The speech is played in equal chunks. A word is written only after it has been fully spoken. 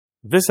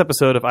This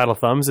episode of Idle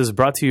Thumbs is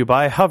brought to you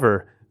by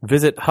Hover.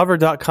 Visit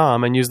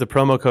hover.com and use the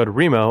promo code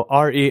REMO,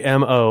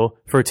 R-E-M-O,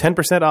 for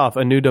 10% off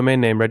a new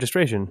domain name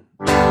registration.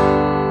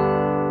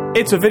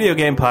 It's a video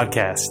game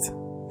podcast.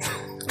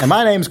 And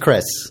my name's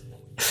Chris.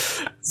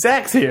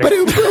 Zach's here.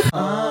 Idle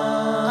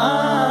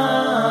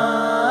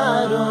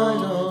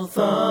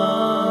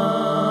Thumbs.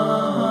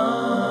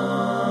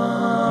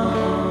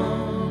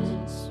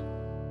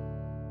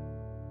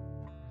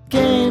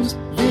 Games,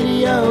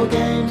 video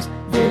games,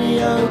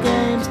 video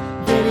games,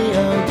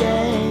 video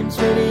games,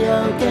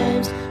 video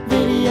games,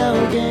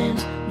 video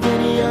games,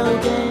 video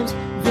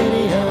games,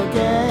 video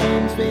games,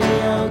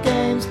 video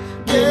games,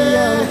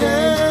 video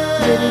games,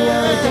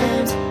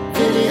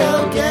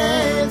 video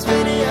games,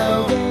 video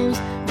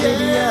games,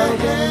 video games, video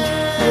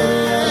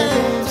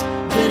games,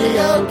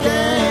 video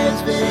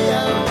games,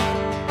 video.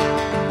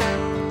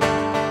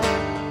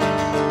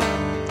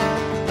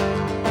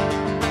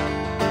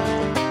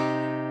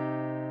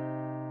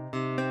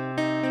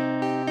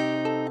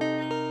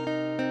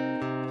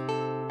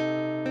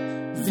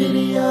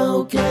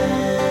 Video games.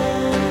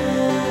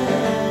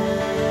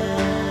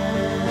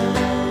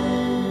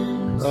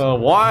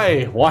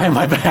 Why? Why am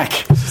I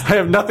back? I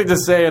have nothing to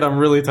say and I'm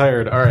really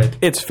tired. All right.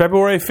 It's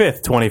February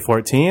 5th,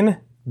 2014.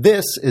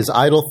 This is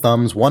Idle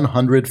Thumbs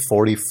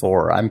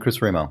 144. I'm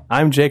Chris Remo.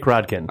 I'm Jake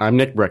Rodkin. I'm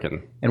Nick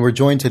Brecken. And we're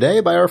joined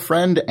today by our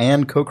friend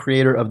and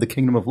co-creator of the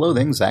Kingdom of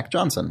Loathing, Zach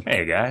Johnson.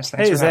 Hey guys,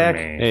 thanks Hey, for Zach.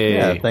 having me. Hey.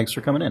 Yeah, thanks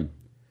for coming in.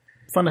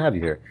 Fun to have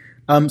you here.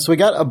 So we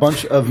got a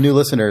bunch of new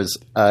listeners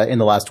in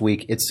the last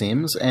week, it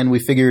seems, and we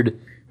figured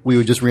we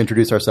would just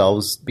reintroduce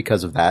ourselves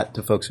because of that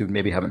to folks who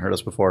maybe haven't heard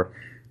us before.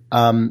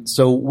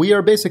 So we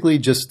are basically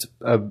just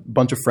a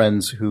bunch of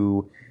friends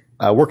who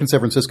work in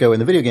San Francisco in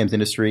the video games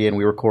industry, and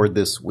we record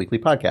this weekly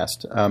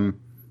podcast. I'm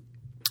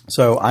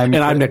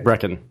Nick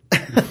Brecken.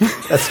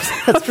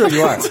 That's true,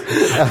 you are.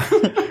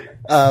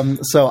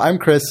 So I'm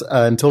Chris.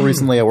 Until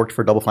recently, I worked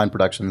for Double Fine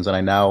Productions, and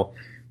I now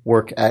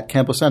work at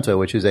Campo Santo,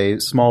 which is a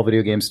small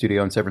video game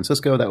studio in San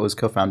Francisco that was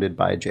co-founded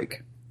by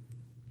Jake.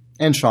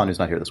 And Sean, who's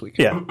not here this week.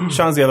 Yeah,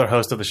 Sean's the other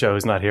host of the show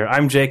who's not here.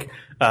 I'm Jake.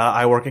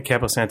 I work at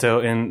Campo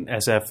Santo in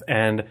SF,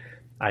 and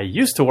I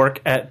used to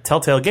work at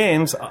Telltale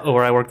Games,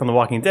 where I worked on The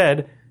Walking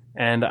Dead.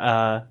 And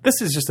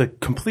this is just a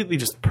completely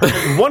just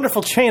perfect,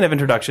 wonderful chain of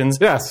introductions.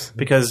 Yes.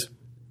 Because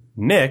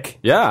Nick...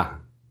 Yeah.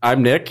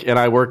 I'm Nick, and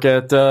I work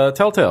at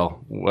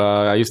Telltale.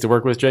 I used to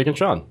work with Jake and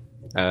Sean.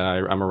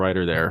 I'm a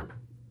writer there.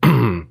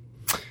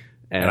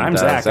 And I'm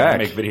Zach, and I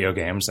make video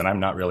games, and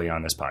I'm not really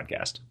on this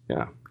podcast.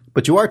 Yeah.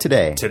 But you are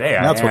today. Today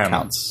and I that's what am.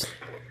 counts.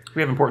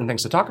 We have important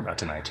things to talk about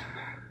tonight.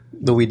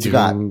 Though we do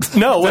not.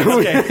 No,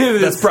 okay.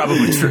 That's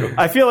probably true.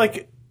 I feel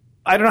like...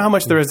 I don't know how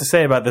much there is to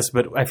say about this,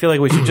 but I feel like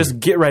we should just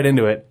get right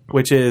into it,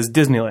 which is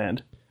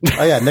Disneyland.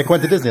 Oh, yeah. Nick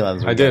went to Disneyland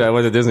this weekend. I did. I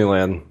went to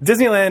Disneyland.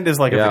 Disneyland is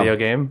like a Yeah. video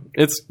game.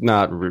 It's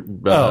not...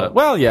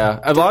 Well, yeah.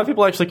 A lot of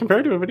people actually compare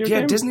it to a video Yeah,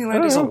 game.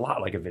 Disneyland is a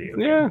lot like a video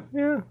game.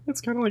 Yeah.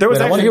 It's kind of like... There was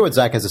Wait, I want to actually- hear what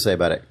Zach has to say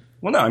about it.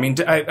 Well, no, I mean,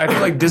 I feel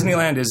like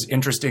Disneyland is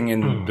interesting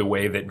in the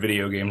way that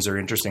video games are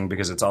interesting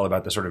because it's all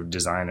about the sort of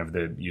design of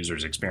the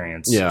user's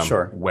experience. Yeah.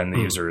 Sure. When the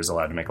user is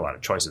allowed to make a lot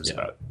of choices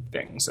about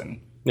things. And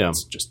Yeah.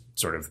 it's just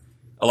sort of...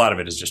 A lot of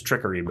it is just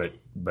trickery, but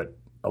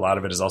a lot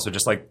of it is also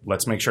just like,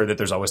 let's make sure that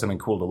there's always something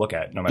cool to look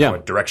at, no matter Yeah.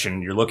 what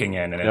direction you're looking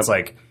in. And it's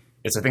like,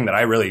 it's a thing that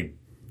I really...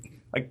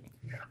 like.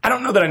 I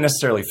don't know that I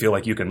necessarily feel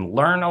like you can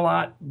learn a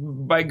lot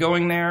by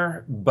going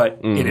there, but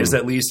it is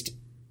at least...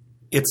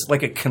 It's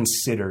like a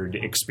considered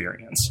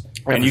experience,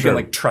 and you sure. can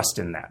like trust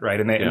in that, right?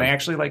 And they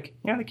actually like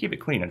they keep it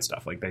clean and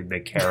stuff. Like they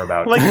care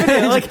about Like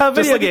how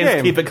video like a games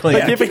game. keep it clean.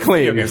 Like, keep it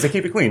clean. Video games. They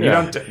keep it clean.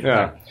 Yeah. You don't.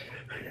 Yeah.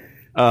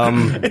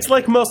 It's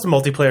like most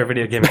multiplayer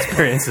video game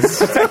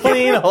experiences. It's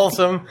clean,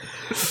 wholesome,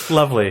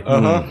 lovely.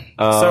 So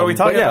are we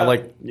talking about...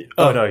 like...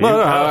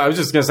 no, I was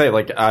just going to say,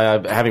 like,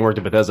 having worked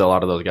at Bethesda, a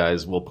lot of those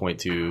guys will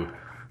point to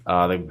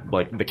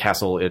the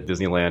castle at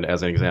Disneyland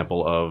as an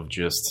example of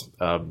just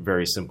a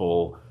very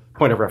simple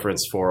point of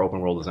reference for open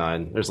world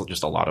design. There's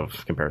just a lot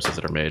of comparisons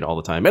that are made all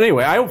the time.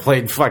 Anyway, I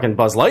played fucking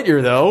Buzz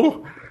Lightyear,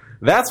 though.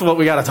 That's what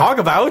we got to talk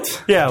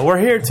about. Yeah, we're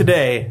here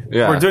today.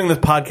 Yeah. We're doing this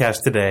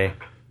podcast today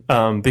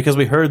because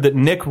we heard that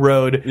Nick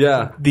rode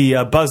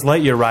the Buzz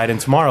Lightyear ride in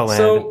Tomorrowland.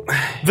 So-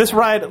 this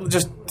ride,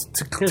 just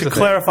to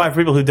clarify for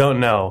people who don't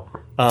know,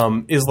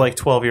 is like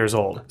 12 years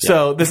old.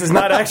 So this is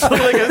not actually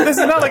this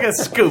is not like a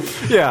scoop.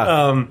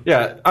 Yeah.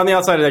 Yeah. On the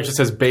outside, it actually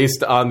says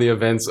based on the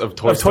events of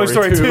Toy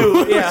Story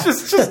 2. Yeah.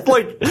 It's just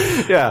like,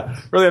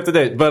 really up to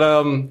date.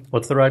 But,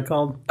 What's the ride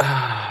called?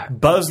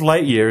 Buzz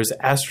Lightyear's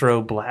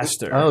Astro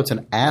Blaster. Oh, it's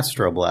an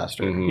Astro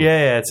Blaster.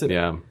 Yeah, it's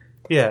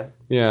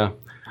yeah.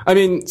 I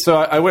mean, so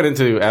I went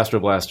into Astro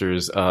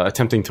Blasters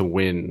attempting to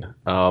win.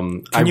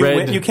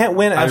 You can't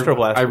win Astro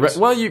Blasters.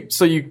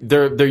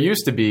 There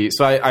used to be.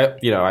 So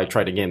I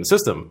tried to game the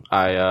system.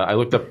 I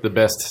looked up the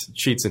best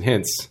cheats and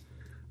hints.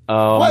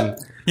 What?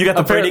 You got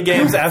the Brady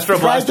Games Astro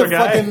Tried Blaster to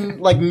guy? fucking,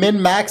 like,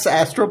 min-max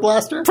Astro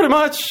Blaster? Pretty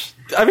much.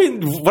 I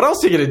mean, what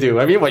else are you gonna do?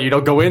 I mean, what, you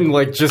don't go in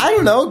like just I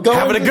don't know,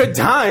 having a good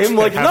time?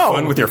 Like, have no,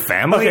 fun with your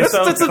family. Okay,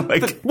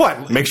 so-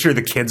 what? Make sure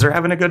the kids are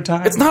having a good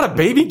time. It's not a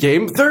baby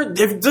game.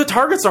 If the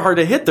targets are hard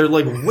to hit, they're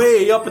like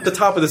way up at the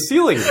top of the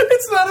ceiling.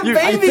 It's not a baby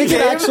I think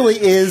game. it actually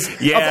is.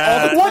 Yeah.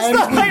 Of all the What's the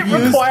times height we've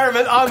used-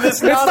 requirement on this?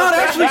 It's not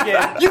actually.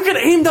 game. You can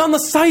aim down the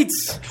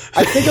sights.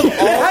 I think of It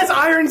has all.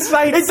 iron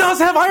sights. It does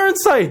have iron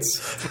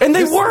sights, and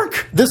they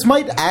work. This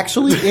might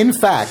actually, in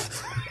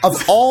fact,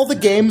 of all the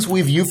games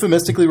we've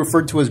euphemistically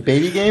referred to as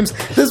baby games,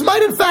 this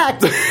might in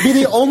fact be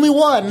the only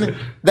one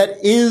that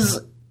is,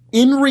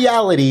 in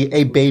reality,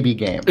 a baby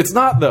game. It's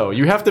not though.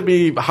 You have to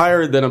be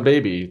higher than a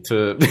baby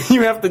to.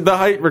 You have to. The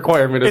height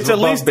requirement is It's at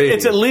above least baby.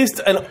 it's at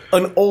least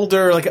an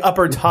older, like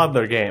upper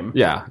toddler game.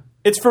 Yeah.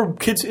 It's for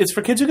kids. It's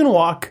for kids who can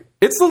walk.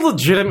 It's a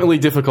legitimately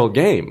difficult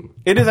game.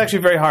 It is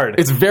actually very hard.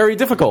 It's very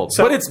difficult.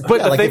 But it's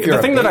Yeah, like if you're the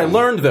a thing that I baby.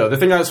 learned though,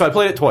 so I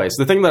played it twice.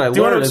 The thing that I do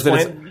you want learned to is that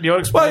explain? Do you want to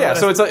explain? well, yeah.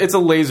 what So it's a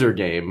laser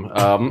game.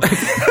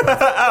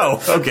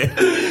 Oh, okay.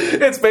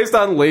 It's based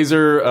on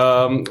laser,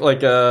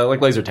 like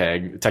laser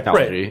tag right.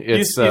 technology.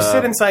 You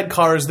sit inside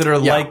cars that are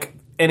like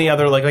any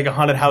other, like a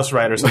haunted house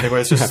ride or something, where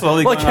it's just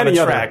slowly like going on a any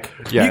other. track.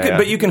 Yeah,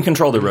 But you can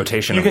control the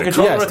rotation. You of can the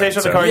control car. the rotation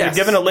of the So- car. yes.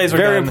 You're given a laser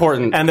Very gun,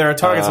 important. and there are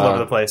targets all over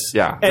the place.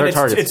 yeah, and there are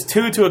targets. it's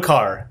 2 to a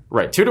car.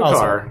 Right, 2 to a Also.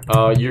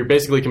 car. You're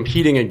basically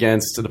competing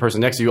against the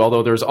person next to you.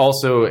 Although there's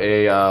also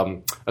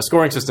a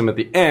scoring system at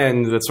the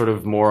end that's sort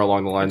of more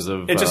along the lines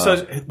of It just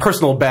says-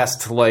 personal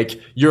best. Like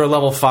you're a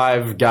level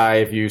 5 guy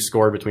if you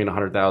score between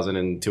 100,000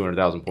 and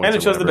 200,000 points. And it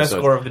or shows the whatever. best So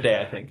score of the day,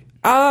 I think.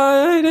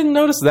 I didn't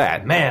notice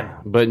that, Man.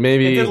 But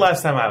maybe It did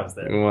last time I was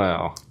there.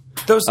 well.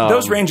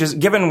 Those ranges,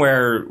 given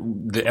where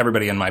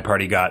everybody in my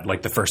party got,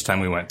 like the first time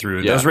we went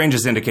through, Yeah. those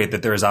ranges indicate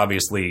that there is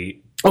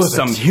obviously there's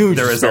a huge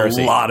there is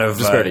disparity. a lot of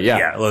Disparity,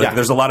 yeah. Yeah.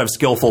 There's a lot of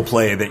skillful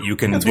play that you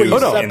can That's do where you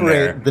no. in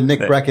there. separate the Nick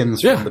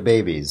Breckons Yeah. from the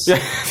babies.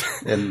 Yeah.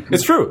 And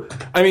It's true.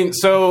 I mean,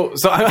 so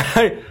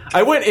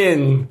I went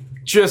in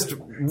just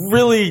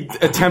really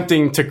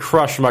attempting to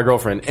crush my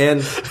girlfriend, and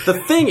the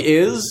thing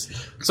is,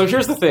 so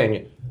here's the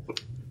thing.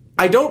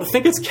 I don't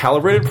think it's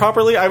calibrated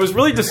properly. I was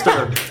really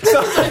disturbed.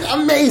 So,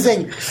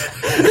 amazing.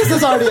 This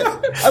is already.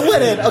 I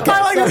went in. Okay,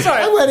 I like so this.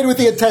 Sorry. I went in with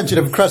the intention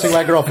of crushing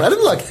my girlfriend.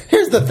 And look,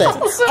 here's the thing.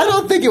 I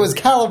don't think it was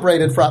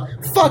calibrated from.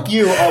 Fuck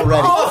you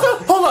already.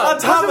 hold on. On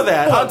top of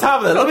that,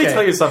 let me Okay.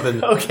 tell you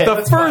something. Okay, the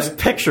that's first fine.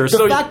 picture. The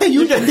so fact that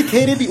you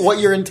indicated what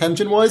your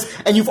intention was,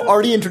 and you've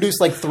already introduced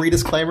like 3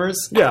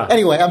 disclaimers. Yeah.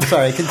 Anyway, I'm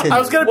sorry. Continue. I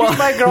was going to beat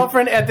my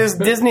girlfriend at this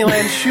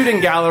Disneyland shooting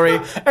gallery.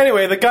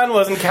 Anyway, the gun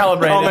wasn't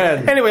calibrated. Oh,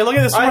 man. Anyway, look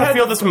at this. You want to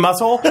feel this muscle?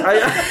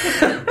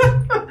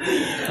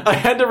 I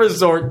had to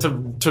resort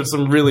to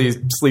some really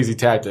sleazy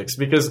tactics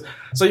because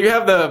so you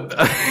have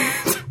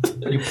the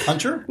You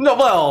punch her? no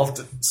well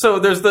so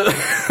there's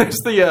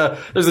the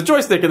there's a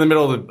joystick in the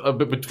middle of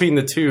between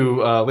the two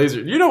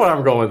lasers. You know where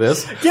I'm going with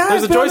this. Yeah,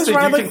 there's a I've been on this joystick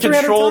ride you like can 300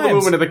 control the times.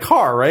 movement of the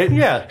car, right?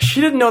 Yeah.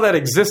 She didn't know that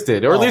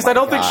existed, or at least my I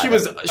don't think God. she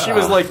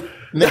was like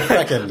Nick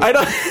Breckon.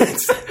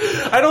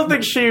 I don't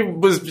think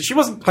she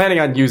wasn't planning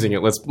on using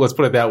it. Let's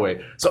put it that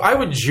way. So I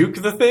would juke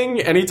the thing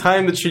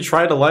anytime that she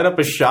tried to line up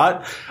a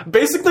shot.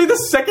 Basically, the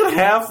second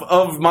half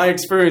of my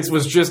experience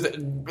was just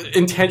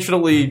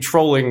intentionally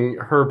trolling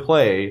her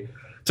play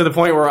to the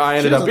point where I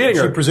ended up beating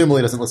her. She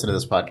presumably doesn't listen to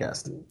this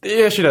podcast.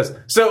 Yeah, she does.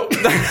 So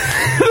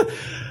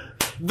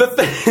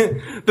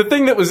the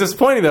thing that was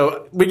disappointing,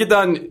 though, we get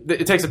done.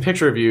 It takes a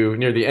picture of you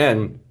near the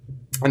end,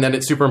 and then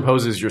it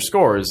superimposes your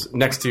scores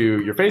next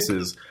to your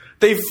faces.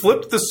 They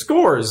flipped the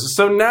scores,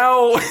 so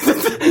now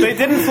They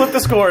didn't flip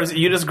the scores.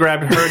 You just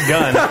grabbed her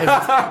gun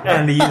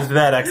and used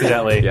that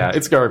accidentally. yeah,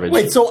 it's garbage.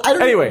 Wait, so I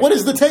don't Anyway, know. What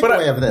is the but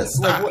takeaway of this?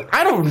 Like, what,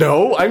 I don't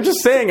know. I'm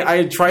just saying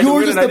I tried you to were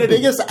win just and I the didn't.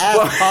 biggest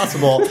ass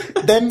possible.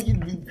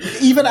 Then,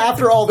 even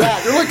after all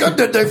that, you're like, oh,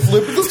 did they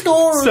flip the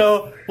score?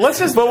 So let's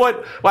just. But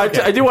what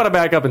I do want to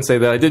back up and say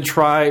that I did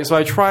try. So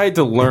I tried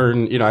to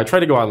learn. I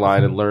tried to go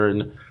online and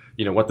learn.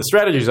 What the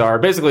strategies are.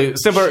 Basically,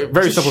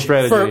 very simple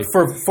strategy.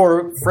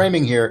 For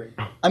framing here,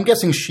 I'm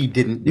guessing she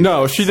didn't.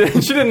 No, she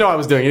didn't. She didn't know I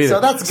was doing it either.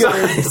 So that's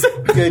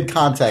good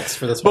context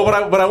for this. But what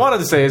I wanted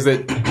to say is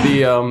that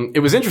it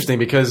was interesting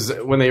because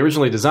when they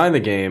originally designed the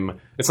game,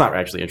 it's not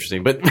actually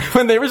interesting, but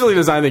when they originally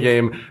designed the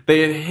game,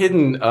 they had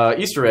hidden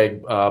Easter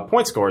egg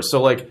point scores.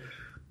 So like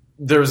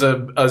there's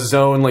a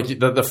zone like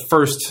the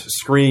first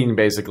screen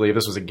basically. If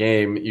this was a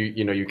game,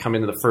 you come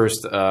into the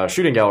first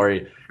shooting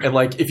gallery, and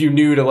like if you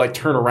knew to like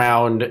turn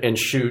around and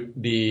shoot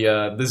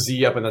the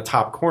Z up in the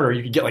top corner,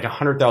 you could get like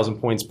 100,000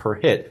 points per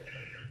hit.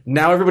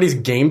 Now everybody's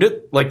gamed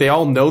it. Like they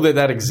all know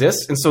that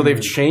exists, and so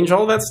they've changed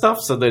all that stuff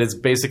so that it's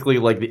basically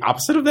like the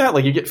opposite of that.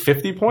 Like you get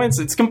 50 points.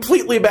 It's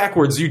completely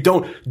backwards. You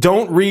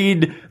don't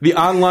read the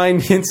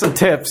online hints and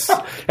tips.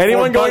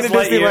 Anyone going to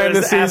Buzz Disneyland Lightyear's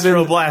this season,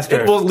 Astro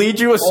Blaster. it will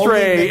lead you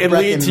astray and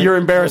lead to your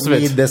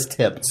embarrassment. Need this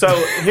tip. So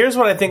here's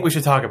what I think we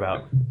should talk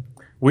about.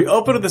 We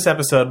opened this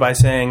episode by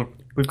saying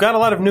we've got a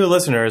lot of new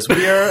listeners.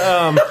 We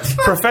are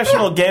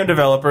professional game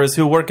developers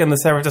who work in the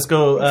San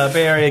Francisco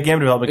Bay Area game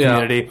development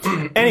community.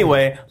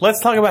 Anyway, let's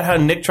talk about how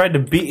Nick tried to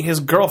beat his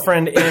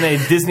girlfriend in a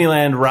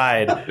Disneyland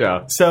ride.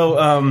 Yeah. So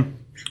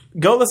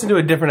go listen to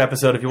a different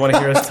episode if you want to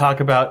hear us talk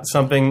about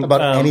something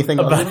About anything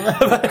other than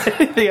that? about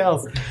anything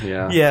else.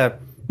 Yeah. Yeah.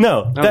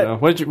 No. I don't know.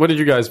 What did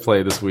you guys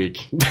play this week?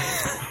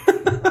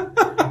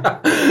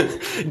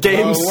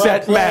 Game, Oh,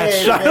 set, well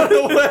match.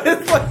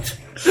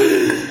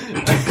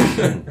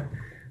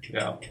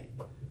 Yeah.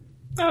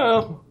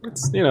 Oh,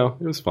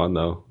 it was fun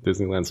though.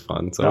 Disneyland's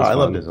fun. So No, it was I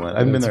love fun. Disneyland.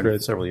 I've been It's there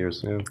great. several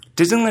years. Yeah.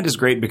 Disneyland is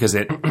great because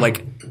it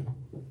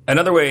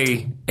another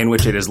way in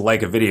which it is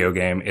like a video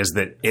game is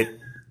that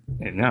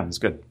it's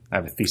good. I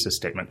have a thesis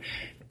statement.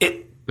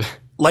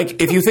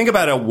 Like if you think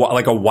about a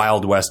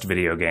Wild West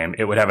video game,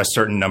 it would have a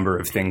certain number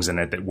of things in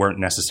it that weren't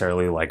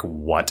necessarily like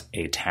what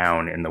a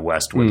town in the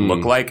West would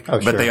look like,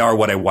 but sure. they are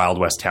what a Wild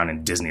West town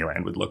in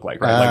Disneyland would look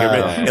like,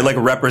 right? It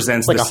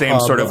represents Like the a same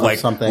hub sort of of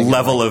something.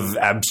 level of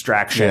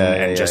abstraction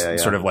and just yeah.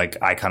 sort of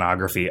like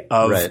iconography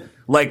of Right.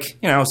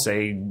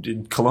 say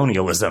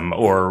colonialism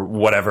or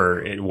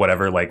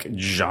whatever like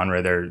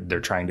genre they're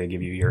trying to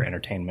give you your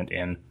entertainment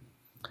in.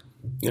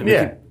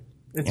 Yeah.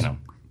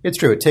 It's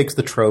true. It takes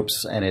the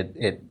tropes and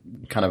it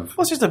kind of...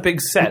 Well, it's just a big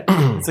set.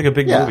 It's like a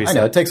big movie I set.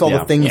 know. It takes all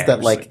the things Yeah, that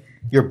just like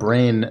your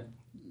brain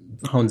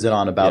hones in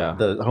on about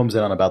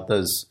Yeah.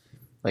 those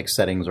like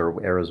settings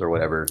or eras or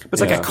whatever. It's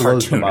like a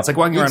Blows them cartoon. up. It's like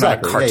walking around on a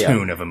Exactly, yeah,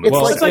 cartoon yeah. of a movie.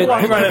 It's It's like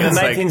walking around in It's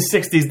the like-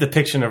 1960s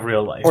depiction of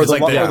real life. or the,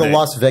 like the- or the the-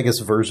 Las Vegas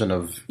version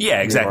of Yeah,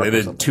 exactly. New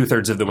York or The something.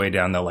 2/3 of the way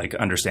down the like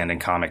understanding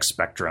comic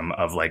spectrum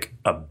of like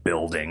a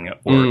building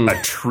or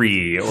a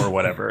tree or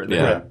whatever.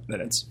 Yeah. That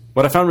it's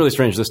What I found really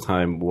strange this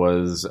time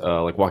was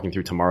like walking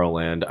through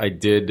Tomorrowland. I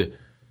did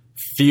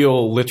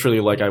feel literally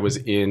like I was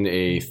in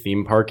a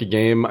theme park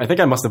game. I think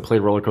I must have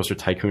played Roller Coaster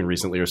Tycoon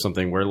recently or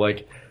something, where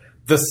like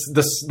this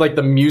like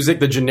the music,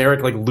 the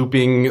generic like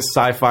looping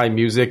sci-fi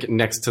music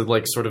next to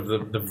like sort of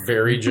the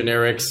very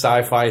generic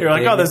sci-fi. You're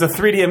like, thing. oh, there's a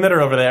 3D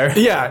emitter over there.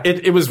 Yeah,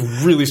 it was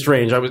really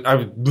strange. I was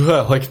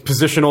like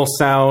positional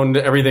sound.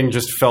 Everything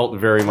just felt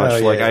very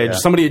much yeah, like yeah.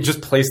 somebody had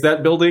just placed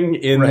that building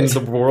in Right. the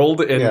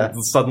world, and Yeah.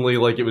 suddenly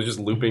like it was just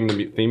looping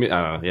the theme. I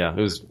don't know. Yeah,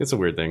 it's a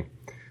weird thing.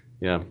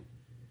 Yeah,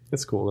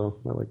 it's cool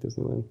though. I like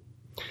Disneyland.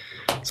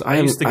 So I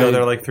used to go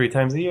there like 3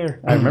 times a year.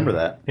 I remember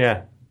that.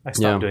 Yeah. I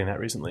stopped Yeah. doing that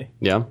recently.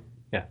 Yeah,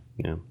 Yeah.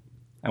 yeah.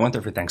 I went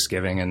there for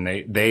Thanksgiving and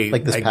they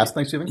Like this past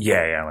Thanksgiving?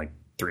 Yeah, like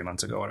 3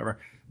 months ago, whatever.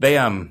 They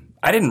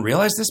I didn't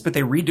realize this, but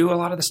they redo a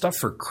lot of the stuff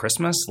for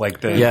Christmas,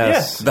 like the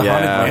Yes. the Yeah.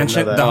 haunted I mansion.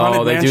 know that. The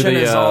haunted they do mansion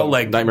the is all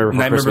like Nightmare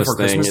Before Christmas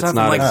thing. stuff. It's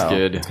not like, as Oh,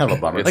 good. it's kind of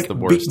a bummer. It's Like, the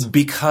worst.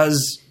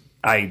 because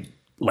I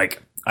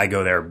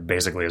go there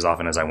basically as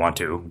often as I want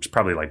to, which is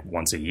probably like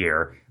once a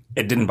year.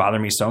 It didn't bother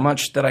me so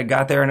much that I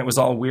got there and it was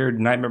all weird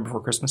Nightmare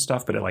Before Christmas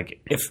stuff. But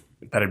if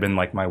that had been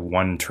like my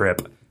one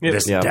trip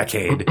this Yeah.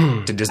 decade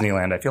to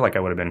Disneyland, I feel like I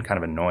would have been kind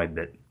of annoyed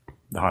that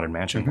the Haunted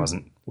Mansion Mm-hmm.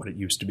 wasn't what it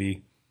used to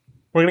be.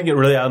 We're going to get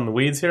really out in the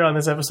weeds here on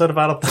this episode of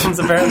Idle Thumbs,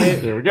 apparently.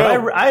 There we go.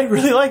 But I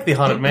really like the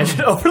Haunted Mansion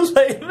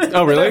overlay.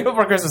 Oh, really?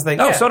 Before Christmas thing.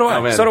 Oh, Yeah. so do I.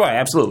 man. So do I.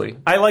 Absolutely.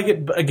 I like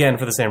it, again,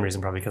 for the same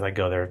reason, probably because I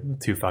go there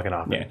too fucking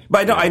often. Yeah.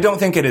 But I don't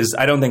think it is.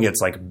 I don't think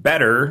it's like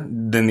better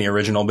than the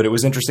original. But it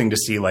was interesting to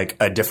see like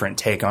a different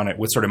take on it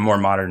with sort of more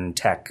modern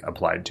tech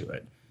applied to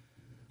it.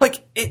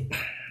 Like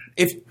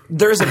if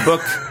there is a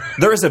book,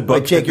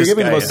 Like, Jake, that you're this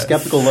giving the guy, most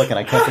skeptical look, and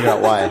I can't figure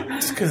out why.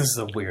 It's because this is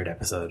a weird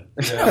episode.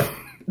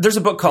 There's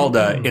a book called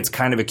 "It's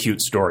Kind of a Cute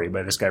Story"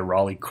 by this guy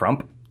Raleigh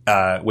Crump,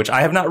 which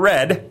I have not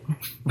read,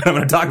 but I'm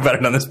going to talk about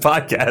it on this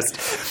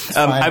podcast.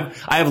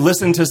 I have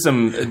listened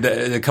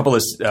to a couple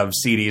of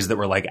CDs that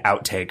were like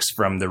outtakes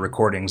from the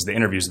recordings, the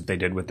interviews that they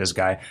did with this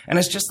guy, and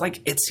it's just like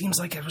it seems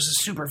like it was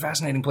a super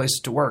fascinating place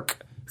to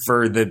work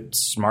for the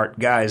smart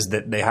guys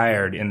that they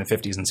hired in the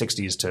 50s and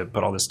 60s to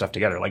put all this stuff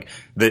together. Like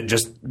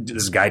just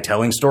this guy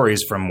telling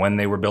stories from when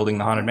they were building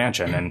the Haunted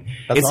Mansion, and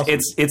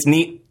it's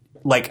neat.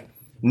 Like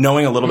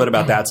knowing a little bit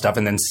about that stuff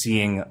and then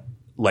seeing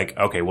like,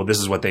 okay, well, this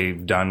is what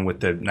they've done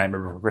with the Nightmare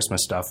Before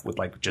Christmas stuff with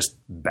like just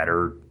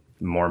better,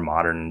 more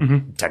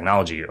modern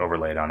technology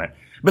overlaid on it.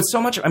 But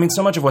so much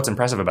of what's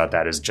impressive about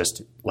that is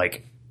just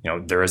like,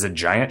 there is a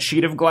giant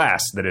sheet of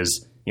glass that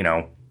is,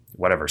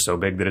 whatever, so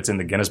big that it's in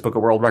the Guinness Book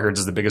of World Records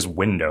as the biggest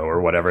window or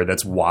whatever.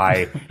 That's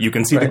why you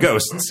can see the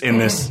ghosts in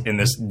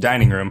this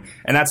dining room.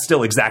 And that's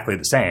still exactly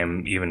the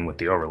same, even with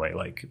the overlay,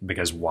 like,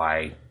 because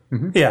why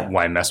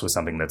mess with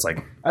something that's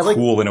like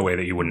cool in a way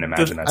that you wouldn't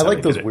imagine that's I how like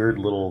they those did it. weird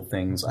little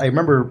things. I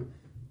remember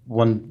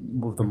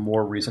one of the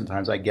more recent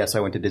times I guess I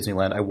went to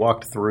Disneyland, I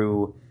walked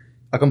through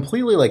a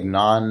completely like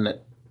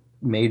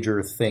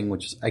non-major thing,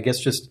 which is I guess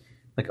just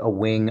like a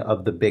wing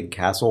of the big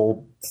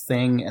castle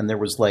thing, and there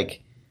was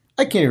like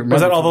I can't even remember.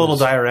 Was that all if the it little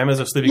was- dioramas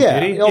of Sleeping Yeah,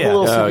 Beauty? all the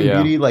little Oh, Sleeping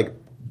yeah. Beauty like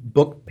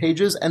book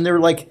pages, and they're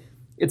like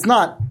it's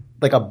not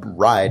like a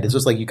ride. It's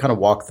just like you kind of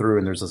walk through,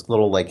 and there's this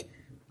little like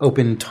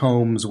open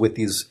tomes with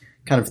these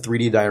kind of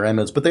 3D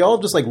dioramas, but they all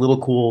have just like little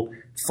cool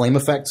flame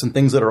effects and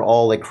things that are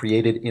all like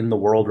created in the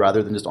world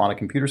rather than just on a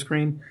computer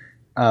screen.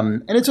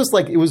 And it's just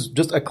like it was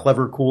just a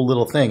clever, cool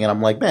little thing. And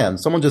I'm like, man,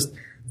 someone just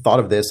thought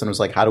of this and was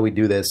like, how do we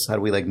do this? How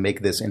do we like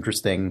make this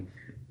interesting,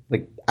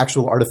 like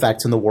actual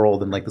artifacts in the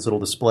world and like this little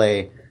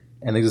display?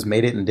 And they just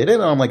made it and did it.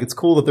 And I'm like, it's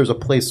cool that there's a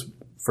place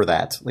for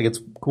that. Like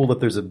it's cool that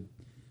there's a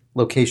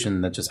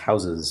location that just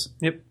houses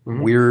Yep.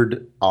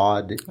 weird,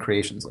 odd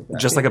creations like that.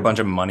 Just like a bunch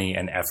of money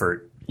and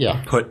effort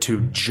Yeah. put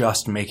to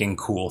just making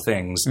cool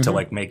things to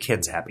like make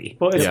kids happy.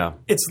 Well, it's, Yeah.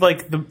 it's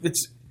like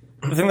it's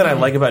the thing that I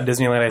like about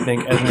Disneyland, I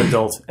think, as an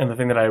adult, and the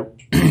thing that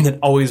that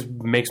always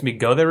makes me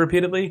go there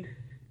repeatedly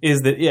is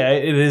that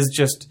it is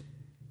just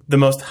the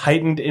most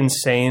heightened,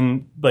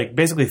 insane, like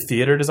basically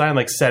theater design,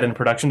 like set and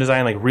production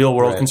design, like real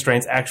world Right.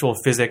 constraints, actual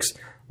physics,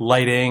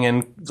 lighting,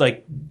 and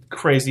like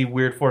crazy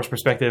weird force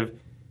perspective.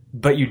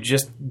 But you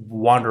just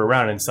wander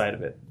around inside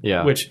of it,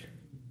 which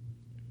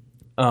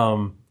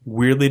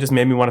weirdly just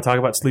made me want to talk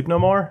about Sleep No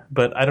More.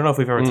 But I don't know if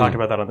we've ever talked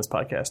about that on this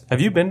podcast.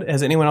 Have you been?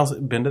 Has anyone else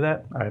been to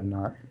that? I have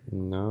not.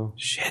 No.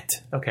 Shit.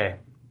 Okay.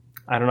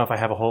 I don't know if I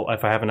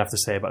have enough to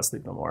say about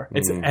Sleep No More.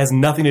 It has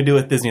nothing to do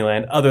with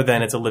Disneyland, other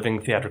than it's a living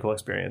theatrical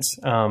experience.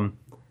 I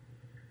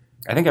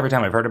think every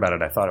time I've heard about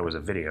it, I thought it was a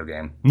video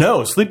game.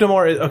 No, Sleep No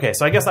More is okay.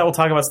 So I guess I will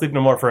talk about Sleep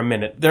No More for a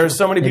minute. There are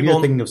so many Maybe people.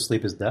 you're thinking of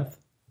Sleep is Death?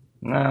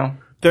 No.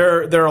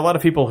 There are a lot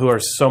of people who are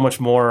so much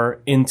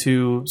more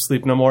into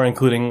Sleep No More,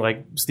 including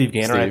like Steve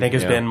Gaynor. I think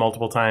has been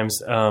multiple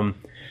times.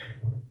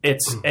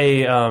 It's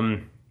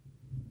a.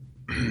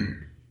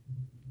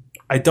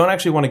 I don't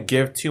actually want to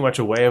give too much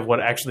away of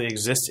what actually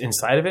exists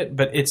inside of it,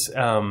 but it's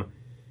a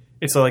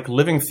like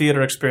living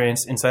theater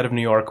experience inside of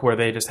New York, where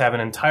they just have an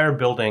entire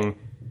building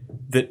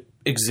that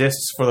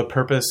exists for the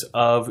purpose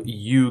of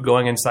you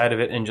going inside of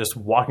it and just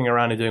walking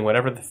around and doing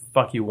whatever the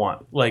fuck you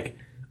want. Like,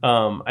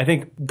 I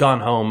think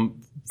Gone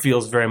Home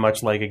feels very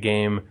much like a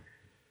game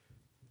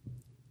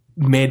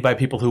made by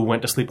people who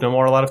went to Sleep No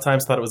More a lot of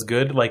times, thought it was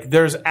good. Like,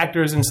 there's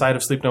actors inside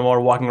of Sleep No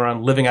More walking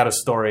around living out a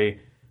story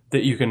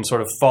that you can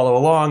sort of follow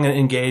along and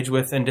engage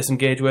with and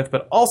disengage with,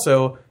 but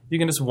also you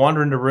can just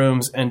wander into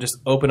rooms and just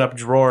open up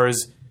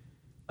drawers,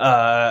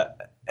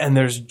 and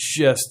there's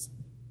just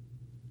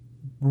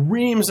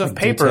reams of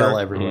Detail paper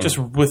everywhere. just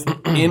with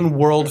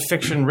in-world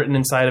fiction written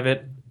inside of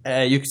it.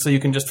 So you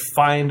can just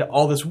find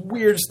all this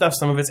weird stuff.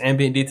 Some of it's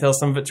ambient detail.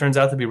 Some of it turns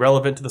out to be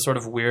relevant to the sort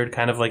of weird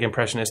kind of like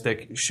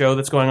impressionistic show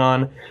that's going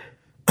on.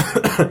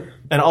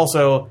 And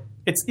also,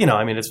 it's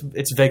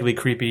it's vaguely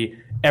creepy.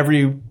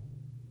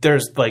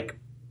 There's like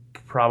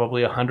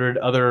probably 100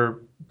 other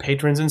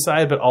patrons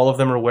inside, but all of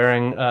them are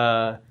wearing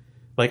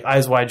like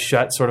eyes wide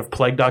shut sort of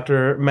plague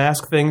doctor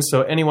mask things.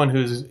 So anyone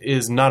who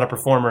is not a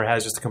performer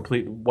has just a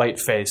complete white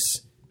face,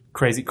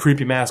 crazy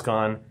creepy mask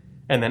on.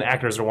 And then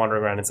actors are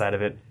wandering around inside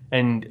of it.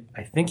 And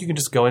I think you can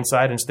just go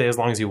inside and stay as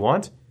long as you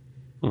want.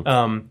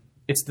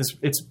 It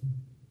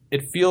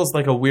feels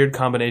like a weird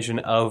combination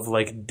of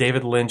like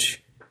David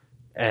Lynch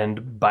and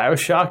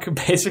BioShock,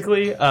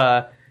 basically.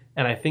 And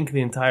I think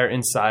the entire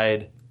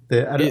inside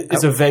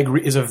is a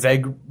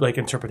vague like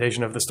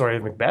interpretation of the story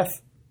of Macbeth.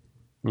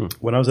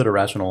 When I was at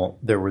Irrational,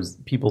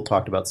 people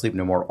talked about Sleep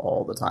No More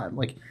all the time.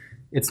 Like,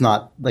 it's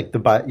not like the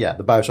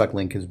BioShock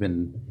link has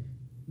been.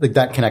 Like,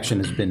 that connection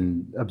has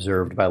been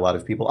observed by a lot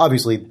of people.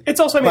 Obviously, it's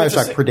also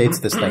BioShock predates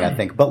this thing, I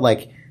think. But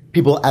like,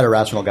 people at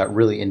Irrational got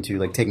really into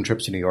like taking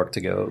trips to New York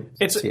to go.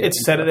 It's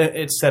set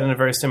in a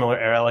very similar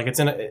era. Like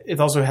it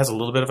also has a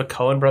little bit of a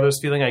Coen Brothers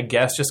feeling, I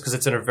guess, just because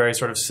it's in a very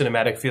sort of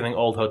cinematic feeling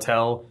old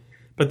hotel.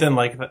 But then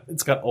like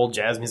it's got old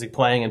jazz music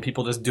playing and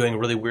people just doing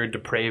really weird,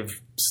 depraved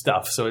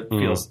stuff. So it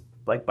feels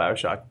like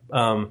BioShock.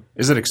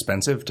 Is it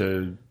expensive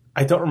to?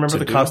 I don't remember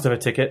the cost of a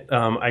ticket.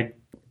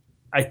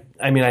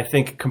 I mean, I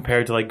think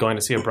compared to like going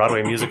to see a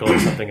Broadway musical or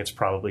something, it's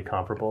probably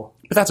comparable.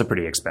 But that's a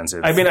pretty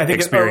expensive. I mean, I think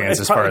experience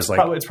as far as like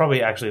it's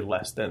probably actually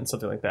less than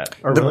something like that.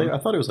 Oh, really? I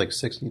thought it was like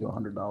 $60 to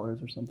 $100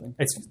 or something.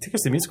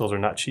 Tickets to musicals are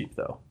not cheap,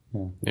 though.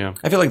 Yeah.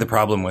 I feel like the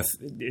problem with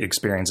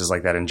experiences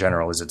like that in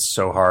general is it's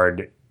so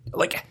hard.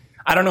 Like,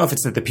 I don't know if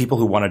it's that the people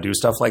who want to do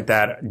stuff like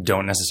that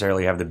don't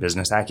necessarily have the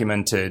business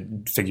acumen to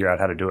figure out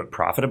how to do it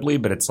profitably,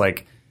 but it's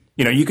like,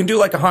 you know, you can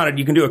do a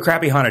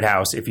crappy haunted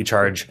house if you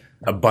charge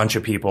a bunch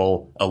of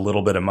people a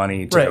little bit of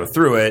money to go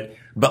through it.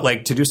 But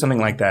like to do something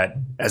like that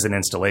as an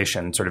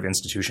installation, sort of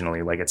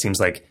institutionally, like it seems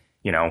like,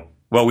 you know,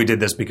 well, we did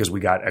this because we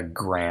got a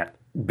grant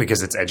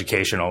because it's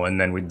educational, and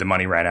then the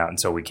money ran out, and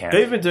so we can't.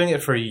 They've been doing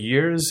it for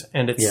years,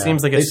 and it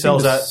seems like it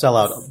sells out sell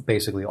out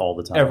basically all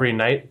the time, every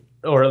night,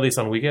 or at least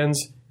on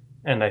weekends.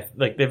 And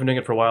they've been doing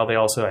it for a while. They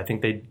also, I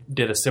think, they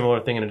did a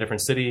similar thing in a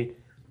different city.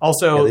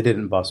 Also, they did it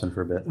in Boston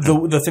for a bit.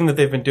 The thing that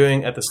they've been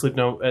doing at the Sleep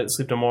No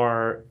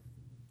More,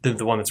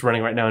 the one that's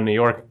running right now in New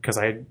York, because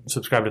I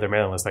subscribed to their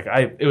mailing list. Like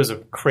it was a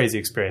crazy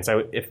experience.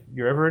 If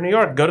you're ever in New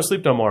York, go to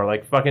Sleep No More.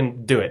 Like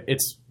fucking do it.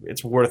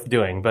 It's worth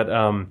doing. But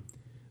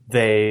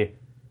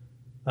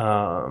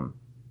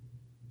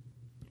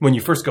when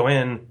you first go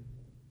in,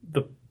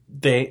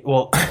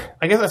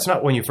 I guess that's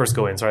not when you first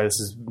go in. Sorry, this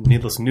is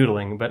needless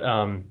noodling. But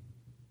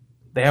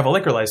they have a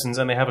liquor license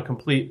and they have a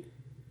complete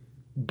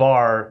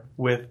bar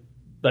with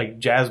like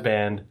jazz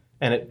band,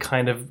 and it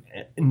kind of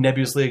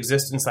nebulously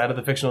exists inside of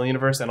the fictional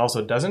universe and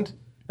also doesn't.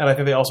 And I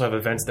think they also have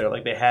events there.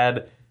 Like they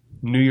had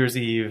New Year's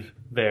Eve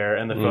there,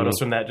 and the photos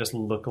from that just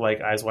look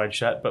like Eyes Wide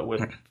Shut, but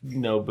with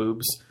no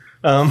boobs.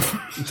 But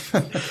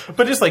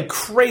just like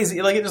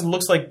crazy, like it just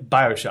looks like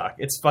BioShock.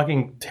 It's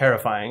fucking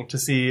terrifying to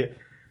see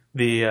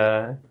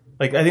the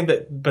Like I think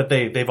that, but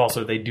they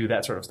do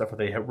that sort of stuff where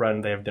they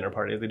have dinner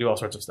parties, they do all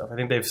sorts of stuff. I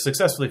think they've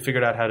successfully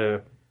figured out how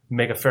to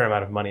make a fair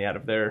amount of money out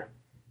of their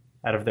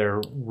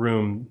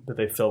room that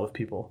they fill with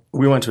people.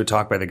 We went to a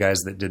talk by the guys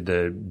that did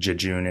the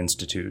Jejune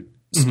Institute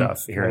stuff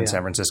here in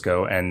San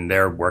Francisco, and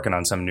they're working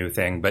on some new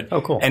thing. But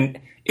cool! And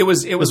it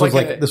was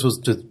this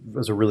was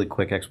as a really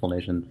quick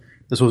explanation.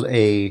 This was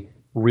a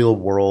real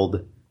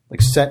world,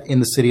 like set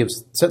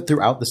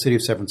throughout the city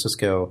of San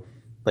Francisco,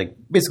 like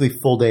basically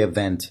full day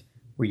event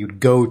where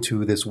you'd go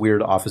to this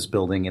weird office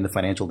building in the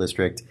financial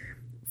district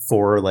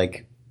for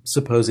like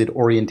supposed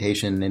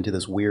orientation into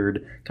this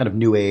weird kind of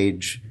new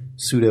age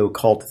pseudo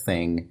cult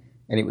thing,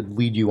 and it would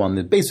lead you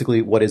on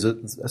basically what is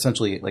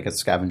essentially like a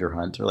scavenger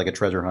hunt or like a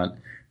treasure hunt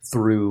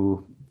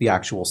through the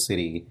actual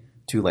city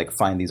to like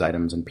find these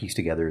items and piece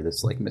together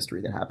this like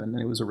mystery that happened.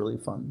 And it was a really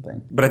fun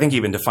thing. But I think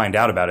even to find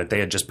out about it, they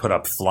had just put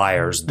up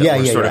flyers that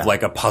were sort of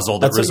like a puzzle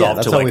that resolved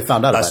that's to how like we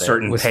found out a about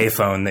certain it.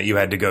 payphone that you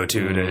had to go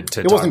to It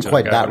talk wasn't to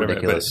quite a guy that or whatever,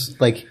 ridiculous.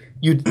 Like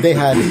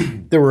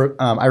there were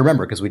I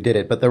remember because we did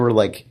it, but there were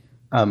like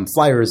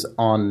flyers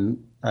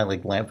on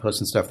like lampposts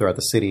and stuff throughout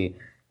the city,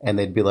 and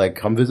they'd be like,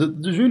 "Come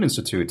visit the Jejune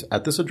Institute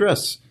at this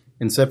address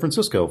in San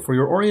Francisco for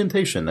your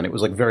orientation," and it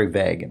was like very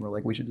vague, and we're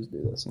like, "We should just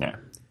do this." Yeah.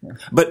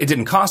 But it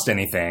didn't cost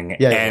anything,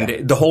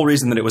 and the whole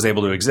reason that it was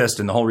able to exist,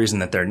 and the whole reason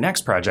that their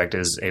next project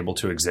is able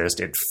to exist,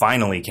 it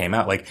finally came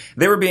out. Like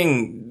they were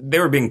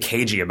being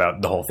cagey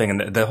about the whole thing,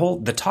 and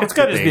the talk. It's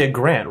got to be a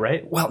grant,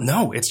 right? Well,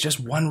 no, it's just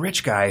one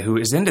rich guy who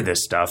is into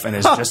this stuff and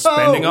is just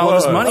spending all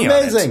his money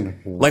on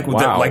it.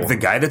 Like the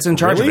guy that's in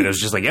charge of it is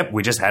just like, "Yep,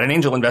 we just had an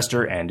angel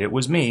investor, and it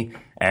was me."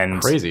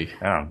 And crazy.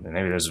 I don't know,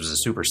 maybe this was a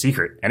super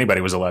secret.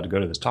 Anybody was allowed to go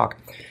to this talk.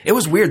 It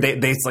was weird.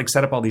 They like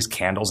set up all these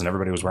candles, and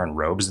everybody was wearing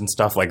robes and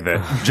stuff. Like the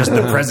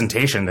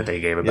presentation that they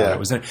gave about it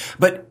was.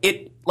 But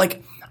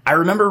I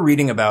remember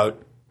reading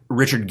about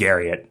Richard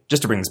Garriott,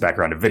 just to bring this back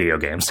around to video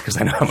games, because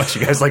I know how much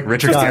you guys like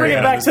Richard Garriott. Bring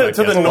it back to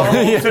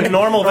the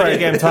normal video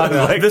game talk.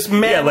 Like, this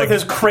man with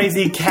his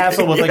crazy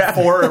castle with like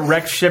 4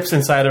 wrecked ships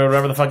inside of it, or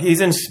whatever the fuck.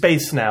 He's in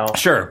space now.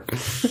 Sure.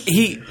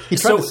 He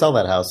tried to sell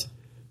that house.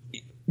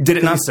 Did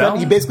it not sell?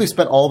 He basically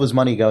spent all of his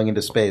money going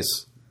into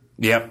space.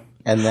 Yep.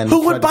 And then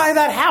who would buy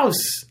that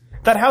house?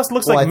 That house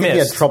looks like I think Myst. he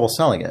had trouble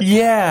selling it.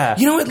 Yeah.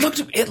 You know, it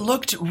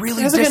looked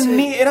really...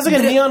 It has like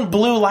a neon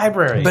blue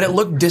library. But it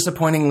looked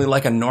disappointingly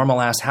like a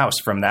normal-ass house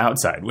from the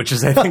outside, which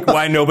is, I think,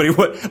 why nobody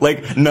would...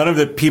 Like, none of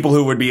the people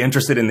who would be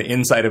interested in the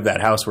inside of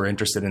that house were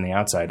interested in the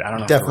outside. I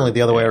don't know. Definitely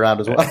the other way around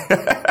as well.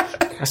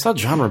 I saw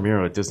John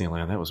Romero at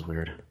Disneyland. That was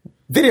weird.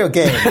 Video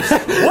games.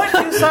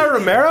 What? You saw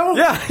Romero?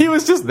 Yeah, he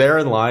was just there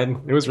in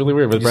line. It was really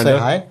weird. With Did you Brenda.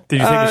 say hi?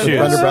 Did you take your shoes?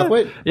 Brenda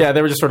Brathwaite? Yeah,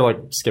 they were just sort of like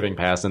skipping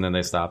past, and then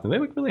they stopped, and they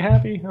looked really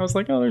happy. I was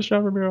like, "Oh, there's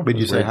John Romero." Did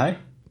you say hi?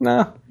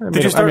 No.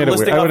 Did you start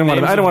listing off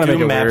names I don't want to of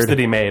make it maps weird. that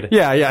he made?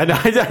 Yeah. I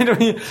don't.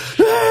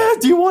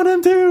 Do you want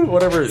him to?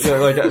 Whatever.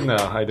 Yeah, no,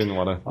 I didn't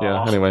want to.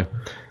 Yeah. Anyway,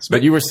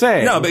 but you were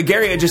saying No, but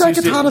Garriott just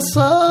used to...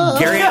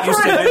 Garriott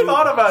used to... I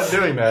thought about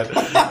doing that.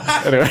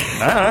 Anyway.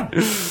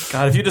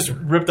 God, if you just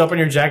ripped open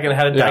your jacket and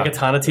had a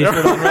Daikatana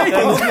t-shirt on right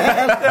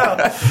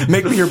then.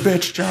 Make me your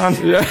bitch, John.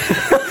 Yeah.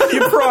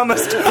 You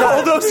promised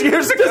all those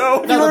years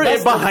ago. You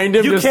were behind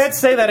him. You can't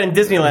say that in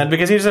Disneyland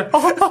because he's just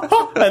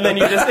and then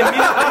you just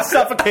immediately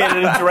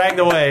suffocated and dragged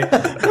away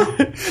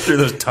through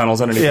those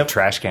tunnels underneath the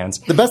trash cans.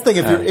 The best thing,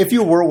 if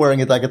you were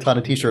wearing a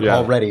Daikatana t-shirt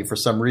already for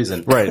some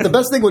reason, right. The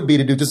best thing would be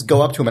to just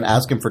go up to him and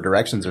ask him for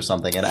directions or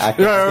something and act.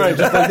 Right.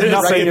 Just like,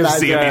 Not see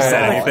if he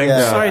said anything.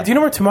 Yeah. Sorry, do you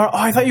know where tomorrow? Oh,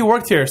 I thought you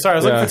worked here. Sorry, I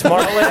was looking for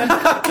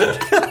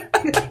Tomorrowland.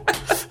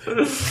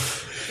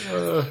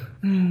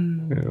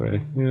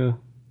 Anyway, yeah.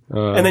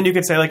 And then you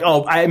could say like,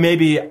 "Oh,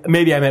 maybe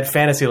I meant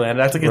Fantasyland."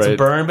 That's like it's a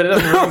burn, but it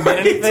doesn't really mean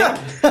anything.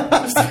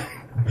 I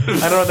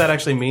don't know what that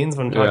actually means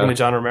when talking to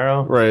John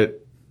Romero. Right.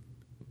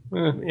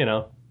 You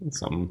know,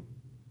 something.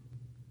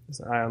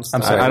 I'm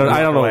sorry. I don't know.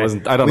 I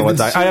don't know what.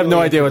 I have no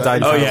idea what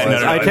Daikatana Oh yeah,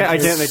 was. no. I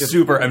can't make it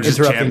super. I'm just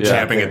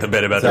champing at the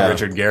bit about the Yeah.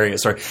 Richard Garriott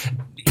story.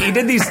 He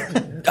did these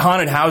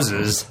haunted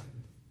houses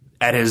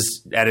at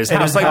his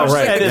house. Like, house.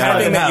 At his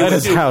having that you At would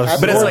his do- house. At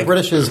But it's Lord like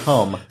British's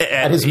home.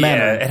 At his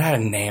manor. Yeah, it had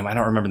a name. I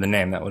don't remember the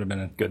name. That would have been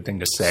a good thing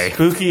to say.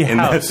 Spooky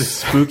house.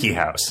 Spooky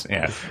house.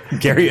 Yeah,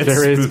 Garriott's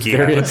Spooky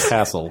Garriott's House.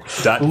 Castle.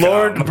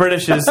 Lord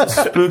British's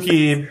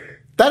spooky.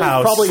 That is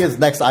house. probably his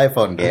next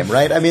iPhone game,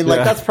 right? I mean,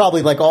 like that's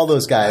probably like all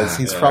those guys.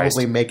 He's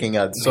probably making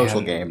a social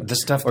game, The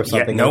stuff or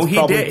something. Yeah, no, That's he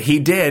probably- did. He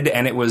did,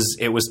 and it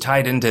was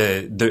tied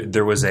into.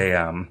 There was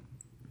a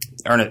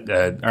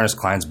Ernest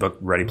Cline's book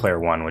Ready Player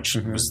One, which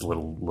was a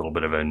little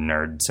bit of a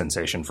nerd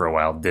sensation for a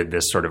while. Did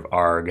this sort of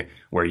ARG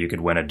where you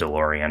could win a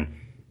DeLorean,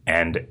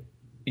 and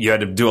you had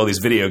to do all these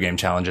video game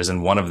challenges,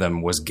 and one of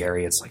them was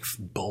Garriott's like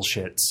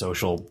bullshit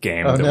social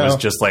game that was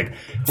just like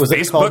Was it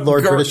Facebook called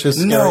Lord British's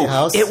Scary No,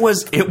 House? it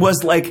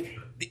was like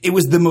it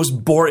was the most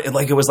boring.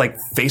 Like it was like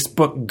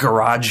Facebook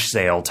Garage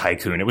Sale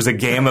Tycoon. It was a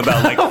game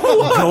about like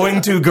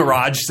going to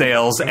garage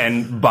sales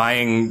and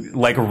buying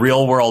like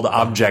real world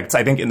objects.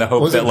 I think in the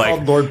hope Was that it like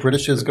called Lord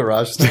British's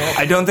Garage Sale?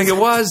 I don't think it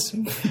was,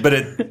 but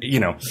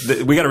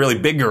we got a really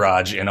big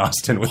garage in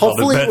Austin with all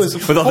the Hopefully it best,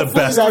 was- with all the hopefully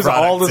best that's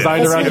products. all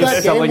designed in it. around Hopefully him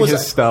that selling game was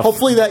his stuff.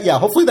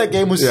 Hopefully that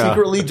game was Yeah.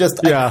 secretly just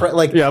Yeah.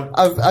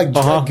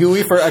 a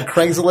GUI for a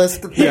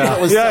Craigslist thing Yeah.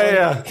 that was Yeah, selling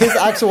yeah. his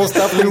actual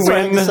stuff that he's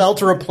trying to win. sell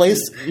to replace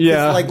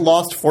Yeah. his like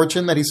lost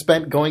fortune that he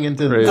spent going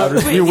into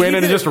You win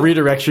and it just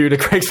redirects you to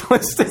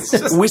Craigslist. It's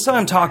just, We saw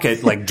him talk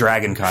at like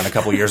Dragon Con a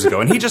couple years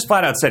ago, and he just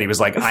flat out said, he was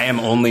like, I am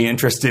only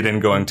interested in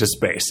going to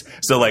space.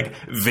 So like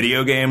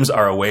video games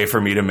are a way for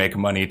me to make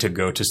money to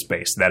go to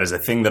space. That is a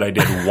thing that I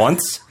did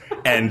once,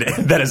 and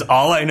that is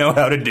all I know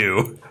how to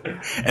do.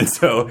 And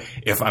so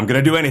if I'm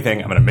going to do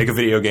anything, I'm going to make a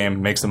video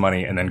game, make some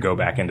money, and then go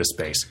back into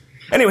space.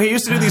 Anyway, he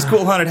used to do these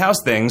cool haunted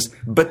house things,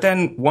 but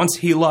then once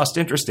he lost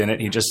interest in it,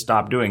 he just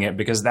stopped doing it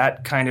because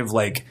that kind of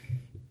like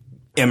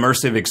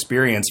immersive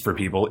experience for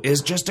people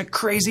is just a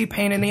crazy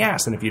pain in the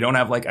ass. And if you don't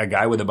have like a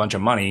guy with a bunch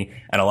of money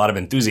and a lot of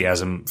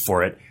enthusiasm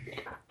for it,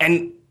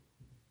 and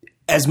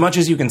as much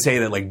as you can say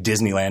that like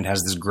Disneyland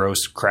has this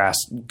gross, crass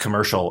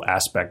commercial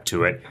aspect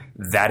to it,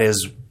 that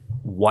is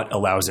what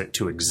allows it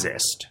to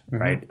exist,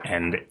 right?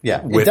 And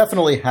Yeah, it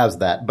definitely has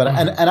that. But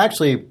and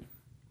actually,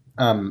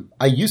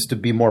 I used to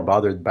be more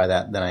bothered by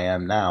that than I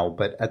am now.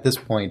 But at this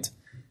point,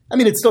 I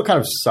mean, it still kind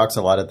of sucks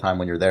a lot of time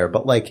when you're there.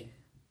 But like,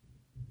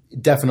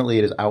 definitely,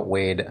 it is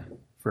outweighed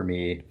for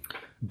me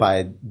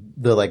by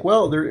the like.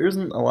 Well, there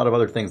isn't a lot of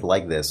other things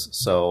like this.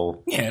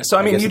 So yeah, so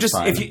I mean, guess you it's just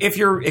fine. if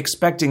you're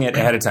expecting it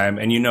ahead of time,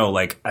 and you know,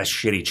 like a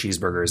shitty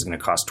cheeseburger is going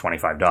to cost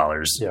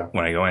 $25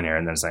 when I go in here,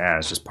 and then it's like,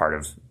 that's just part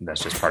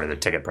of the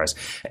ticket price.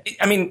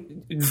 I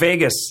mean,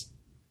 Vegas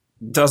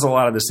does a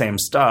lot of the same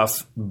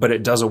stuff, but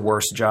it does a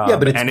worse job. Yeah,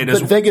 but it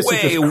is Vegas way,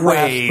 is just crap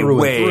way, through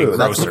way and through.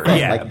 That's the grosser. thing.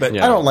 Yeah, Like, but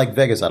I don't like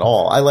Vegas at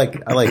all. I like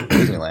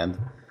Disneyland.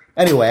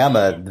 Anyway, I'm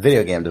a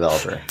video game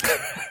developer.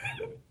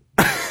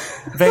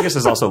 Vegas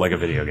is also like a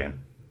video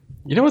game.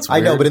 you know what's I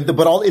weird? know,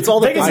 but it's all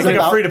the Vegas things is like a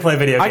about free to play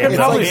video I game. can It's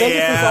like probably-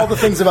 Vegas is all the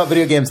things about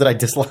video games that I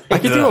dislike. I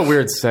could do a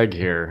weird seg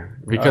here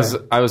because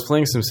I was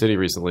playing SimCity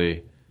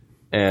recently,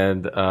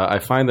 and I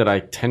find that I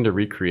tend to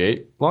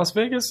recreate Las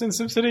Vegas in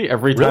SimCity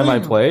every time I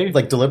play.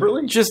 Like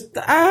deliberately? just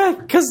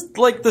because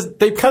like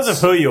because of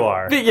who you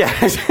are. yeah,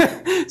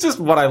 it's just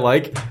what I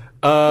like.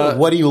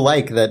 What do you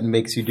like that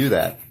makes you do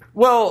that?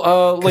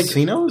 Well, like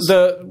Casinos?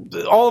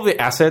 all of the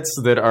assets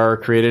that are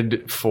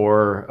created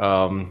for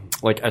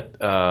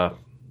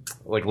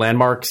like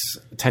landmarks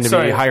tend to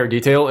Sorry. be higher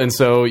detail, and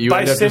so you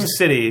By end up just-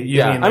 SimCity, you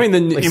yeah, mean I mean the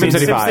you mean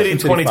SimCity 5. SimCity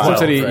 2012.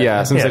 SimCity, right?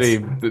 yeah,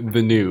 SimCity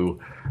the new,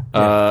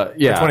 yeah,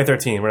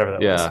 2013, whatever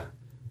that was.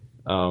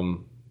 yeah.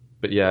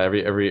 But yeah,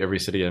 every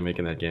city I make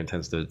in that game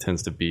tends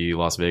to be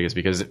Las Vegas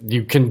because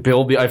you can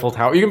build the Eiffel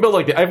Tower. You can build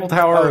like the Eiffel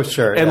Tower Oh,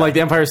 sure, and yeah. like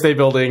the Empire State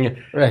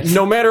Building. Right.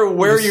 No matter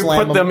where You you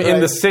slam put them them, in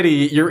the right.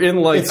 city, you're in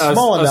like It's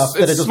small enough that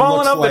it it's just small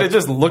looks enough that like- it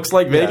just looks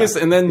like Vegas,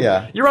 and then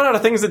Yeah. you run out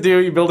of things to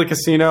do. You build a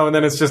casino, and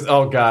then it's just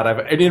oh god,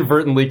 I've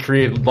inadvertently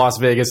created Las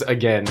Vegas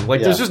again.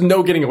 Like there's Yeah. just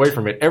no getting away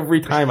from it.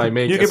 Every time I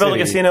make You can build a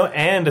city- casino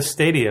and a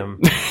stadium.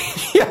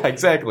 yeah,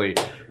 exactly.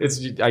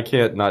 I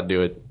can't not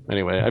do it.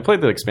 Anyway, I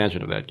played the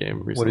expansion of that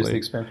game recently. What is the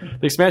expansion?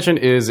 The expansion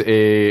is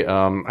a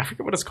I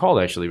forget what it's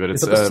called actually, but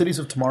it's Is it the Cities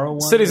of Tomorrow one?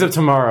 Cities of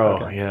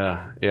Tomorrow. Okay.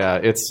 Yeah.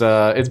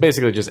 It's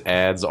basically just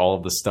adds all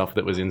of the stuff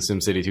that was in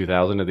SimCity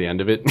 2000 at the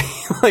end of it,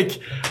 like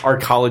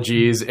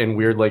arcologies and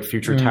weird like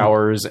future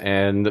towers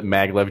and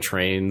maglev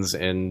trains.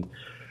 And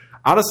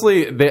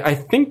honestly, I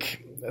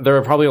think there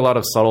are probably a lot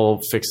of subtle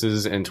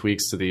fixes and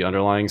tweaks to the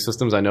underlying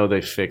systems. I know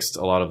they fixed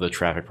a lot of the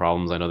traffic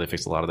problems. I know they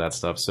fixed a lot of that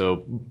stuff.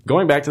 So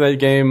going back to that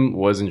game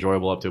was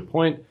enjoyable up to a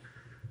point.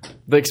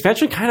 The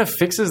expansion kind of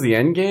fixes the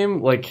end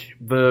game. Like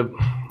the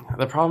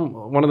problem,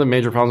 one of the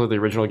major problems with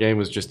the original game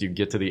was just you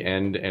get to the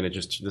end and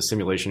the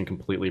simulation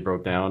completely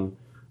broke down.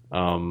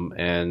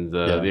 And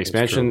the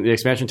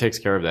expansion takes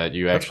care of that.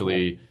 You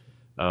actually,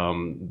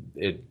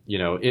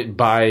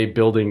 by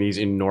building these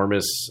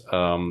enormous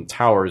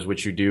towers,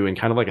 which you do in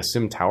kind of like a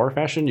sim tower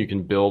fashion, you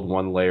can build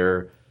one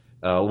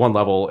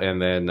level,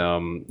 and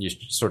then you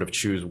sort of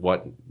choose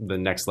what the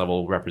next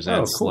level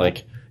represents. Oh, cool.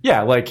 Like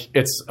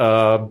it's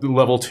a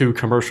level 2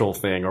 commercial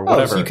thing or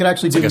whatever. Oh, so you can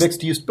actually do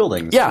mixed-use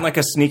buildings. Yeah. Like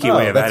a sneaky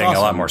way of that's adding a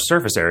lot awesome. more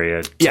surface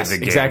area to Yes, the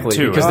game, exactly.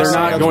 too. Because they're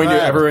not that's going to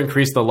rad. ever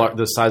increase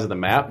the size of the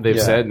map.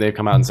 They've said they've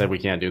come out and said we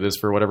can't do this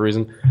for whatever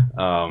reason.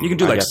 You can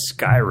do like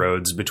sky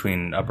roads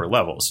between upper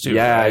levels, too.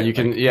 yeah, right? you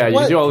can. Yeah, you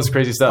What? can do all this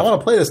crazy I stuff.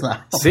 want to play this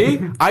now. See,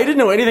 I didn't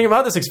know anything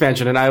about this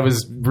expansion, and I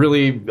was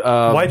really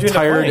Why'd you end up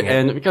tired, playing it?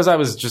 and because I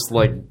was just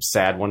like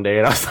sad one day,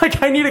 and I was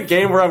like, I need a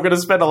game where I'm going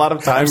to spend a lot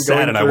of time I'm going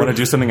sad and I through- want to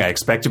do something I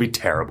expect to be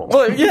terrible.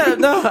 Well, yeah,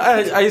 no,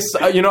 I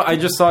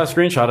just saw a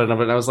screenshot of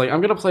it, and I was like,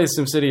 I'm going to play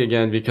SimCity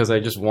again because I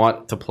just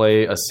want to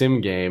play a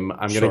sim game.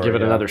 I'm going to give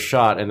it another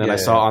shot, and then I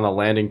saw on the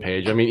landing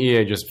page. I mean,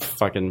 EA just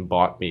fucking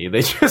bought me.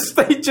 They just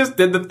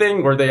did the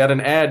thing where they had an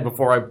ad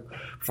before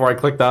I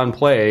clicked on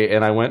play,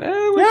 and I went,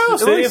 let's Oh,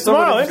 City of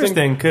Tomorrow.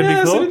 Interesting. Could be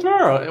cool. City of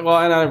Tomorrow. Well,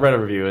 and I read a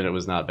review and it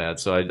was not bad,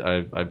 so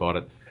I bought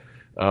it.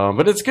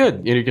 But it's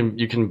good. You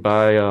can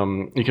buy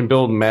you can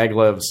build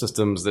maglev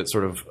systems that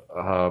sort of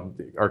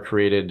are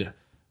created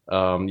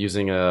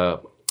using a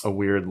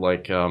weird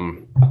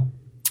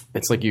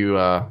it's like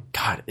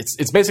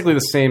it's basically the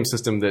same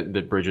system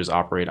that bridges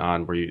operate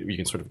on, where you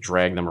can sort of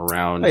drag them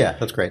around. Oh yeah,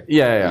 that's great.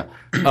 Yeah.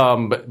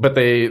 But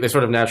they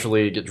sort of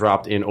naturally get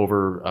dropped in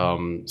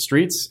over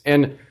streets,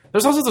 and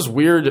there's also this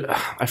weird,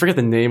 I forget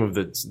the name of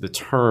the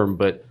term,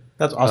 but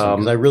That's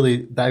awesome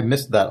because I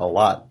missed that a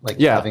lot.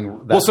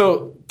 Having that. Well,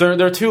 so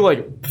there are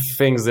two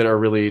things that are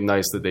really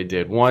nice that they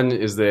did. One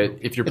is that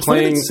if you're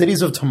playing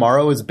Cities of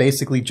Tomorrow is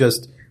basically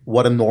just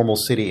what a normal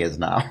city is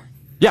now.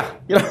 Yeah.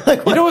 You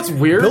know what's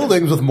weird?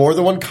 Buildings with more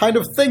than one kind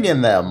of thing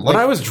in them. When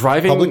I was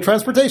driving... Public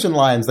transportation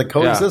lines that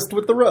coexist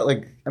with the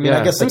road. I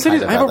guess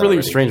SimCity, I have a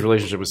really strange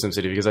relationship with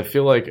SimCity because I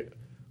feel like,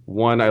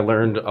 one, I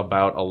learned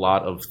about a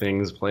lot of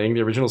things playing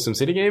the original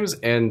SimCity games,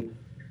 and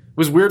it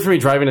was weird for me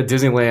driving to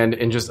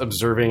Disneyland and just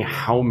observing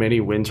how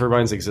many wind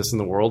turbines exist in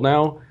the world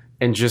now.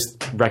 And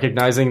just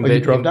recognizing that...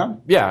 you drove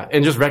down? Yeah,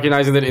 and just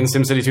recognizing that in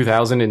SimCity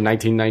 2000 in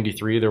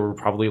 1993, there were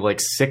probably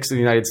 6 in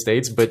the United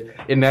States, but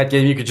in that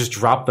game you could just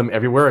drop them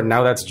everywhere, and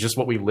now that's just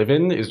what we live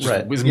in, is just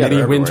as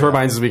many wind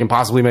turbines as we can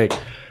possibly make.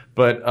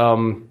 But,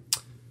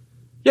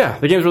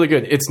 the game's really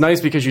good. It's nice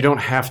because you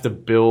don't have to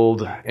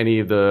build any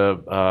of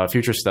the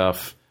future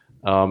stuff,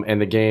 and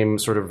the game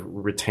sort of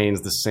retains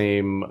the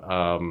same...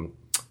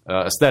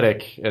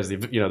 aesthetic as the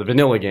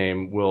vanilla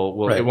game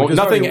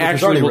nothing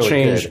actually will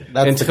change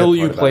until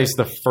you place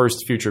the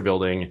first future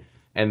building,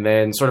 and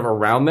then sort of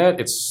around that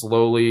it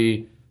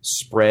slowly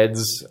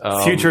spreads.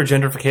 Future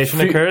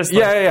gentrification occurs.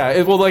 Yeah.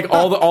 It will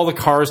all the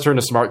cars turn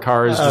to smart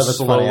cars just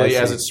slowly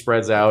as it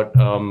spreads out.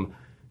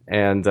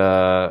 And there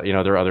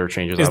are other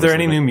changes. Is there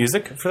any new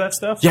music for that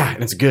stuff? Yeah,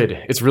 and it's good.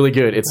 It's really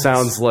good. It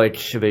sounds like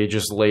they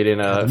just laid in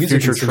a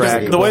future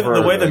track. The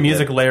way the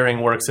music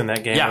layering works in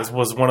that game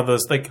was one of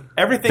those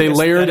everything they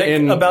layered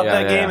in about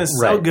that game is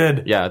so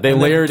good. Yeah, they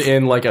layered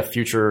in a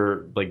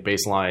future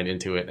bass line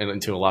into it and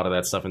into a lot of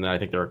that stuff, and then I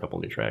think there are a couple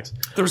new tracks.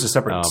 There was a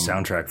separate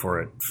soundtrack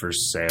for it for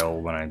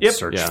sale when I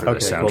searched for the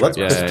soundtrack. Well, that's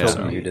Chris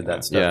Tilton who did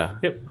that stuff.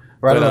 Yeah. Yep.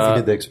 Or I don't know if he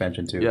did the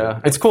expansion too.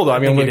 Yeah, it's cool though. I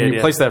mean, when you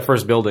place that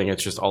first building,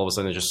 it's just all of a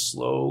sudden it just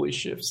slowly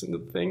shifts into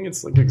the thing.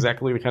 It's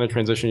exactly the kind of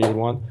transition you would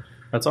want.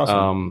 That's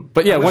awesome.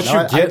 But yeah, once you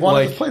get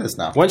to play this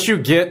now. Once you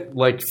get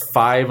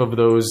 5 of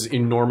those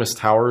enormous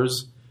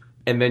towers,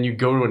 and then you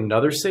go to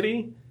another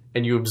city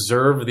and you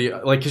observe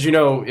the because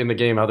in the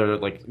game how they're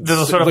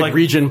there's sort of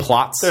region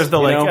plots. There's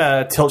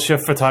the tilt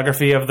shift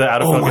photography of the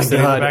out of focus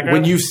city in the background.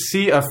 When you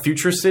see a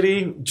future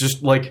city,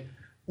 just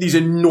these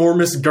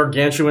enormous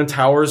gargantuan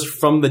towers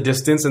from the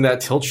distance and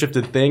that tilt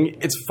shifted thing,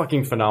 it's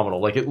fucking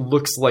phenomenal. It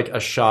looks like a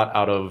shot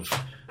out of,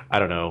 I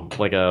don't know,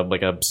 like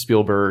a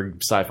Spielberg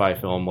sci-fi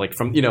film,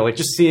 from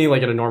just seeing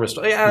an enormous.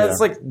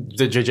 It's like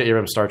the J.J.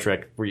 Abrams Star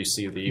Trek where you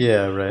see the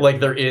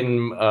they're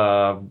in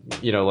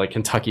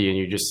Kentucky and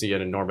you just see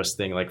an enormous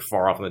thing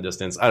far off in the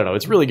distance. I don't know,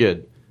 it's really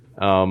good.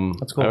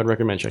 That's cool. I would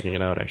recommend checking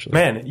it out, actually.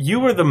 Man, you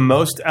were the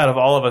most out of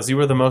all of us. You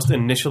were the most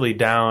initially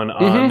down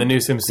on the new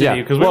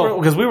SimCity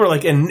because we were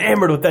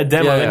enamored with that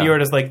demo, and you were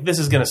just this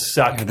is going to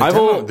suck.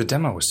 The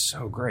demo was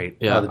so great.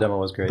 Yeah, the demo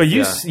was great. But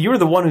you were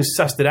the one who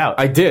sussed it out.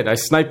 I did. I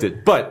sniped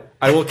it. But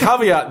I will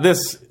caveat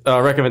this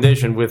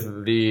recommendation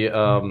with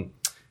the.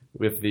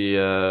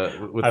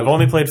 I've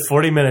only played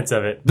 40 minutes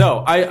of it.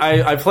 No,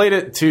 I played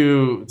it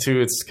to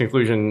its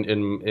conclusion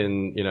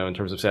in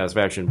terms of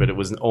satisfaction, but it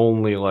was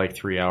only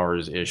 3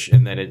 hours ish,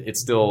 and then it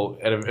still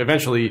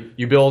eventually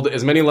you build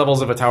as many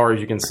levels of a tower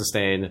as you can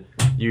sustain.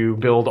 You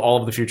build all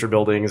of the future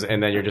buildings,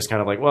 and then you're just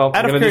kind of I'm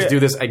going to just do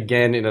this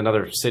again in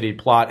another city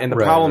plot. And the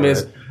problem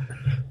is,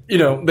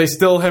 they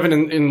still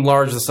haven't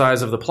enlarged the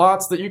size of the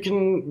plots that you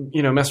can,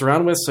 mess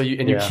around with. So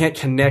you can't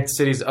connect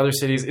cities to other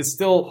cities. It's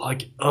still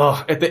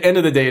at the end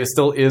of the day, it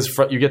still is.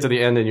 You get to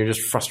the end and you're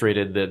just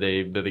frustrated that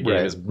the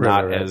game is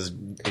not as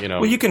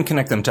Well, you can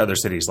connect them to other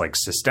cities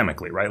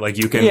systemically, right?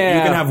 You can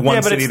have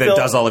one city that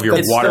does all of your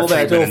water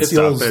treatment and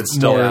stuff. It's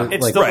still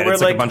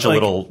it's a bunch of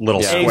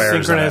little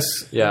squares.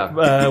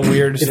 Asynchronous,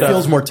 weird stuff. It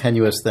feels more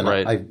tenuous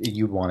than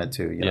you'd want it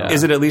to.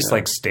 Is it at least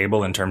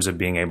stable in terms of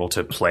being able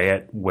to play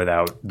it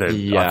without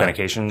the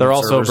authentication? They're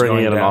also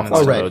bringing in an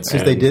offline mode.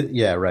 Because they did,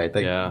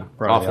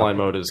 offline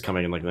mode is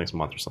coming in the next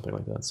month or something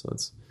like that. So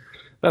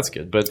that's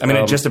good. But I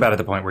mean, just about at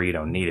the point where you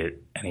don't need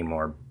it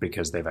anymore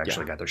because they've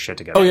actually got their shit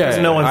together. Oh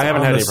yeah, no I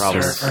haven't had any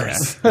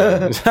problems.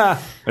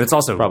 But it's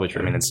also probably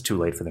true. I mean, it's too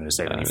late for them to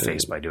save any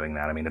face by doing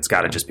that. I mean, it's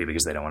got to just be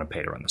because they don't want to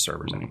pay to run the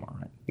servers anymore,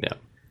 right? Yeah.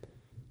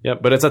 Yeah,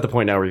 but it's at the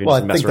point now where you can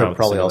just mess around with I think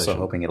they're probably also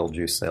hoping it'll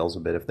juice sales a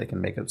bit if they can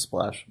make it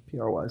splash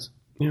PR-wise.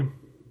 Yeah.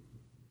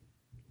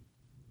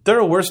 There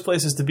are worse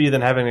places to be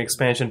than having an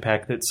expansion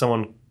pack that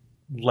someone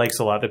likes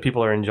a lot, that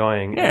people are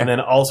enjoying, and then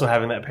also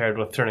having that paired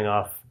with turning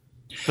off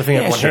the thing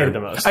everyone hated the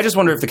most. I just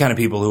wonder if the kind of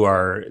people who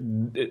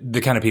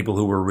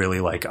were really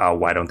like, oh,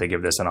 why don't they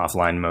give this an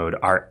offline mode,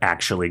 are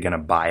actually going to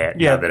buy it.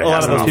 Yeah, now that it a lot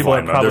has of an those people offline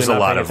are mode. probably There's a not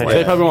lot paying of attention.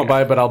 They probably won't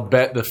buy it, but I'll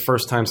bet the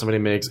first time somebody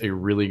makes a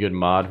really good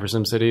mod for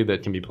SimCity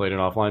that can be played in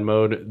offline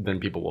mode, then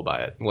people will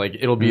buy it. Like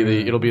it'll be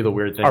the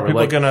weird thing. Are where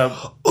people like, gonna?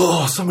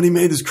 oh, somebody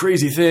made this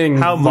crazy thing.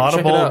 How Look, check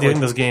it moddable out. do you Like,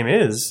 think this game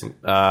is?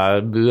 I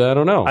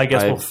don't know. I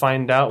guess we'll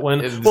find out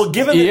when. Well,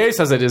 given EA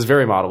says it is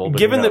very moddable. But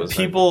given who that knows?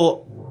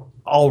 people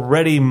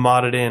already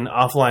modded in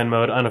offline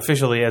mode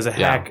unofficially as a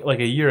hack like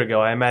a year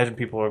ago, I imagine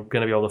people are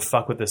going to be able to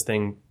fuck with this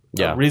thing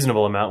a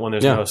reasonable amount when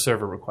there's no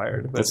server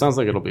required. But it sounds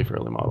like it'll be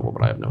fairly moddable,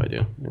 but I have no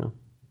idea.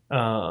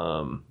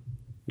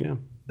 Yeah.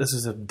 This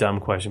is a dumb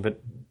question,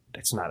 but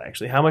it's not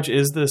actually. How much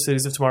is the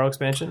Cities of Tomorrow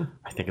expansion?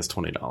 I think it's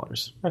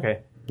 $20. Okay,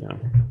 Yeah,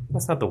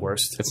 that's not the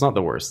worst. it's not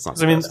the worst. It's not.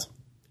 The I mean, best.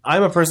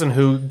 I'm a person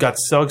who got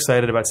so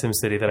excited about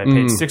SimCity that I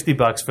paid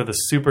 $60 for the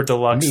super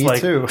deluxe, Me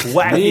too.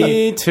 wacky.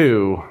 Me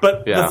too.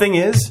 But Yeah. the thing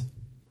is,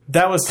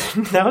 that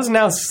was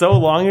now so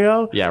long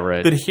ago. Yeah,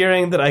 right. That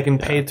hearing that I can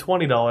pay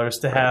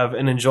 $20 to have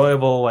an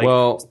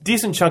enjoyable,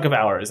 decent chunk of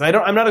hours.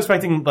 I'm not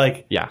expecting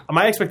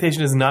my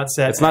expectation is not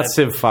set. It's not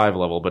Civ 5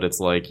 level, but it's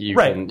like you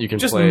can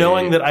just play,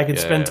 knowing that I could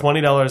spend yeah.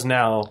 $20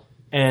 now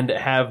and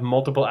have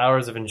multiple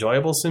hours of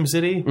enjoyable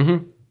SimCity.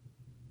 Mm-hmm.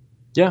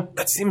 Yeah.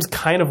 That seems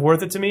kind of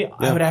worth it to me. Yeah.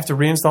 I would have to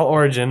reinstall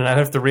Origin and I'd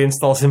have to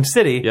reinstall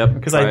SimCity. Yep.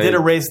 Because I did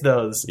erase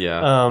those.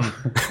 Yeah.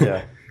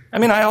 Yeah. I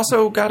mean, I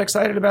also got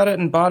excited about it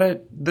and bought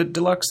it, the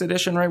deluxe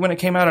edition, right when it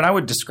came out. And I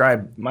would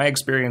describe my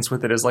experience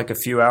with it as like a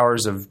few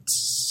hours of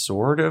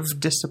sort of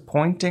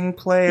disappointing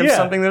play of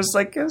something that's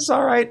like, it's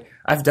all right.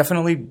 I've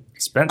definitely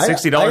spent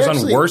 $60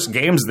 on worse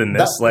games than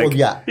this. I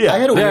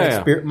had a weird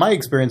experience. My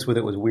experience with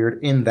it was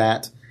weird in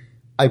that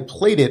I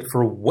played it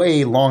for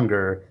way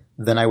longer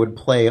than I would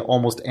play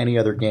almost any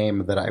other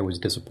game that I was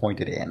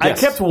disappointed in. I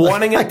kept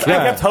wanting it. I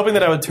kept hoping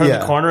that I would turn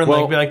the corner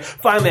and be like,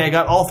 finally, I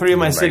got all three of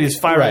my cities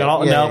firing.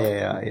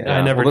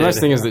 I never did. The nice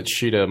thing is that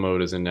cheetah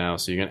mode is in now,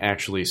 so you can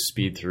actually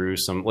speed through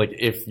some. Like,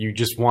 if you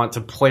just want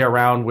to play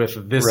around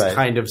with this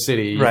kind of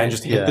city, you can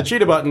just hit the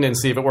cheetah button and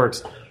see if it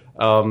works.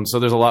 So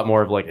there's a lot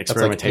more of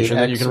experimentation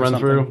that you can run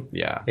through.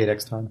 Yeah,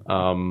 8x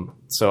time.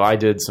 So I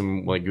did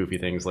some goofy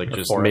things,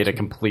 just made a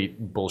complete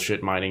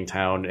bullshit mining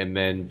town and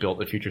then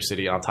built a future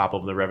city on top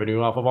of the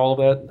revenue off of all of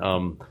that.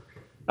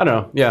 I don't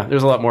know. Yeah,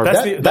 there's a lot more.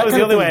 That was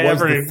the only way I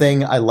ever. The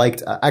thing I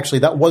liked. Actually,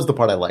 that was the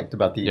part I liked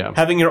about the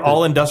having your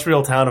all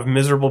industrial town of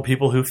miserable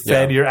people who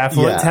fed your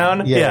affluent town.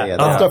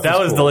 That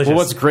was delicious. Well,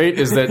 what's great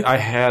is that I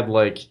had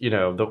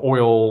the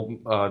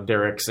oil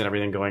derricks and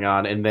everything going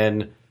on, and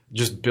then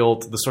just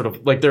built the sort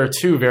of there are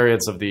two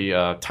variants of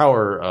the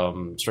tower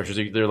structures.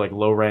 They're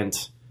low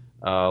rent,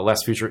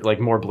 less future,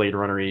 more Blade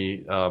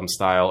Runner-y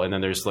style, and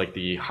then there's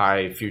the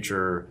high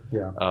future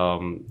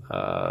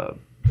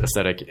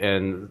aesthetic.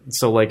 And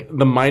so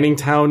the mining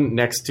town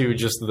next to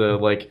just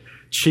the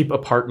cheap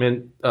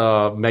apartment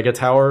mega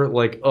tower,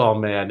 oh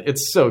man,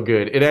 it's so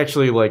good. It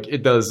actually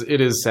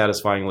it is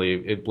satisfyingly,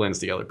 it blends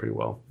together pretty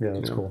well. Yeah,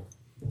 that's cool.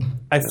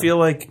 I feel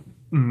like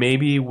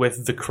maybe with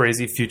the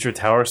crazy future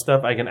tower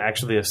stuff, I can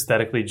actually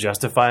aesthetically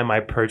justify my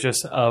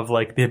purchase of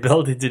the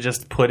ability to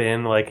just put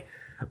in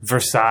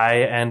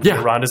Versailles and the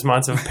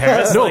arrondissements of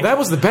Paris. No, that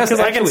was the best. Because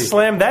I can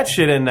slam that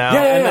shit in now,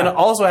 and then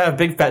also have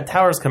big fat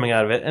towers coming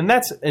out of it, and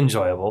that's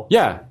enjoyable.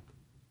 Yeah,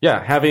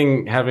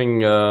 having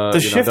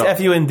does Shift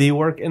FUND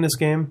work in this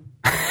game?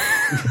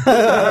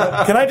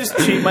 Can I just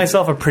cheat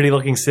myself a pretty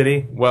looking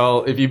city?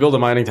 Well, if you build a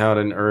mining town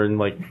and earn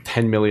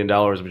 $10 million,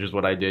 which is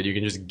what I did, you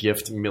can just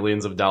gift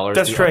millions of dollars.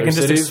 That's true. I can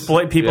just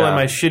exploit people in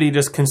my shitty,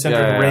 just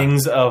concentric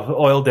rings of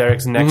oil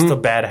derricks next to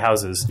bad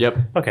houses. Yep.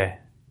 Okay.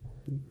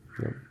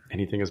 Yep.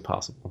 Anything is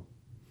possible.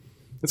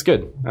 It's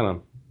good. I don't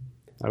know.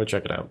 I would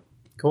check it out.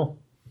 Cool.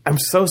 I'm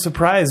so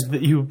surprised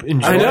that you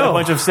enjoyed a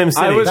bunch of SimCity.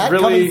 I was that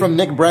really coming from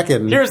Nick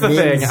Brecken. Here's the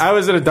thing: I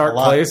was in a dark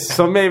place,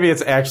 so maybe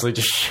it's actually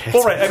just shit.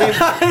 Well, right.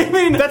 I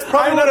mean, that's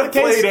probably not the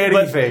case. Played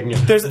anything.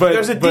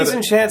 There's a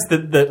decent chance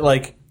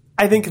that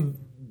I think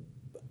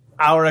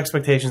our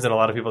expectations and a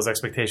lot of people's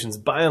expectations,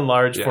 by and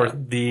large, for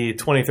the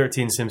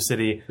 2013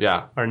 SimCity,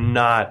 are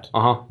not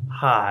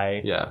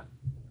high. Yeah.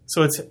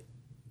 So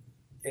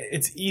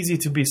it's easy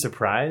to be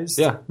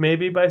surprised.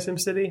 Maybe by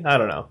SimCity. I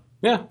don't know.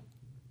 Yeah.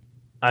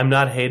 I'm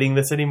not hating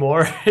this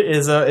anymore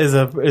is a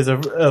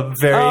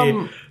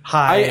very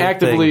high. I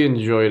actively thing.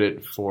 enjoyed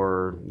it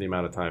for the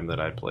amount of time that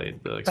I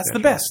played the expansion. That's the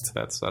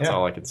best. That's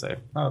all I can say.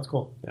 Oh, that's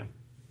cool. Yeah.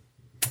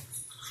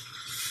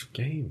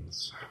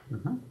 Games.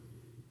 Mm-hmm. You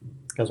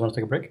guys want to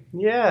take a break?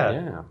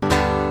 Yeah.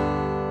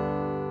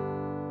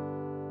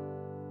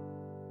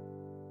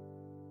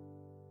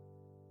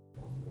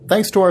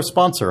 Thanks to our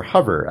sponsor,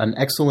 Hover, an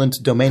excellent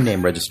domain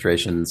name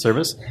registration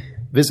service.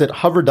 Visit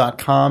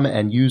hover.com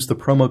and use the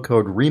promo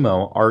code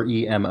REMO,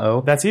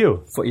 R-E-M-O. That's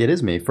you. It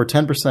is me, for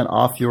 10%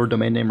 off your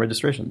domain name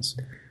registrations.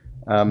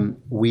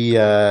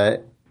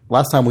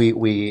 Last time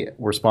we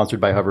were sponsored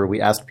by Hover,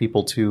 we asked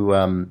people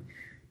to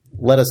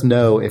let us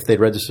know if they'd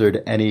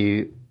registered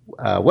any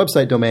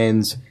website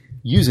domains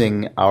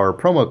using our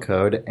promo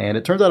code, and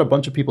it turns out a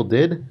bunch of people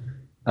did.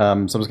 So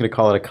I'm just going to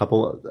call it a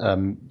couple,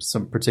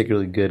 some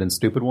particularly good and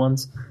stupid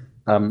ones.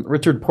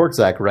 Richard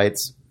Portzak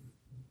writes,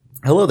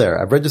 "Hello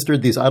there. I've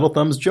registered these Idle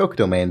Thumbs joke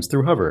domains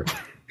through Hover.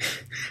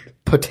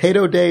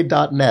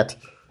 PotatoDay.net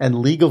and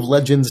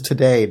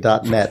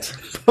LeagueOfLegendsToday.net,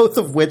 both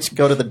of which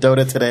go to the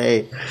Dota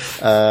Today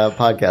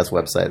podcast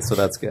website, so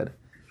that's good."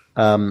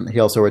 He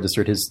also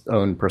registered his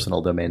own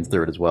personal domains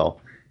through it as well.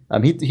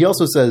 He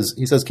also says,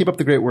 "Keep up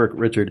the great work,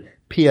 Richard.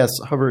 P.S.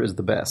 Hover is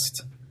the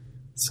best."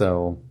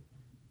 So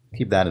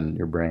keep that in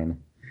your brain.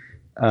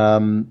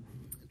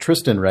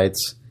 Tristan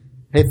writes,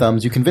 "Hey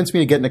Thumbs, you convinced me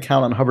to get an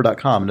account on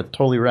hover.com, and it's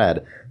totally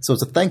rad. So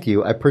as a thank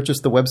you, I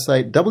purchased the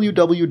website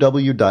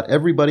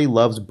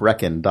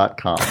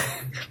www.everybodylovesbrecken.com."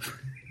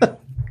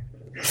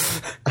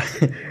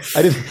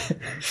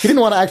 He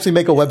didn't want to actually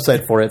make a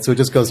website for it, so it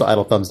just goes to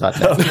idlethumbs.net.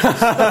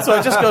 So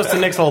it just goes to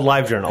Nick's old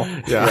live journal.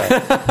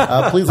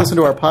 Yeah. Please listen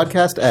to our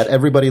podcast at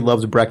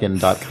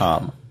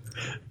everybodylovesbrecken.com.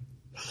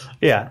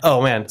 Yeah.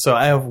 Oh man. So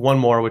I have one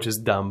more, which is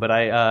dumb, but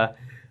a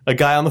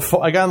guy on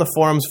the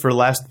forums for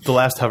the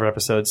last Hover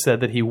episode said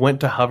that he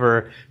went to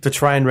Hover to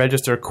try and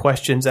register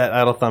questions at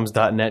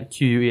idlethumbs.net,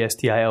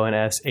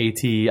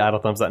 QUESTIONSAT,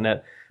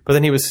 idlethumbs.net. But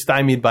then he was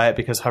stymied by it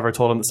because Hover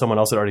told him that someone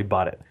else had already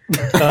bought it.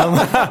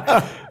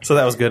 So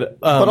that was good.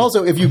 But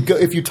also, if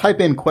you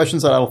type in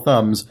questions at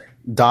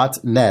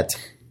idlethumbs.net,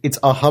 it's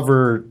a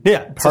Hover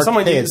page. So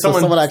someone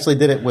actually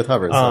did it with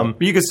Hover. So.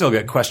 You could still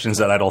get questions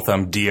at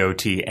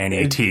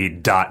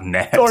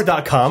idlethumbs.net. Or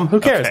 .com. Who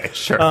cares? Okay,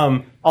 sure.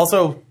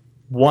 Also,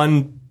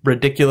 one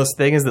ridiculous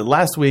thing is that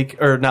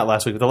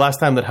the last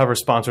time that Hover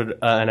sponsored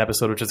an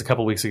episode, which was a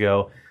couple weeks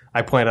ago,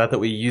 I pointed out that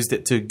we used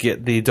it to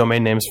get the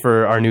domain names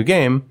for our new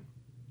game.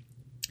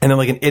 And then,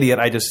 like an idiot,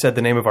 I just said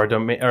the name of our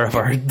domain or of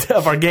our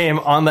game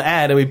on the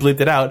ad, and we bleeped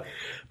it out.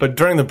 But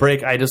during the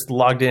break, I just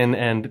logged in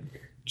and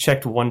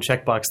checked one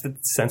checkbox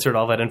that censored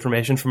all that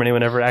information from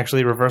anyone ever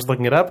actually reverse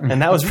looking it up,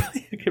 and that was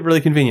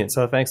really convenient.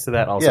 So thanks to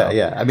that, also.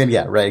 Yeah. I mean,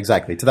 yeah, right,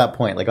 exactly. To that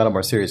point, like on a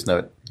more serious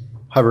note,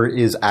 Hover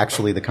is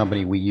actually the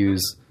company we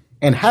use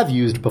and have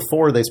used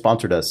before they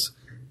sponsored us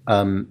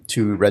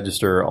to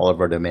register all of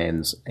our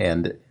domains,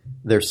 and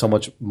they're so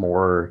much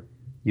more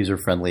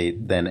user-friendly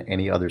than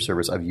any other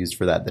service I've used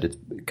for that it's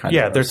kind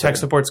of... their tech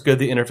support's good.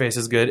 The interface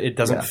is good. It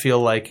doesn't feel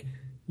like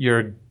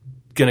you're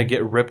going to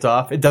get ripped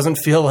off. It doesn't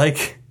feel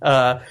like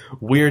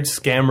weird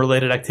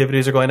scam-related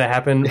activities are going to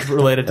happen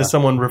related to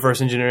someone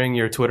reverse engineering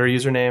your Twitter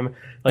username.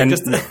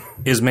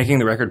 Is making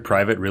the record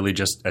private really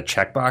just a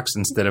checkbox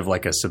instead of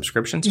like a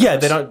subscription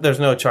service? Yeah, there's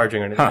no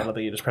charging or anything. I don't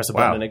think you just press a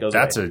button and it goes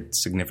That's away. a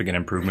significant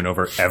improvement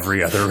over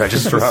every other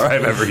registrar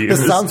I've ever used.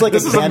 This sounds like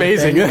this is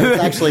amazing.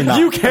 It's actually not.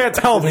 You can't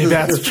tell me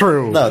that's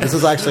true. No, this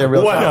is actually a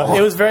real problem.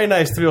 It was very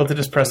nice to be able to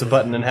just press a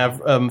button and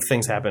have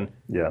things happen.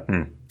 Yeah.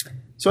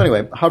 So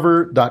anyway,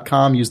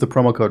 hover.com, use the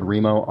promo code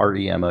REMO,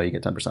 REMO, you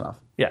get 10% off.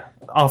 Yeah,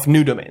 off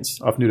new domains.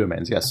 Off new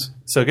domains, yes.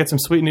 So get some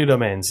sweet new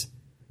domains.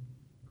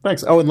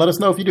 Thanks. Oh, and let us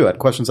know if you do it.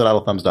 Questions at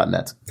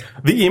idlethumbs.net.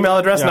 The email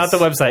address, not the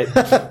website.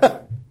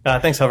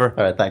 Thanks, Hover.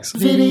 All right, thanks.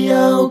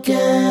 Video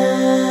games.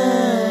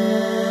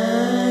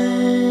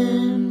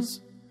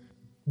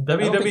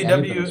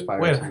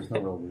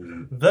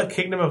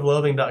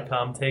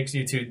 TheKingdomofloathing.com takes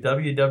you to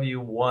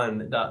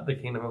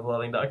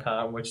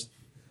www.1.thekingdomofloathing.com, which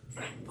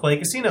play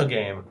casino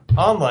game,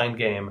 online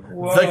game,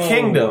 The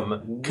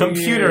Kingdom,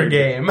 computer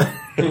game,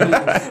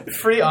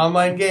 free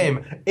online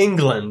game,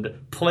 England,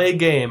 play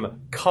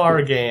game,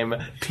 car game,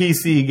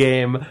 PC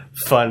game,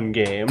 fun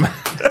game.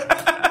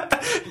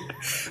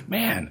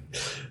 Man.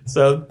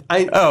 So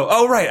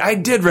right. I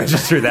did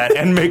register that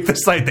and make the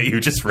site that you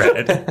just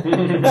read.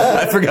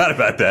 I forgot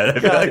about that. I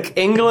feel like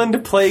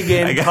England, play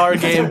game, car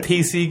game,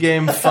 PC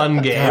game,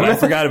 fun game. I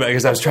forgot about it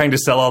because I was trying to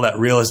sell all that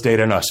real estate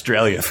in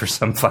Australia for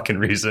some fucking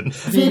reason.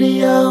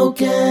 Video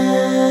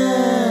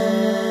games.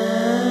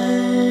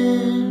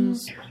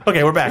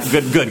 Okay, we're back.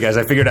 Good, guys.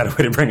 I figured out a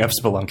way to bring up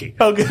Spelunky.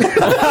 Oh, good.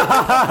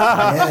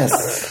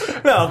 Yes.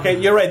 No, okay,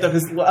 you're right, though,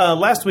 because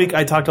last week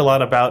I talked a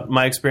lot about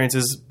my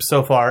experiences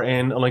so far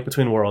in A Link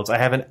Between Worlds. I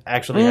haven't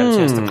actually had a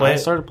chance to play I it.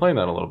 started playing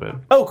that a little bit.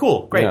 Oh,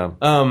 cool. Great. Yeah.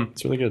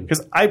 It's really good.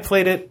 Because I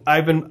played it.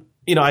 I've been,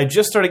 I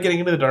just started getting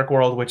into the Dark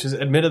World, which is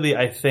admittedly,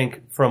 I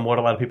think, from what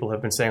a lot of people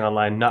have been saying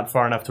online, not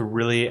far enough to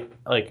really,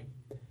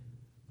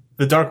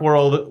 the Dark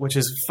World, which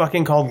is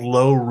fucking called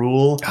Low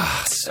Rule.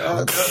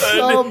 So good.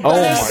 Oh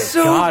my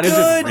so god, is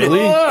it really?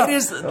 It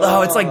is.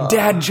 Oh, it's like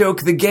Dad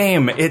Joke the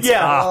game. It's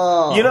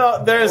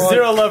There's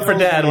zero love for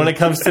Dad when it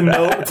comes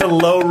to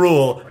Low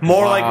Rule.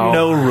 More like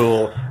No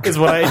Rule is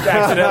what I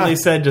accidentally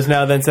said just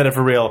now, then said it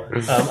for real.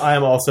 I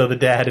am also the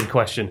dad in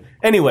question.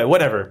 Anyway,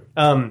 whatever.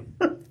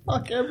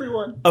 Fuck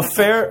everyone. A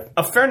fair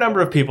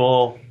number of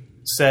people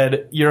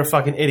said you're a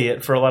fucking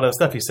idiot for a lot of the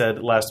stuff you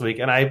said last week,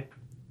 and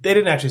they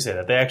didn't actually say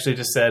that. They actually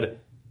just said,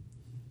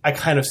 I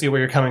kind of see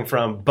where you're coming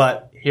from,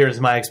 but here's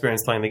my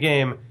experience playing the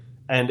game.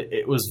 And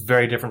it was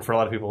very different for a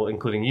lot of people,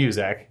 including you,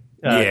 Zach.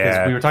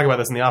 Because we were talking about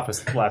this in the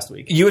office last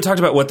week. You had talked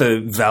about what the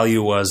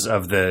value was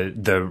of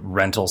the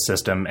rental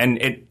system.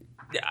 And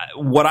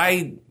when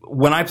I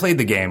played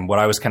the game, what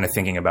I was kind of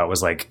thinking about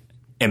was like,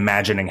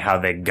 imagining how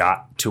they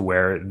got to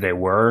where they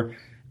were.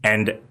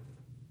 And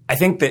I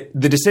think that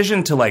the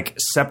decision to like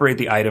separate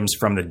the items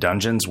from the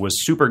dungeons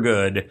was super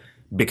good,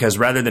 because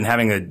rather than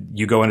having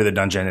you go into the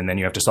dungeon and then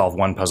you have to solve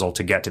one puzzle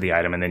to get to the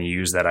item and then you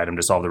use that item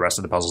to solve the rest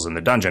of the puzzles in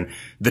the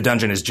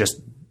dungeon is just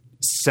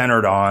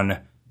centered on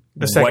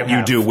what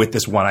you do with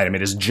this one item.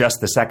 It is just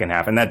the second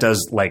half. And that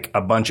does like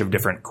a bunch of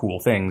different cool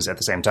things at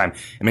the same time.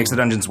 It makes the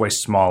dungeons way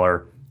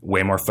smaller,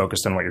 way more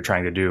focused on what you're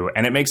trying to do.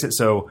 And it makes it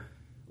so,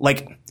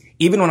 like,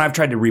 even when I've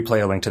tried to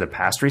replay A Link to the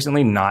Past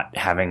recently, not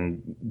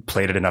having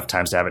played it enough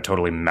times to have it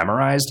totally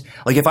memorized,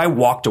 like if I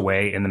walked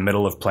away in the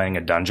middle of playing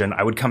a dungeon,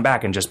 I would come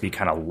back and just be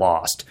kind of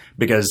lost,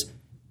 because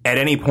at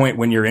any point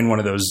when you're in one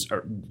of those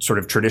sort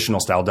of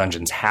traditional style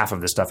dungeons, half of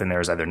the stuff in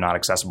there is either not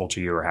accessible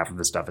to you or half of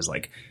the stuff is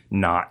like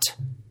not.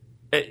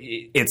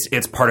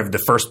 It's part of the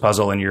first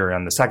puzzle and you're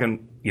on the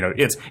second,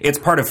 it's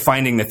part of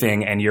finding the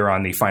thing and you're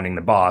on the finding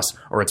the boss,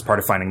 or it's part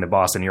of finding the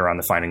boss and you're on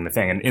the finding the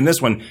thing. And in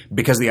this one,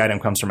 because the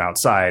item comes from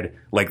outside,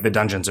 like the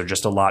dungeons are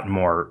just a lot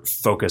more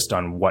focused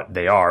on what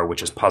they are,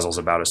 which is puzzles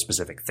about a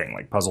specific thing,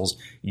 like puzzles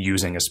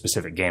using a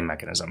specific game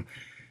mechanism.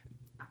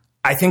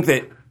 I think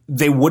that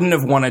they wouldn't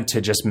have wanted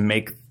to just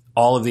make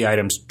all of the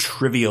items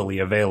trivially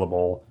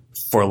available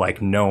for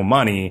like no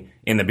money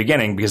in the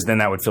beginning, because then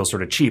that would feel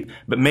sort of cheap.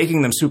 But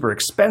making them super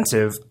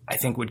expensive, I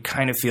think, would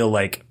kind of feel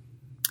like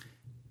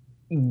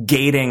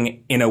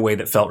gating in a way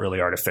that felt really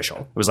artificial.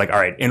 It was like, all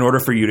right, in order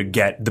for you to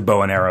get the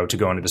bow and arrow to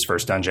go into this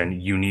first dungeon,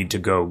 you need to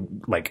go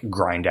like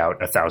grind out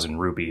 1,000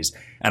 rupees.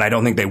 And I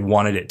don't think they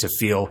wanted it to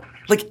feel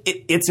like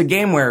it's a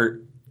game where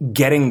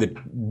getting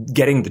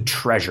the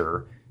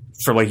treasure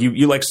for like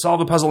you like solve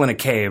a puzzle in a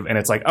cave and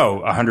it's like, oh,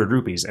 100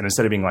 rupees. And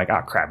instead of being like,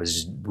 oh crap, it's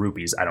just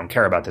rupees, I don't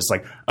care about this.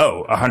 Like,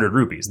 oh, 100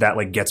 rupees. That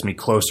like gets me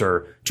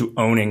closer to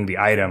owning the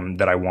item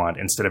that I want,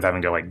 instead of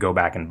having to like go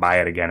back and buy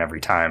it again every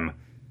time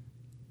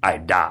I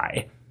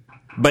die.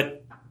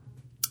 But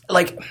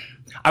like,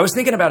 I was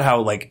thinking about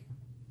how like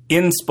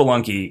in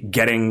Spelunky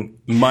getting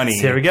money.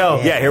 Here we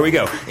go. Yeah, here we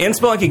go. In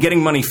Spelunky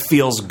getting money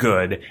feels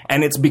good.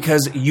 And it's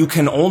because you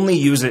can only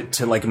use it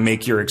to like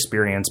make your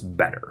experience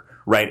better.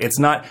 Right? It's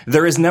not,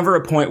 there is never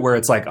a point where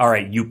it's like, all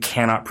right, you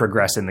cannot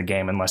progress in the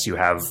game unless you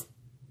have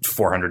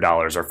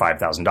 $400 or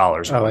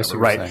 $5,000. Oh, I see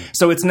what right? you're saying.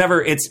 So it's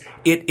never, it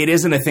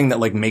isn't a thing that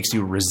like makes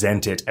you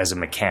resent it as a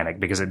mechanic,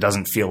 because it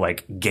doesn't feel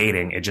like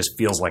gating. It just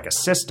feels like a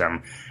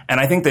system.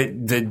 And I think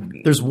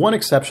that There's one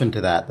exception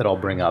to that I'll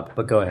bring up,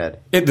 but go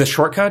ahead. the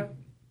shortcut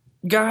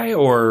guy,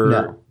 or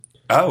No.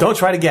 Oh, Don't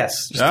try to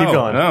guess. Just keep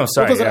going. No,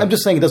 sorry. I'm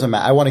just saying it doesn't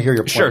matter. I want to hear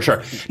your point.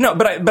 Sure. No,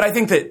 but I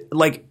think that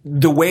like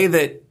the way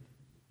that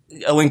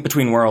A Link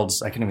Between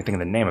Worlds, I can't even think of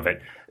the name of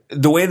it.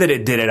 The way that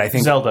it did it, I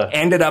think, Zelda,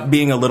 ended up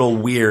being a little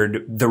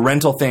weird. The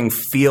rental thing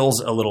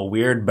feels a little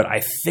weird, but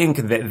I think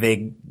that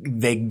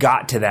they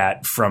got to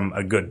that from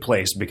a good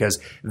place, because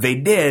they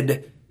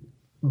did,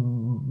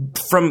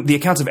 from the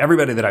accounts of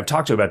everybody that I've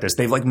talked to about this,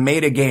 they've like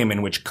made a game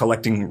in which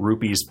collecting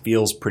rupees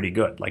feels pretty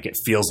good. Like it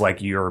feels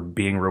like you're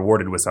being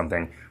rewarded with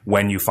something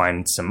when you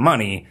find some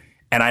money.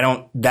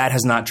 And that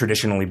has not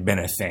traditionally been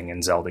a thing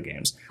in Zelda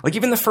games. Like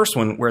even the first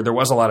one, where there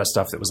was a lot of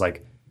stuff that was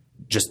like,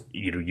 just,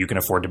 you can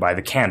afford to buy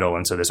the candle,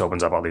 and so this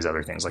opens up all these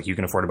other things. Like you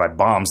can afford to buy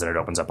bombs, and it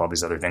opens up all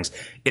these other things.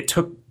 It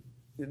took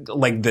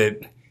like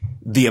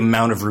the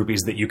amount of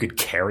rupees that you could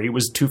carry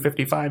was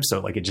 255, so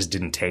like it just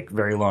didn't take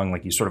very long.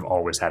 Like you sort of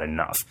always had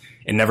enough.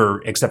 It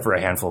never, except for a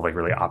handful of like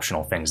really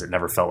optional things, it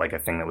never felt like a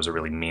thing that was a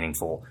really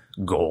meaningful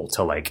goal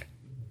to like,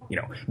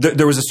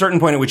 there was a certain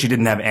point at which you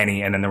didn't have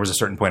any, and then there was a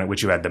certain point at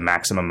which you had the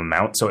maximum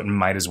amount, so it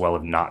might as well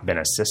have not been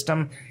a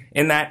system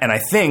in that. And I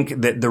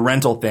think that the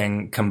rental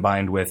thing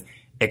combined with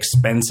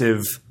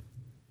expensive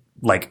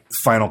like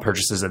final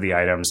purchases of the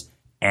items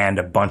and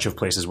a bunch of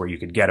places where you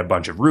could get a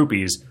bunch of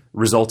rupees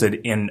resulted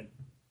in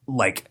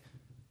like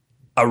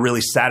a really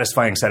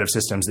satisfying set of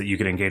systems that you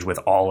could engage with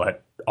all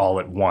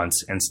at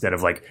once, instead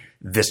of like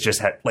this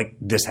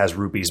has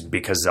rupees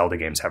because Zelda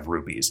games have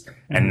rupees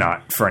and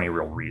not for any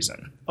real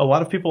reason. A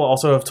lot of people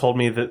also have told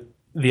me that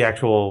the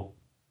actual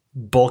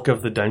bulk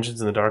of the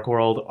dungeons in the Dark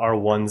World are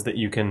ones that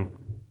you can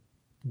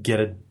get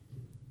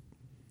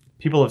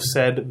People have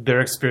said their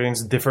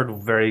experience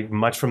differed very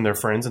much from their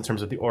friends in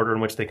terms of the order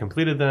in which they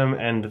completed them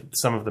and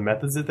some of the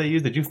methods that they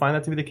used. Did you find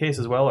that to be the case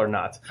as well, or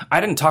not? I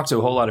didn't talk to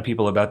a whole lot of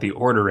people about the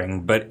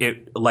ordering, but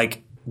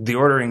the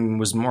ordering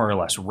was more or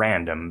less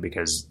random,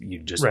 because you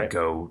just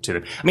go to the...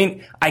 I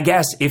mean, I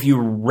guess if you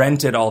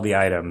rented all the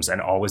items and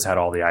always had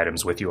all the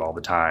items with you all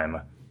the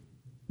time,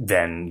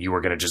 then you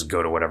were going to just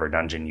go to whatever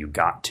dungeon you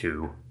got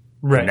to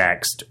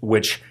next,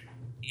 which...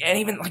 And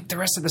even like the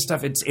rest of the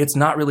stuff, it's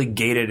not really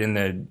gated in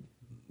the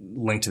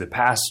Link to the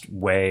Past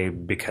way,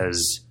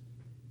 because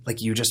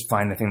like you just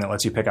find the thing that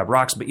lets you pick up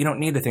rocks, but you don't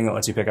need the thing that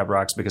lets you pick up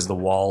rocks, because the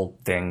wall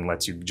thing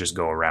lets you just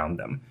go around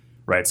them,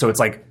 right? So it's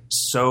like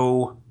and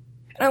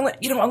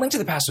A Link to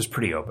the Past was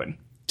pretty open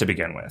to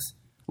begin with.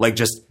 Like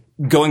just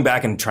going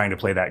back and trying to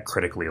play that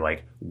critically,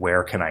 like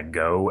where can I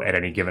go at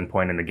any given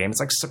point in the game? It's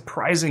like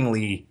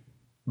surprisingly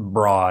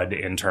broad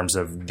in terms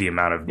of the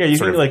amount of you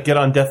sort can of, like get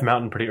on Death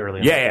Mountain pretty early.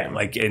 In the yeah, game.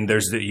 like, and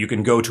you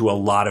can go to a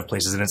lot of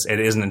places, and it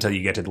isn't until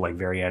you get to the like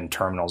very end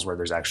terminals where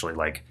there's actually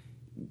like,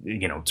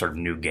 sort of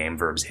new game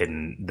verbs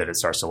hidden that it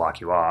starts to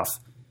lock you off.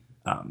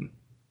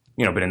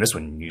 But in this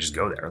one, you just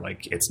go there,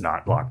 like it's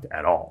not locked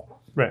at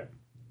all right.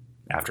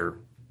 after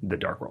the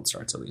Dark World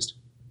starts, at least.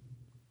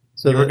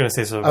 So You were going to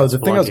say something. Oh, the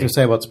thing I was Spelunky. going to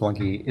say about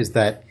Spelunky is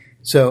that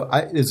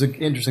it's an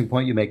interesting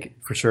point you make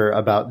for sure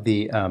about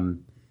the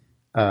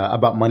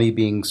about money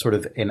being sort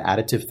of an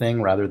additive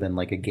thing rather than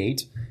like a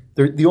gate.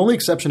 The only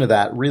exception to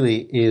that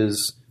really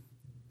is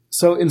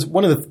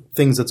one of the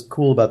things that's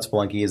cool about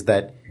Spelunky is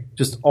that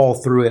just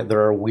all through it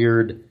there are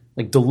weird,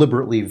 like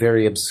deliberately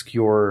very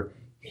obscure,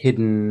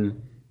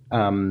 hidden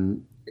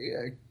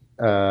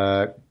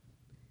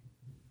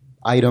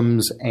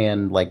items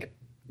and like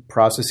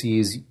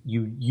processes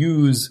you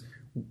use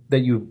that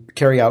you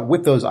carry out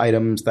with those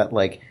items that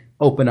like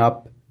open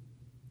up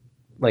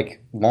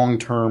like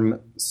long-term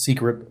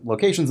secret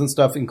locations and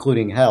stuff,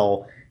 including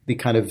Hell, the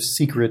kind of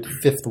secret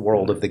fifth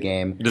world of the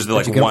game. There's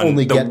that you can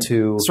only get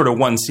to sort of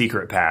one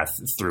secret path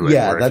through it.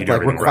 yeah, where if that you do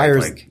like everything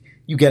requires right, like,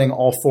 you getting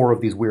all four of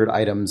these weird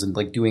items and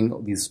like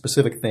doing these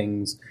specific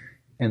things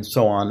and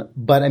so on.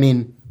 But I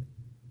mean,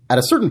 at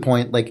a certain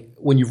point, like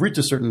when you've reached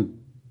a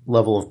certain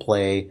level of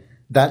play,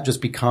 that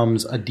just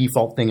becomes a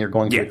default thing you're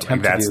going to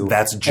attempt to do.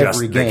 That's just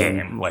every the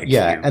game. Like,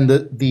 And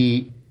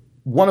the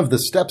one of the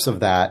steps of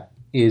that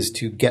is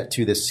to get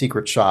to this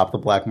secret shop, the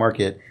black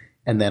market,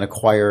 and then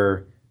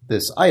acquire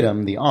this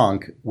item, the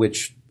Ankh,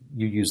 which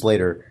you use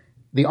later.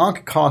 The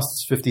Ankh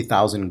costs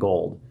 50,000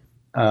 gold,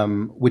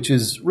 which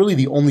is really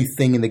the only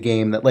thing in the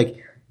game that like.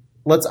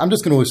 I'm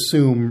just going to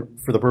assume,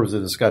 for the purpose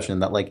of discussion,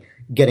 that like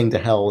getting to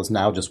Hell is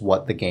now just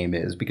what the game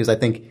is, because I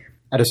think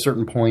at a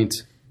certain point.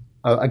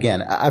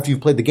 Again, after you've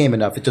played the game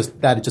enough, it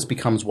just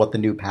becomes what the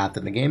new path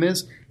in the game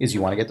is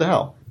you want to get to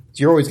Hell.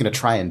 So you're always going to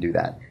try and do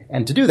that.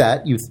 And to do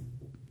that, you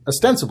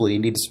ostensibly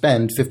need to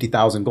spend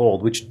 50,000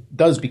 gold, which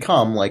does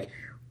become, like,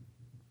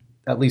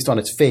 at least on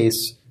its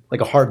face, like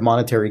a hard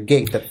monetary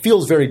gate that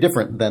feels very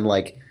different than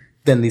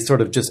the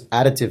sort of just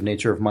additive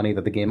nature of money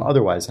that the game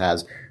otherwise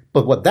has.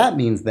 But what that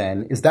means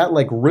then is that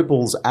like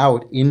ripples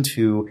out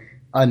into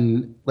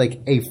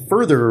a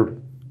further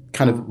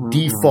kind of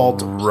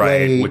default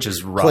which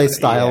is play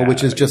style,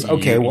 which is just,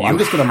 okay, well, I'm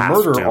just going to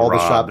murder all the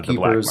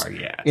shopkeepers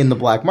in the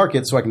black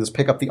market so I can just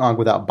pick up the Ankh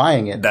without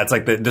buying it. That's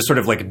like the sort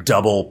of like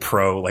double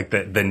pro, like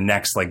the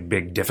next like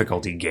big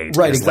difficulty gate.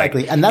 Right,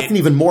 exactly. And that's an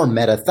even more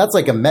meta. That's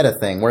like a meta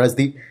thing, whereas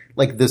the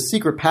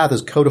secret path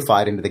is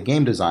codified into the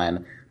game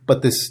design,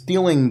 but the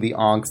stealing the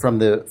Ankh from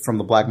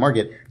the black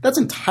market, that's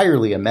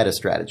entirely a meta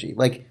strategy.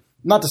 Like,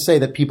 not to say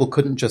that people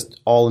couldn't just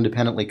all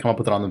independently come up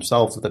with it on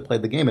themselves if they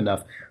played the game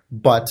enough,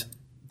 but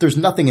there's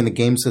nothing in the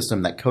game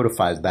system that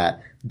codifies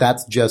that.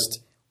 That's just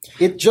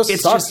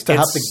sucks to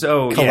have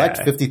to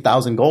collect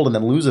 50,000 gold and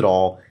then lose it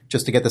all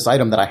just to get this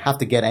item that I have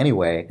to get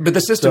anyway. But the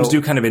systems do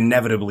kind of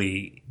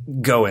inevitably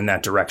go in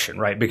that direction,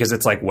 right? Because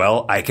it's like,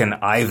 well, I can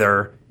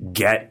either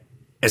get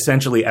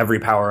essentially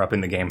every power up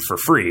in the game for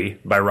free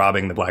by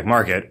robbing the black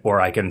market, or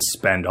I can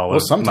spend all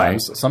of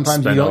sometimes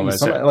you don't.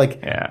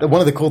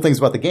 One of the cool things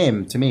about the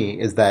game to me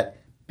is that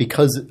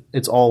because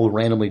it's all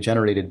randomly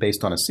generated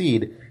based on a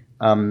seed.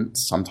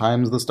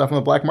 Sometimes the stuff in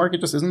the black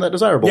market just isn't that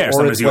desirable. Yeah, or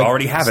sometimes you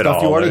already have it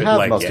all. You already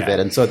have most of it.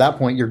 And so at that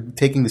point, you're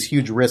taking this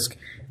huge risk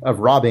of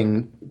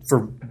robbing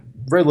for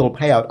very little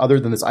payout other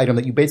than this item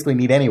that you basically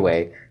need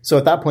anyway. So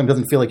at that point, it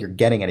doesn't feel like you're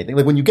getting anything.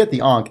 Like when you get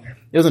the Ankh,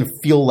 it doesn't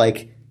feel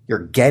like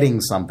you're getting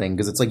something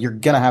because it's like you're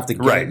going to have to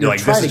get it. You're like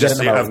trying this is to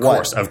just, get it no matter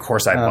what. Of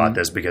course I bought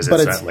this because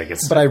it's not like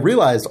it's... But I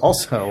realized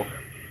also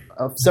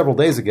several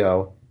days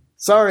ago,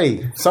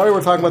 sorry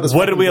we're talking about this.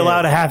 What did we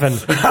allow to happen?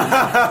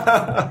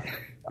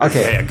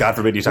 Okay. Hey, God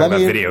forbid you talk about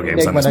video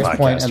games on this podcast. Let me make my next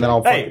point,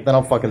 and then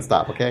I'll fucking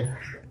stop. Okay.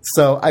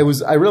 So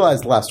I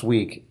realized last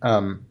week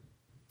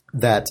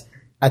that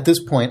at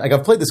this point, like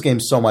I've played this game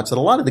so much that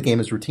a lot of the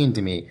game is routine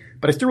to me,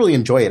 but I still really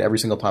enjoy it every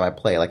single time I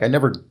play. Like I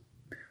never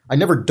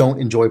don't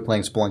enjoy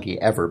playing Spelunky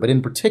ever, but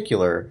in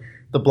particular,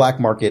 the black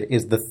market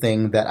is the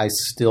thing that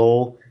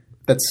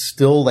that's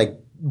still like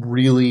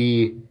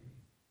really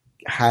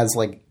has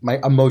like my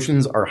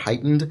emotions are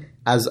heightened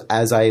as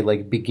I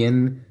like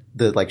begin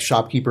the like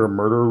shopkeeper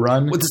murder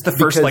run. Well, this is the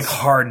first like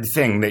hard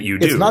thing that you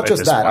do. It's not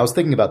just that. Point. I was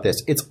thinking about this.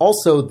 It's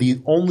also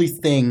the only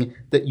thing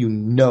that you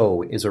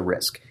know is a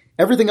risk.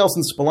 Everything else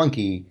in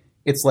Spelunky,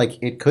 it's like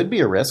it could be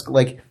a risk.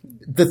 Like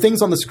the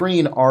things on the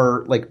screen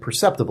are like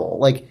perceptible.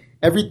 Like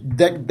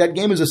that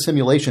game is a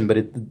simulation, but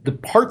the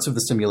parts of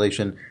the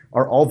simulation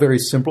are all very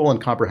simple and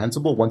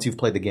comprehensible once you've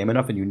played the game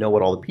enough and you know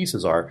what all the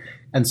pieces are.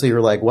 And so you're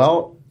like,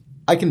 well,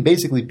 I can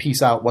basically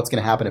piece out what's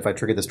going to happen if I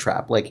trigger this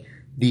trap. Like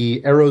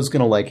the arrow's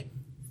going to like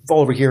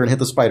fall over here and hit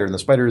the spider, and the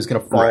spider is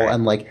going to fall,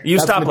 and like you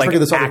stop like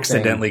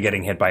accidentally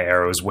getting hit by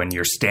arrows when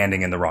you're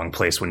standing in the wrong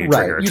place when you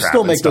trigger a trap. You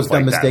still make those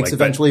dumb mistakes like,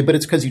 eventually, but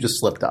it's because you just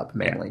slipped up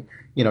mainly.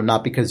 Yeah.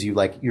 Not because you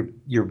like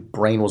your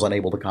brain was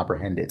unable to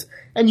comprehend it,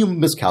 and you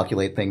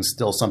miscalculate things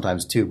still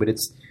sometimes too.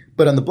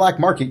 But on the black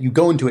market, you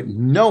go into it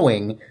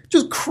knowing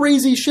just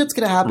crazy shit's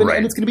going to happen,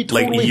 and it's going to be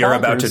totally like you're bonkers.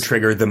 about to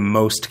trigger the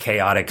most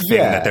chaotic thing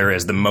that there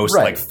is, the most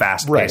like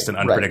fast-paced and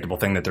unpredictable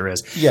thing that there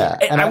is. Yeah,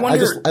 and I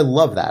wonder, I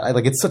love that.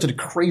 It's such a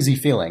crazy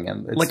feeling,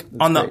 and it's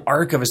on great. the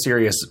arc of a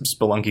serious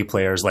Spelunky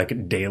player's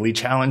like daily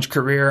challenge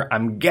career,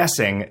 I'm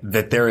guessing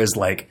that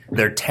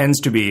there tends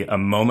to be a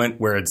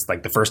moment where it's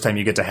like the first time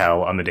you get to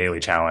hell on the daily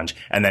challenge,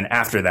 and then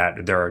after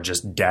that there are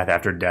just death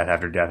after death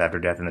after death after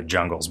death in the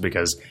jungles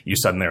because you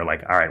suddenly are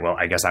like, all right, well,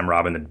 I guess I'm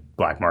robbing the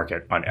black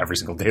market on every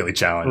single daily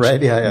challenge,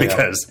 right? Yeah,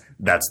 because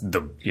that's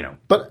the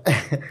But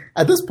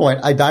at this point,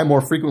 I die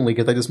more frequently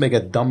because I just make a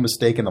dumb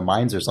mistake in the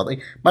mines or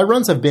something. My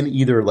runs have been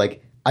either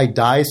like I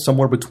die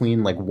somewhere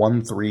between like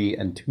 1-3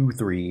 and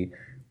 2-3,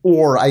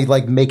 or I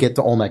like make it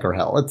to Olmec or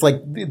Hell. It's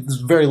like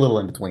there's very little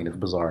in between. It's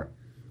bizarre.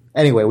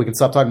 Anyway, we can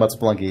stop talking about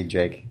Spelunky,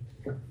 Jake.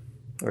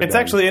 It's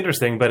actually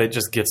interesting, but it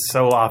just gets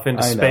so off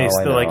into space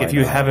that like if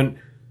you haven't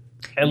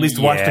at least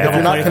watched a couple If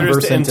you're not playthroughs to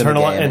conversant in the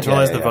game,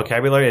 internalize the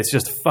vocabulary, it's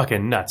just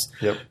fucking nuts.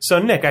 Yep. So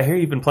Nick, I hear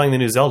you've been playing the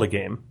new Zelda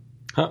game.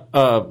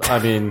 I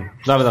mean,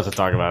 not enough to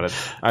talk about it.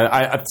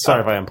 I'm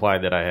sorry if I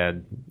implied that I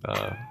had.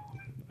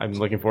 I'm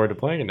looking forward to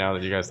playing it now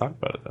that you guys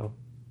talked about it, though.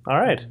 All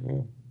right.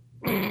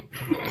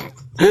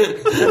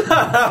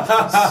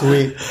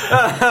 Sweet.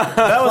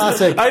 That was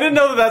Classic. I didn't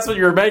know that that's what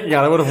you were banking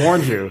on. I would have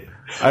warned you.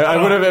 I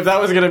would have if that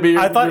was going to be.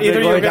 I thought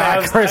either you were going to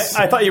have. Chris,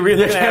 I thought you were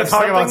either going to have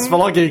talk about something.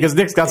 Spelunky because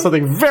Nick's got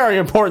something very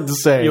important to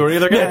say. You were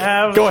either going to Nick,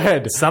 have go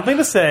ahead. something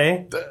to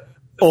say,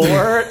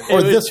 or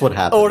this would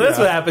happen. Or this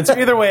would happen. So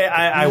either way,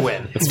 I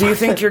win. Do you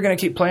think you're going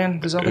to keep playing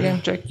the Zelda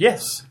game, Jake?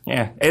 Yes.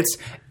 Yeah, it's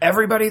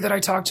everybody that I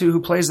talk to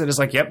who plays it is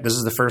like, yep, this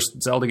is the first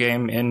Zelda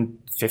game in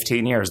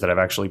 15 years that I've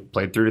actually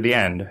played through to the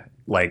end.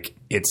 Like,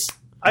 it's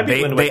I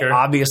beat Wind Waker. They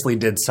obviously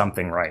did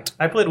something right.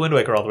 I played Wind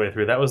Waker all the way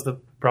through. That was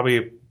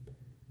probably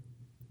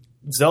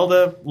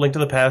Zelda, Link to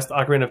the Past,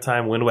 Ocarina of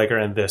Time, Wind Waker,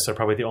 and this are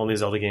probably the only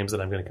Zelda games that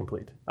I'm going to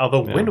complete.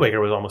 Although Wind Waker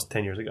was almost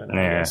 10 years ago now.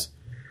 I guess.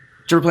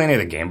 Did you ever play any of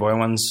the Game Boy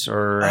ones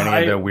or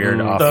any of the weird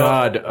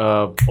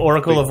off?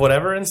 Oracle of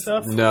whatever and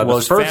stuff? No, Well,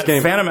 the first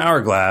game. Phantom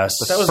Hourglass.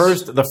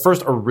 The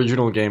first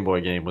original Game Boy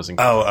game was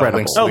incredible.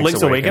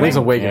 Link's Awakening? Link's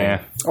Awakening.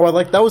 Yeah. Oh, I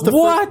like that was the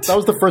What? First, that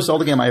was the first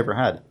Zelda game I ever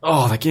had.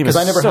 Oh, that game is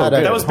Because I never so had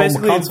good. That was home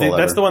basically console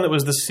that's ever. the one that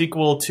was the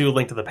sequel to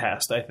Link to the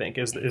Past, I think,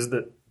 is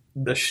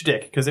the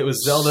shtick, because it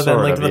was Zelda, then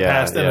Sort Link of, to the yeah,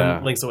 Past, and yeah.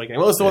 then Link's Awakening.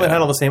 Well, it's the one that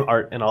had all the same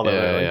art and all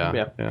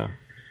that. Yeah.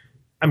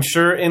 I'm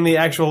sure in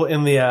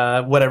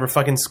the whatever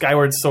fucking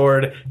Skyward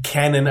Sword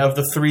canon of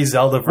the three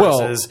Zelda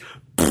verses.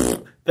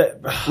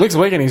 Link's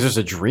Awakening is just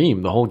a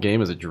dream. The whole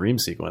game is a dream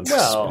sequence.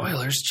 Well,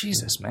 Spoilers,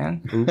 Jesus,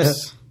 man.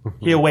 Oops.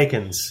 he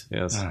awakens.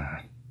 Yes.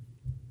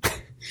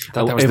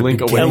 Thought that was the Link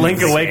beginning A Awakens. Link of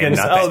the game, Awakens.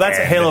 not Oh, the that's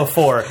end. Halo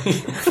 4.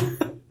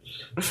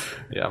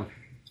 Yeah.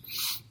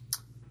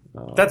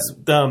 That's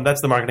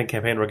the marketing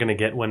campaign we're going to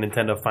get when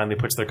Nintendo finally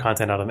puts their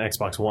content out on the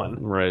Xbox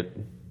One. Right.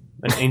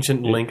 An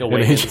ancient Link An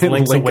Awakens. ancient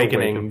Link's Link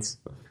Awakening. Awakens.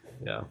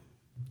 Yeah.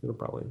 It'll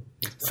probably.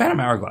 Phantom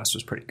Hourglass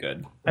was pretty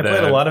good. I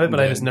played a lot of it, but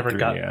I just the never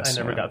got. 3DS, I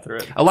never got through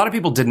it. A lot of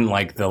people didn't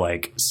like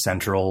the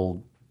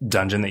central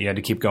dungeon that you had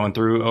to keep going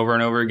through over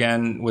and over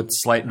again with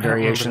slight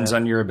variations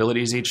on your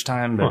abilities each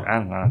time. But I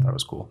don't know, I thought it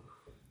was cool.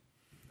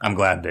 I'm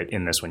glad that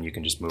in this one you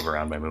can just move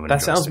around by moving. That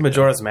a sounds joystick.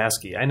 Majora's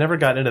Mask-y. I never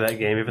got into that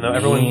game, even though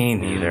everyone. Me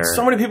neither.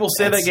 So many people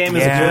say that game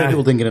is yeah. a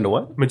People didn't get into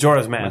what?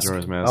 Majora's Mask.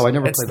 Majora's Mask. Oh, I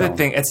never It's played the that one.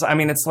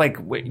 thing. It's like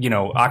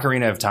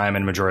Ocarina of Time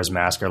and Majora's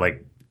Mask are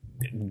like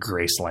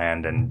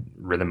Graceland and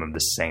Rhythm of the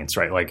Saints,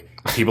 right? Like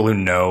people who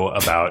know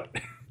about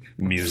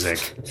music.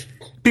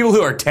 People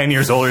who are 10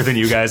 years older than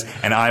you guys,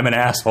 and I'm an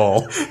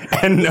asshole,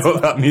 and know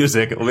about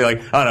music, will be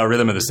like, oh no,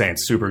 Rhythm of the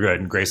Saints, super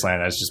good. And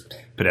Graceland, that's just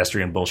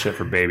pedestrian bullshit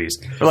for babies.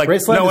 They're like,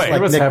 Graceland no is way.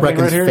 like What's Nick happening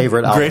Brecken's right here?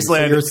 favorite album.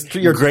 Graceland, So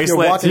you're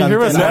Graceland. walking on Do you hear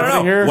what's thin ice.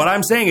 happening here? What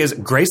I'm saying is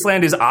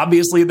Graceland is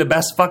obviously the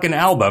best fucking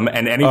album,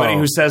 and anybody Oh.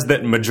 who says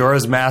that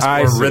Majora's Mask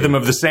I or see. Rhythm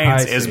of the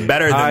Saints I is see.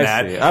 better than I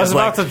that. see. I was is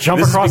about like, to jump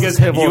this is across because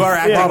the table You are and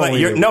acting throttle like you.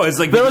 you're no. It's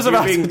like There was you're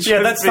about being, to-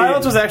 Yeah, that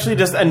silence was actually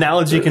just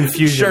analogy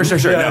confusion.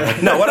 Sure.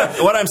 No.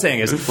 What I'm saying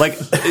is like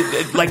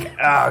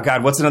oh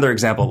god, what's another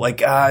example?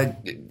 Like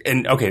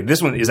and okay,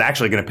 this one is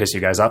actually going to piss you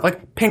guys off.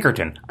 Like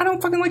Pinkerton. I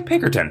don't fucking like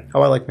Pinkerton.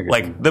 Oh, I like Pinkerton.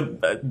 Like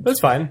the That's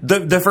fine.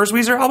 the first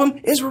Weezer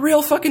album is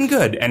real fucking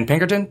good, and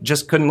Pinkerton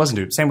just couldn't listen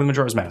to it. Same with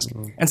Majora's Mask,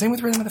 and same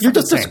with Rhythm of the You're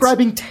fucking just Saints.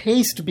 describing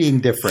taste being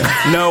different.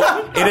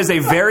 No, it is a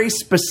very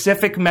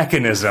specific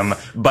mechanism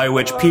by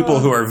which people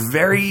who are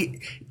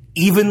very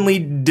evenly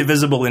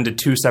divisible into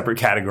two separate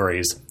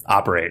categories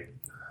operate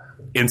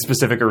in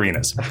specific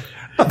arenas.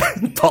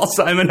 Paul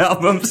Simon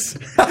albums,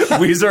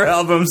 Weezer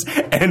albums,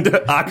 and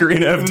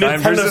Ocarina of Time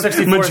Nintendo versus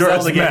 64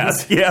 Majora's Zelda games.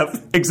 Mask. Yeah,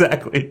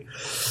 exactly.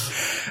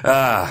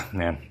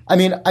 Man. I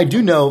mean, I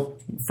do know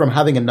from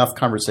having enough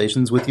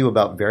conversations with you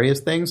about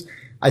various things,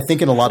 I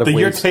think in a lot of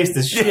Your ways... taste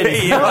is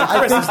shitty. Yeah,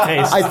 Chris's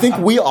taste. I think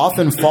we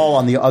often fall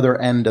on the other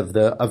end of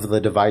the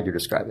divide you're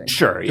describing.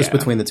 Sure, Just yeah.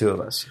 between the two of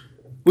us.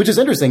 Which is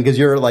interesting because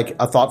you're like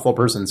a thoughtful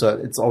person, so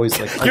it's always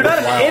like You're not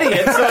an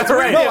idiot, so it's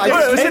right. No, I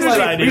just It's mean,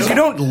 like, Because you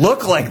don't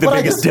look like the But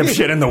I biggest just-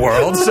 dipshit in the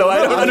world, so I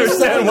don't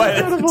understand why.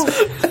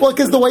 Well,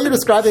 because the way you're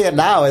describing it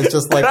now is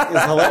just like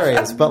is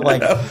hilarious, but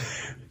like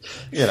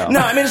you know, No,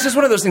 I mean, it's just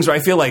one of those things where I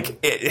feel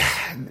like,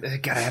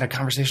 God, I had a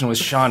conversation with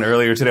Sean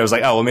earlier today. I was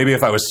like, oh, well, maybe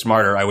if I was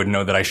smarter, I would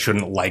know that I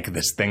shouldn't like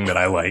this thing that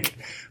I like.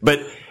 But,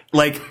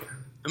 like,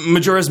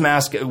 Majora's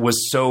Mask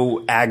was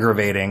so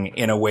aggravating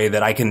in a way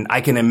that I can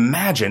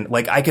imagine,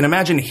 like, I can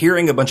imagine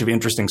hearing a bunch of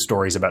interesting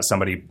stories about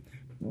somebody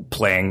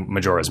playing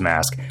Majora's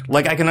Mask.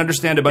 Like, I can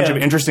understand a bunch of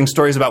interesting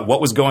stories about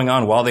what was going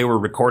on while they were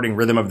recording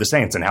Rhythm of the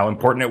Saints and how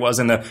important it was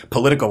in the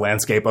political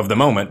landscape of the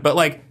moment. But,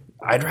 like,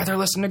 I'd rather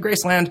listen to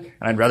Graceland, and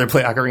I'd rather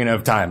play Ocarina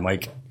of Time.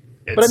 Like,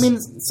 but I mean,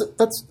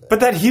 that's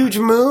But that huge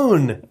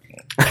moon.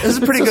 this is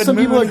a pretty so good. some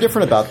people movie. are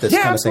different about this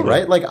Yeah, kind of thing,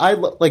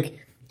 absolutely. right?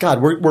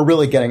 God, we're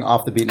really getting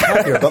off the beaten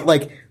path here, but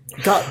like,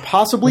 God,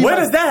 possibly When my-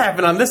 does that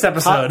happen on this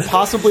episode?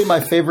 possibly my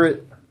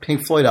favorite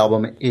Pink Floyd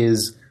album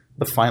is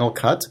the Final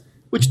Cut,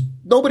 which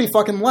nobody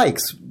fucking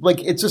likes.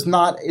 Like, it's just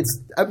not. It's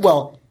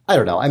well, I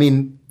don't know. I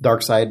mean,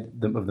 Dark Side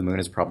of the Moon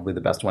is probably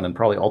the best one and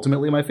probably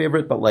ultimately my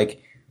favorite, but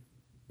like.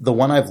 The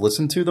one I've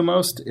listened to the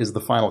most is the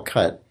Final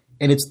Cut,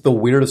 and it's the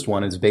weirdest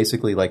one. It's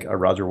basically like a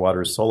Roger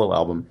Waters solo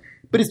album,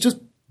 but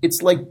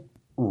it's like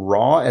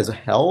raw as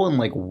hell and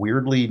like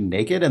weirdly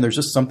naked, and there's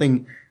just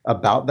something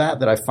about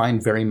that I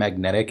find very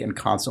magnetic and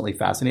constantly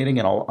fascinating,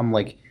 and I'm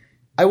like,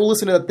 I will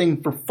listen to that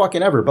thing for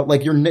fucking ever, but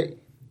like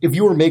if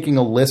you were making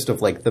a list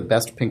of like the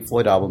best Pink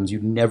Floyd albums,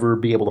 you'd never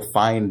be able to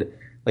find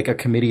like a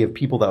committee of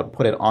people that would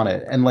put it on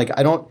it, and like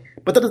I don't,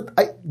 but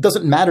that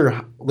doesn't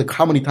matter like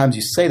how many times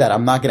you say that,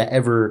 I'm not going to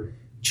ever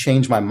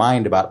change my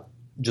mind about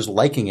just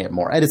liking it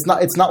more. And it's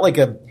not like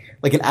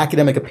an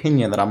academic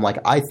opinion that I'm like,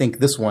 I think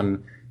this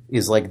one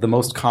is like the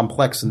most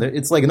complex. And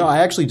it's like, no, I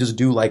actually just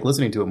do like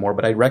listening to it more,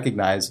 but I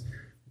recognize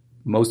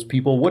most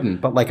people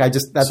wouldn't. But like, that's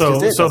just it. So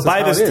That's just by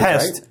how this it is,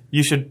 test, right?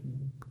 you should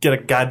get a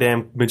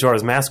goddamn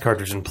Majora's Mask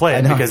cartridge and play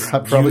it know, because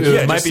probably it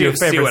should. might just be your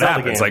see favorite what Zelda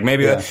happens. game. Like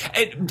maybe Yeah.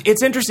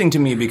 it's interesting to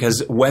me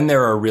because when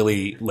there are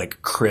really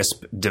like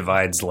crisp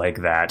divides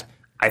like that,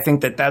 I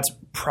think that that's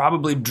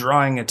probably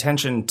drawing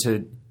attention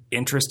to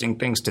interesting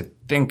things to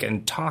think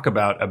and talk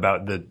about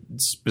the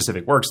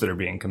specific works that are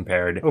being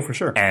compared. Oh, for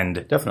sure.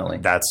 And Definitely.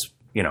 that's,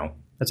 you know,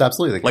 That's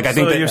absolutely the like I case.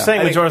 think So that you're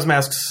saying I think- Majora's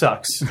Mask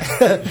sucks.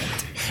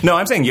 no,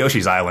 I'm saying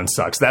Yoshi's Island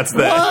sucks. That's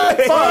the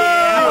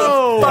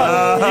Oh,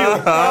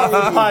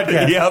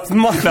 podcast. Yep.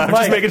 No, I'm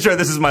just making sure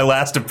this is my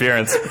last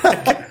appearance.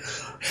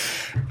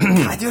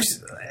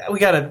 We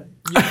gotta.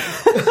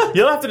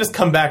 You'll have to just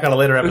come back on a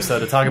later episode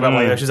to talk about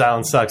why Yoshi's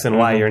Island sucks and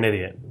why you're an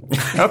idiot.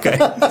 Okay.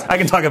 I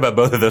can talk about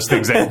both of those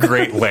things at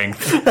great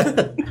length.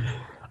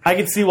 I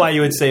can see why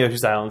you would say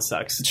Yoshi's Island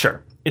sucks.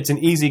 Sure. It's an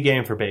easy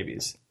game for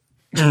babies.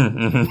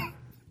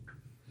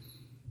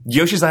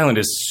 Yoshi's Island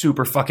is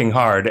super fucking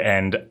hard,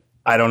 and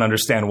I don't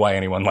understand why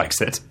anyone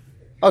likes it.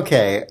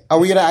 Okay, are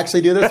we going to actually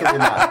do this or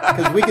not?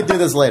 Because we could do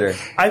this later.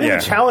 I think Yeah.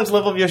 the challenge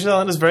level of Yoshi's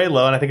Island is very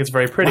low, and I think it's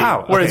very pretty.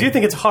 Wow, Whereas okay. you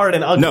think it's hard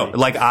and ugly. No,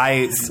 like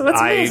that's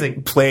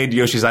amazing. played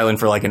Yoshi's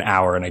Island for like an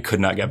hour, and I could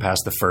not get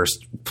past the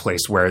first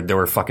place where there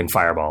were fucking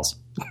fireballs.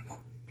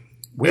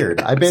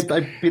 Weird. I beat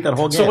that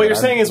whole game. So what you're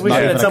I'm saying is we not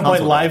should even at a some point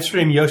console live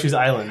stream Yoshi's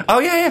Island. Oh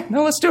yeah.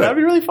 No, let's do it. That'd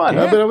be really fun.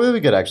 guy. That would be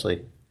good,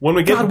 actually. When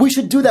we get God, we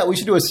should do that. We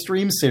should do a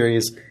stream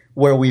series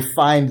where we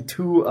find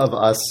two of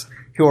us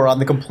who are on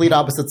the complete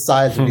opposite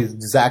sides of these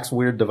Zach's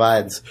weird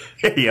divides,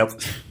 Yep.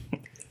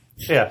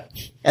 yeah.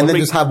 and then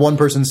we- just have one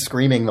person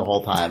screaming the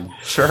whole time.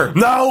 Sure.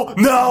 No,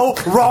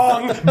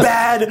 wrong,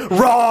 bad,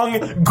 wrong,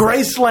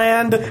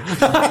 Graceland.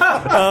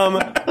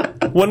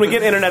 When we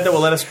get internet that will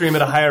let us stream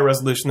at a higher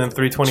resolution than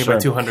 320 by Sure.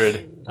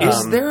 200.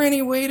 Is there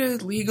any way to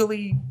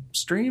legally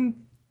stream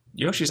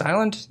Yoshi's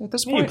Island at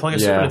this You point? plug a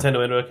Yeah. Super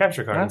Nintendo into a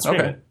capture card and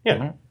stream okay. it.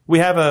 Yeah, we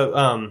have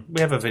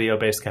a video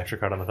based capture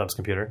card on the Thumbs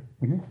computer.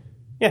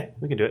 Yeah,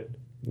 we can do it.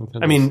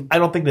 I mean, I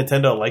don't think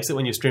Nintendo likes it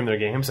when you stream their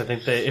games. I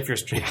think if you're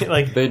streaming,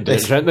 like They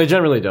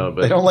generally don't.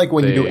 But They don't like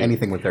when you do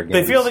anything with their games.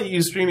 they feel that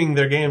you streaming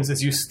their games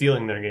is you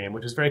stealing their game,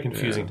 which is very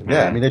confusing to me.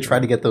 Yeah, I mean, they tried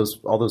to get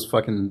all those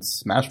fucking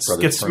Smash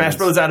Brothers. Get Smash tournaments.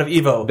 Brothers out of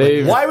Evo.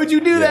 They've- Why would you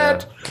do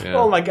that? yeah.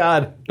 Oh my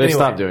god! They Anyway.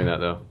 stopped doing that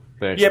though.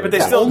 They Yeah, but they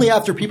Yeah, still only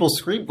after people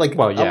scream. Like,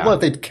 Well, yeah. I don't know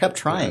if they kept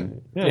trying.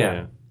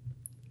 Yeah.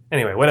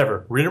 Anyway,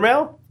 whatever. Reader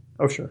mail?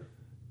 Oh, sure.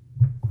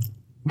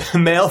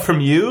 Mail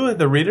from you,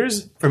 the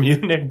readers? From you,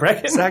 Nick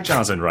Brecken? Zach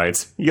Johnson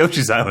writes,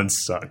 Yoshi's Island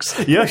sucks.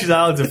 Yoshi's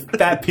Island's a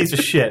fat piece of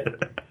shit.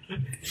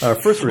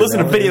 First Listen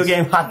to Video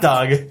Game Hot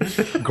Dog.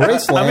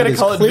 Graceland I'm going to is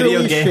call it clearly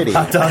Video Game shitty.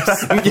 Hot Dog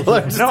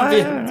singular. No,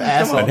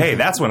 asshole. Hey,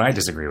 that's when I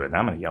disagree with.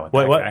 I'm going to yell at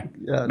Wait, that what? guy.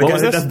 Yeah, The What guy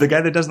was that this? does- the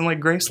guy that doesn't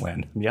like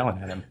Graceland. I'm yelling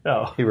at him.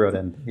 Oh. He wrote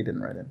in. He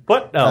didn't write in.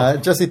 What? No.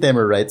 Jesse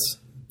Thamer writes,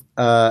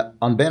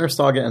 on Banner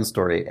Saga and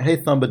Story, hey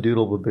Thumba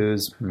Doodle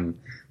Baboos,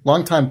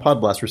 long-time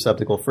Podblast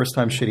receptacle,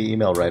 first-time shitty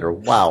email writer.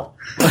 Wow.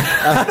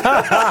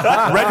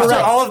 Register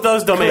all of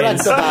those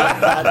domains. Correct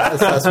about that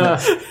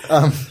assessment.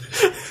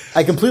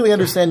 I completely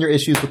understand your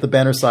issues with the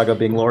Banner Saga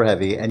being lore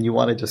heavy, and you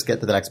want to just get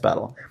to the next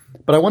battle.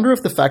 But I wonder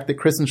if the fact that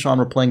Chris and Sean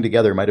were playing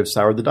together might have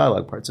soured the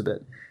dialogue parts a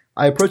bit.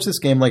 I approach this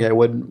game like I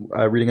would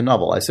reading a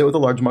novel. I sit with a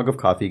large mug of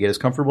coffee, get as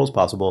comfortable as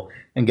possible,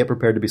 and get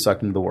prepared to be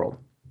sucked into the world.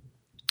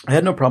 I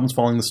had no problems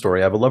following the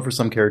story. I have a love for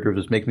some characters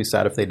which makes me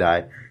sad if they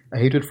die, a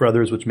hatred for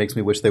others which makes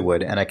me wish they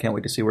would, and I can't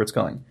wait to see where it's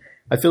going.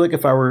 I feel like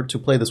if I were to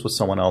play this with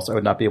someone else, I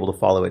would not be able to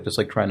follow it, just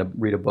like trying to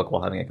read a book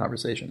while having a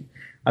conversation.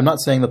 I'm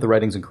not saying that the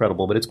writing's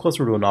incredible, but it's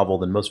closer to a novel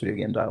than most video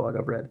game dialogue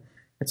I've read.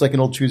 It's like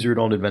an old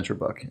choose-your-own adventure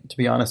book. To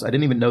be honest, I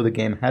didn't even know the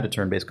game had a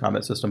turn-based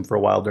combat system for a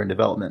while during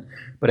development,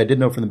 but I did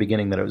know from the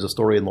beginning that it was a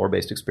story and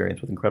lore-based experience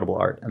with incredible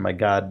art, and my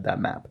god, that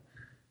map.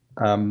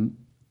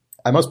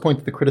 I must point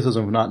that the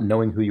criticism of not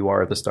knowing who you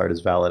are at the start is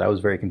valid. I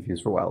was very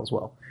confused for a while as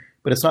well.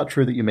 But it's not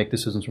true that you make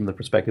decisions from the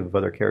perspective of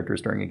other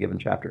characters during a given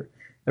chapter.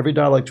 Every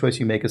dialogue choice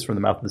you make is from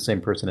the mouth of the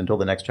same person until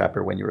the next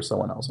chapter when you were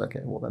someone else.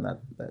 Okay, well then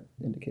that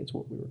indicates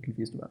what we were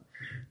confused about.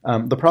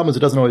 The problem is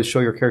it doesn't always show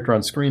your character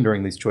on screen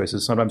during these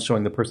choices, sometimes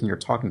showing the person you're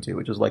talking to,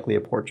 which is likely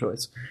a poor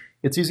choice.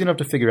 It's easy enough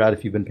to figure out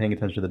if you've been paying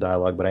attention to the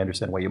dialogue, but I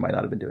understand why you might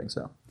not have been doing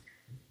so.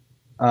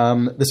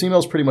 This email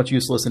is pretty much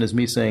useless and is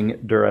me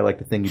saying, Dur, I like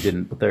the thing you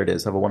didn't, but there it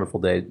is. Have a wonderful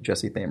day,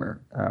 Jesse Thamer.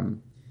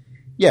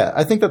 Yeah,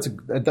 I think I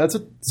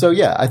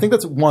think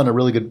that's a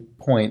really good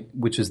point,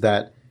 which is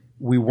that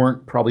we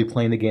weren't probably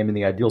playing the game in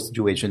the ideal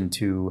situation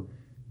to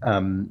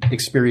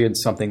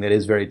experience something that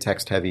is very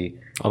text heavy.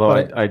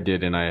 Although I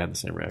did, and I had the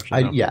same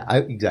reaction.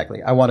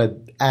 Exactly. I want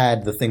to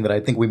add the thing that I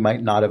think we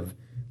might not have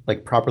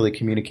properly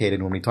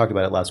communicated when we talked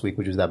about it last week,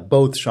 which is that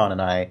both Sean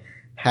and I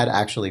had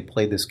actually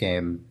played this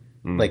game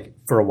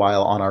for a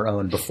while on our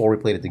own before we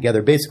played it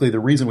together. Basically, the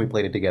reason we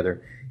played it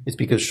together is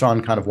because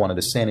Sean kind of wanted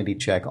a sanity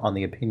check on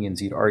the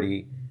opinions he'd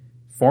already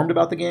formed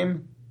about the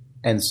game,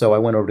 and so I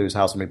went over to his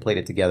house and we played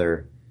it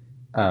together.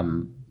 But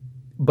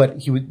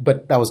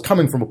that was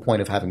coming from a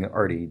point of having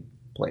already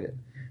played it.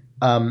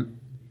 I'll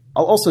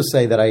also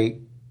say that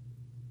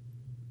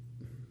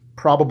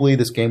probably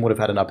this game would have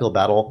had an uphill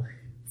battle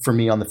for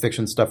me on the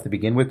fiction stuff to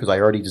begin with, because I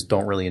already just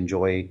don't really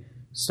enjoy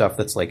stuff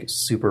that's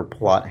super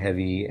plot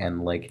heavy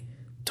and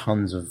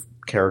tons of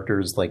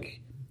characters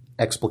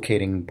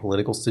explicating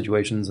political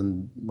situations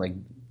and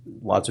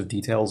lots of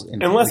details.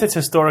 Unless it's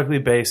historically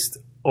based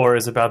or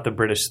is about the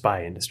British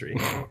spy industry.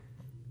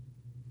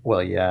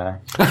 Well, yeah.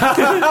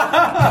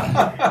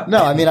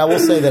 No, I mean, I will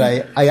say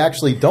that I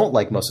actually don't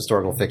like most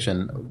historical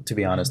fiction, to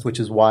be honest, which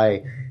is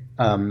why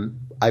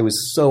I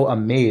was so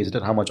amazed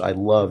at how much I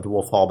loved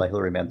Wolf Hall by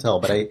Hilary Mantel.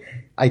 But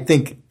I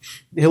think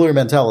Hilary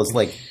Mantel is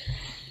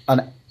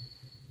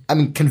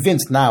I'm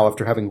convinced now,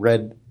 after having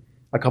read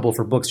a couple of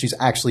her books, she's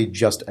actually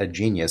just a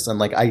genius.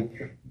 And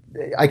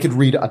I could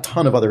read a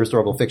ton of other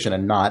historical fiction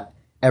and not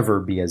ever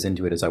be as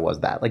into it as I was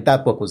that.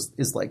 That book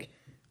is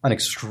an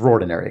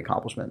extraordinary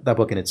accomplishment. That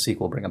book and its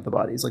sequel, Bring Up the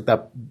Bodies,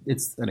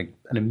 it's an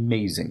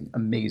amazing,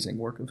 amazing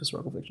work of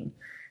historical fiction.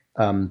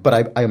 But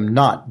I am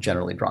not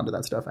generally drawn to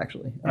that stuff,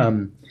 actually.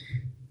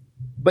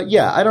 But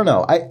yeah, I don't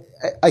know.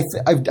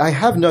 I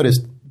have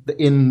noticed that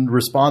in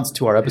response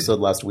to our episode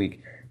last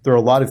week, there are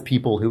a lot of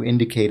people who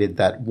indicated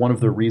that one of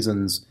the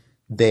reasons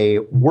they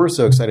were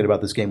so excited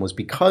about this game was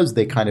because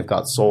they kind of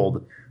got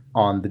sold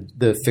on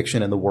the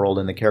fiction and the world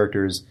and the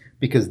characters,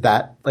 because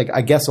that,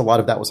 I guess a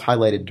lot of that was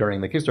highlighted during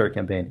the Kickstarter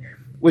campaign,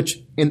 which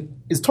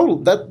is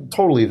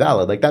totally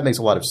valid. That makes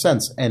a lot of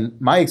sense. And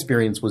my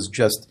experience was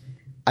just,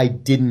 I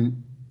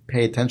didn't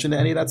pay attention to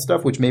any of that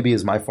stuff, which maybe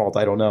is my fault.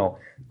 I don't know.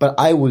 But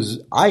I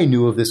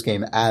knew of this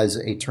game as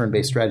a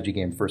turn-based strategy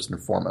game first and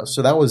foremost.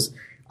 So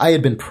I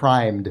had been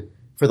primed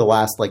for the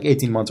last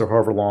 18 months or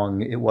however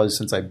long it was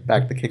since I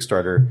backed the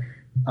Kickstarter.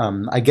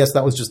 I guess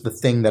that was just the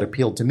thing that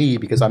appealed to me,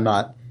 because I'm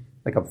not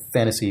a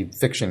fantasy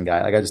fiction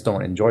guy. I just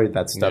don't enjoy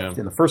that stuff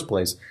in the first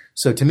place.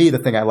 So to me, the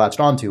thing I latched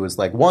onto is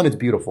one, it's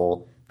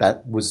beautiful.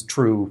 That was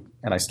true,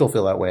 and I still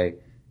feel that way.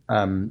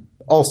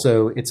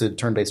 Also, it's a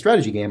turn-based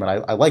strategy game,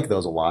 and I like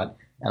those a lot,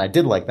 and I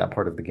did like that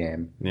part of the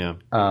game. Yeah.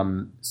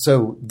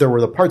 So there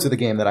were the parts of the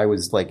game that I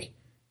was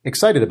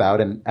excited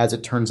about, and as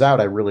it turns out,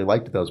 I really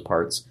liked those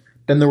parts.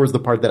 Then there was the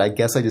part that I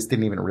guess I just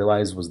didn't even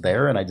realize was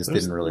there, and I just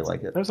didn't really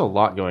like it. There's a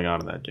lot going on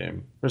in that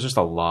game. There's just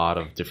a lot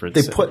of different...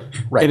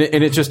 Right.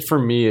 And it just, for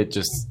me,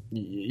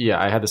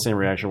 I had the same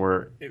reaction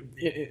where,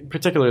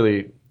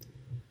 particularly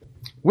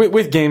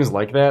with games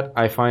like that,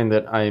 I find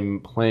that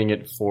I'm playing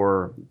it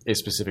for a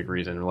specific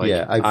reason.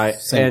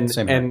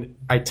 And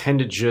I tend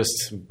to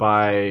just,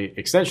 by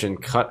extension,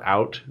 cut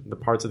out the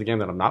parts of the game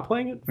that I'm not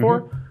playing it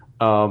for. Mm-hmm.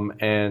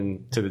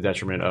 And to the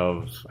detriment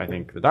of, I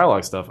think, the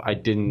dialogue stuff, I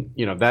didn't,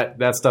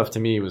 that stuff to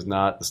me was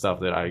not the stuff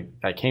that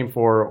I came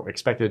for or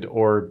expected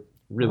or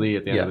really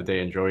at the end of the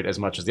day enjoyed as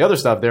much as the other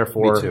stuff.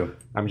 Therefore,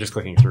 I'm just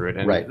clicking through it.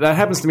 And that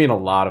happens to me in a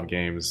lot of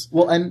games.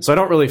 Well, and so I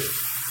don't really,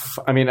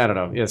 I don't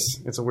know. Yes,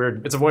 it's a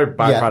weird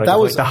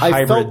byproduct of the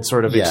hybrid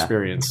sort of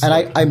experience.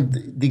 And I'm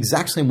the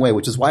exact same way,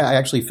 which is why I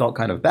actually felt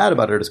kind of bad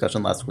about our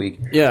discussion last week.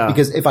 Yeah.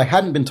 Because if I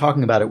hadn't been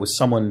talking about it with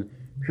someone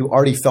who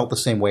already felt the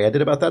same way I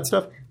did about that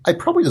stuff, I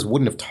probably just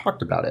wouldn't have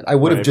talked about it. I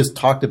would have just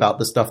talked about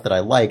the stuff that I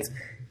liked.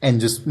 and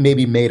just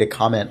maybe made a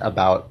comment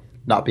about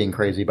not being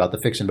crazy about the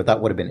fiction, but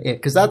that would have been it.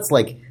 Because that's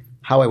like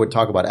how I would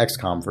talk about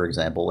XCOM, for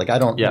example. Like I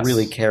don't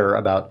really care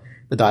about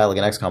the dialogue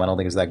in XCOM. I don't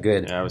think it's that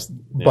good.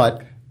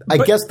 But I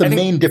guess the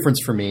main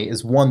difference for me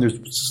is, one, there's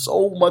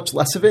so much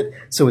less of it,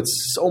 so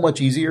it's so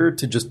much easier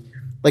to just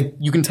like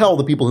you can tell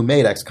the people who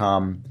made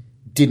XCOM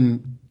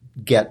didn't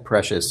get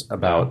precious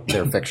about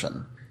their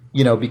fiction.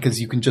 You know, because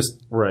you can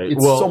just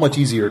it's so much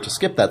easier to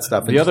skip that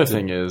stuff. The other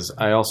thing is,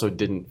 I also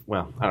didn't.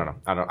 Well, I don't know.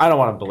 I don't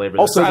want to belabor this.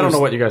 Also, I don't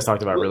know what you guys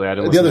talked about. Really, I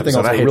didn't. The other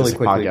listen thing I'll say really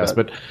quickly,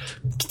 but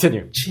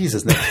continue.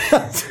 Jesus, Nick.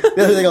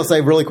 The other thing I'll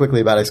say really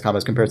quickly about XCOM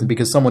as comparison,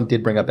 because someone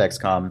did bring up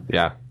XCOM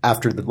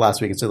after the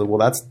last week and said, "Well,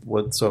 that's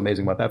what's so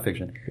amazing about that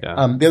fiction." Yeah.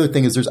 The other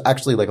thing is, there's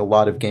actually like a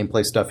lot of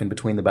gameplay stuff in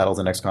between the battles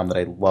in XCOM that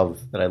I love,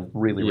 that I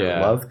really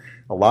love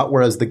a lot.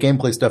 Whereas the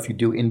gameplay stuff you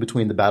do in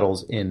between the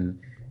battles in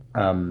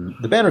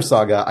the Banner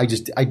Saga,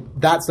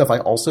 that stuff I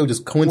also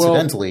just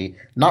coincidentally,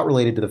 not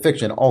related to the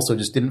fiction, also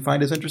just didn't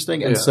find as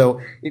interesting. And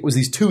so it was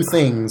these two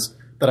things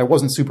that I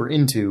wasn't super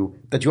into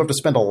that you have to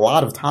spend a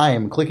lot of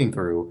time clicking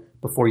through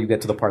before you get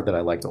to the part that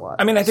I liked a lot.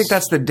 I mean, I think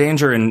that's the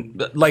danger in,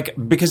 like,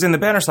 because in the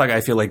Banner Saga, I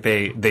feel like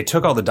they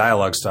took all the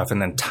dialogue stuff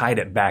and then tied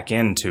it back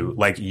into,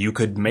 like, you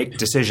could make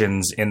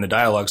decisions in the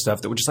dialogue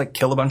stuff that would just, like,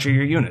 kill a bunch of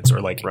your units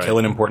or, like, kill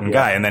an important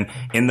guy. And then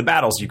in the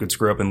battles, you could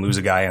screw up and lose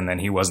a guy and then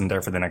he wasn't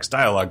there for the next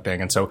dialogue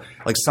thing. And so,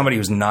 like, somebody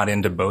who's not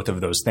into both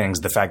of those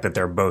things, the fact that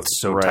they're both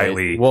so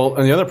tightly... Well,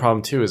 and the other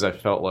problem, too, is I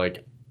felt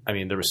like, I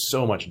mean, there was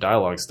so much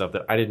dialogue stuff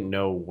that I didn't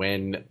know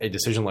when a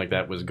decision like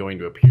that was going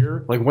to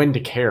appear, like when to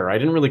care. I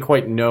didn't really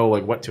quite know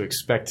like what to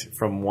expect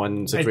from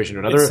one situation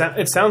to another.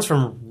 It sounds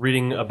from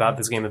reading about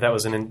this game that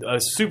was a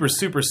super,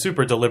 super,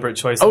 super deliberate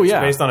choice.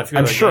 Based on a few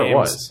I'm other sure games. It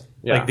was.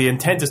 Yeah. Like the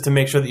intent is to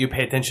make sure that you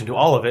pay attention to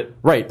all of it.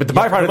 Right, but the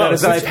byproduct of that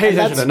is that I pay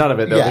attention to none of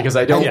it, though, because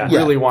I don't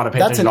really want to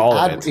pay attention to all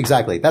of it.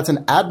 Exactly. That's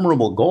an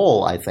admirable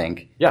goal, I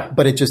think. Yeah.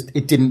 But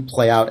it didn't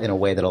play out in a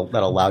way that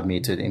allowed me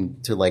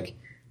to like...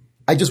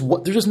 there's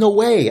just no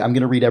way I'm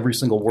going to read every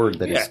single word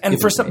that is. And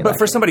for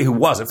somebody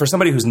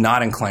who's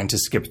not inclined to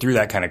skip through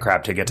that kind of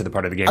crap to get to the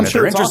part of the game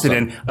they're interested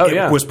in,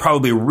 it was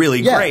probably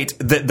really great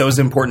that those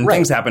important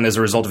things happened as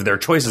a result of their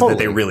choices that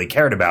they really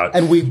cared about.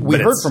 And we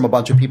heard from a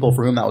bunch of people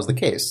for whom that was the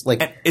case.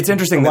 Like, it's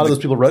interesting. A lot of those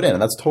people wrote in,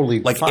 and that's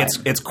totally like fine.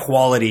 Its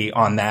quality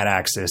on that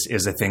axis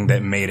is a thing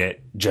that made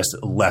it just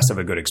less of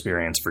a good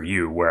experience for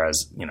you.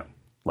 Whereas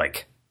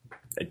like.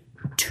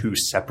 Two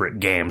separate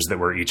games that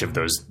were each of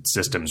those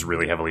systems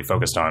really heavily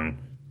focused on,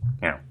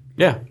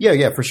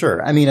 Yeah, for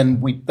sure. I mean,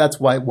 and that's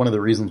why one of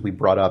the reasons we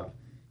brought up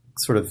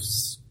sort of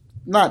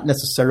not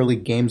necessarily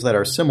games that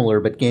are similar,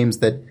 but games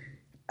that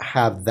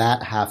have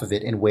that half of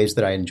it in ways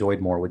that I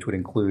enjoyed more, which would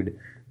include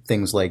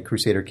things like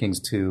Crusader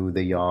Kings 2,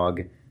 The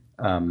Yogg.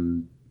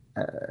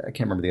 I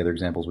can't remember the other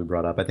examples we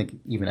brought up. I think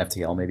even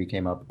FTL maybe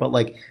came up. But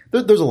like,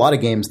 there's a lot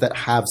of games that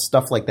have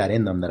stuff like that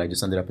in them that I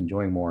just ended up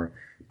enjoying more.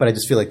 But I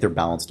just feel like they're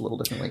balanced a little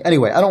differently.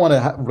 Anyway, I don't want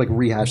to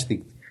rehash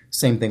the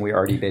same thing we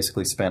already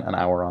basically spent an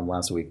hour on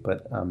last week.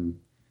 But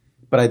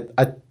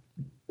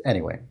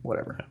anyway,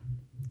 whatever.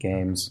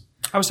 Games.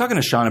 I was talking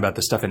to Sean about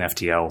the stuff in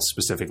FTL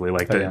specifically,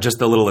 like just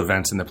the little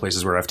events and the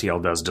places where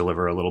FTL does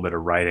deliver a little bit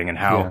of writing and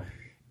how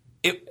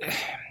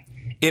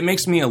it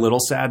makes me a little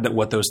sad that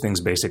what those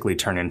things basically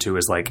turn into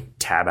is like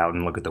tab out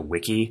and look at the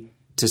wiki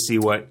to see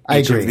what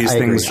each of these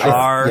things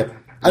are.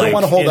 I don't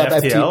want to hold up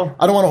FTL.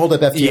 I don't want to hold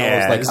up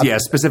FTL. Yeah,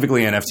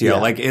 specifically in FTL.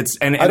 Like it's,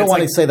 and I don't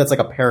want to say that's like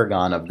a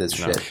paragon of this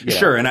shit.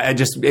 Sure, and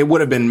it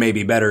would have been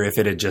maybe better if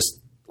it had just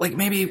like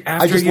maybe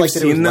after you've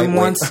seen them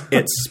once,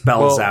 it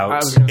spells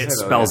out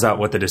out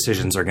what the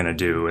decisions are going to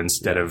do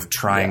instead of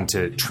trying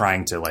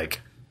to like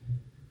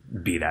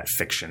be that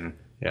fiction.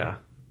 Yeah.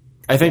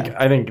 I think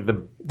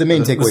the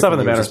main takeaway stuff in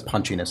the Banner is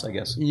punchiness, I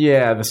guess.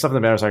 Yeah, the stuff in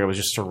the Banner Saga was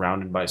just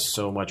surrounded by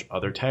so much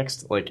other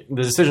text. Like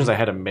the decisions I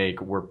had to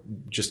make were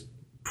just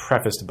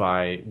prefaced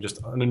by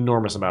just an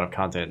enormous amount of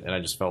content, and I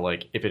just felt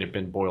like if it had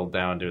been boiled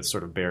down to its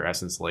sort of bare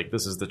essence, like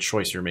this is the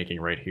choice you're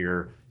making right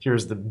here.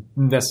 Here's the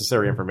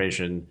necessary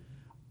information.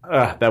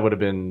 That would have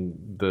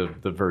been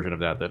the version of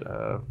that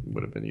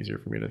would have been easier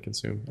for me to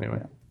consume.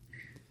 Anyway.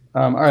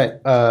 All right.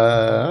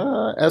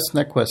 S.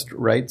 Nequest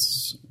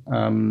writes,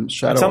 Shadow It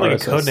sounds like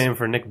RSS. a code name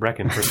for Nick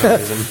Brecken for some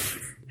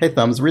reason. Hey,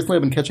 Thumbs. Recently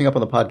I've been catching up on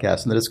the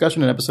podcast, and the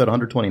discussion in episode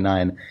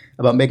 129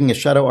 about making a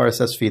Shadow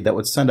RSS feed that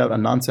would send out a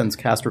nonsense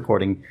cast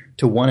recording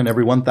to 1 in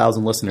every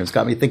 1,000 listeners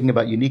got me thinking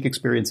about unique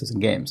experiences in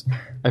games.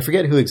 I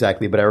forget who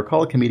exactly, but I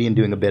recall a comedian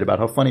doing a bit about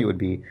how funny it would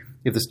be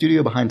if the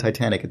studio behind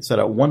Titanic had set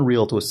out one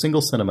reel to a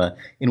single cinema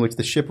in which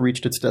the ship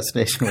reached its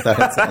destination without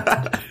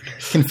incident.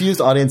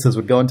 Confused audiences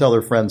would go and tell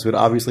their friends who would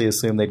obviously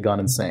assume they'd gone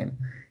insane.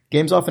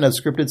 Games often have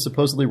scripted,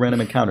 supposedly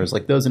random encounters,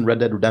 like those in Red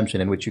Dead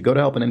Redemption, in which you go to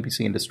help an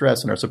NPC in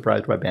distress and are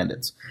surprised by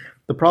bandits.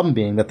 The problem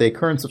being that they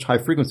occur in such high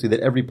frequency that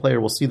every player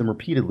will see them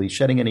repeatedly,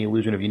 shedding any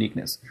illusion of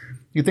uniqueness.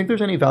 Do you think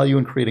there's any value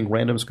in creating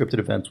random scripted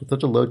events with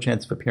such a low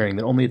chance of appearing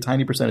that only a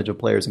tiny percentage of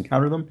players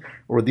encounter them,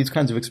 or would these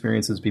kinds of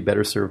experiences be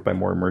better served by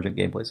more emergent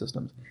gameplay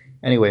systems?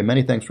 Anyway,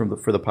 many thanks for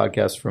the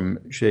podcast from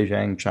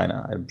Zhejiang,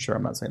 China. I'm sure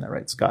I'm not saying that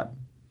right. Scott.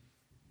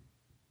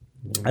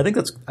 I think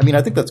that's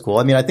cool.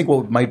 I mean, I think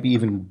what might be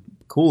even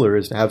cooler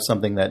is to have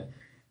something that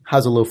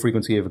has a low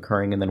frequency of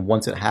occurring, and then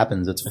once it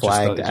happens, it's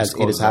flagged it just as it has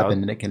closes out.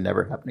 happened, and it can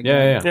never happen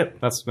again. Yeah. Yep.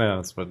 That's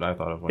what I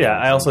thought of. Yeah,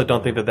 I also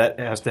don't think that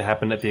has to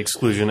happen at the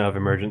exclusion of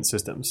emergent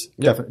systems.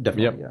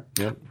 Definitely. Yep.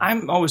 Yeah. Yep.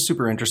 I'm always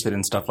super interested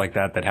in stuff like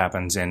that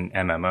happens in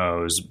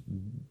MMOs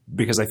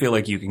because I feel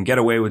like you can get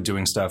away with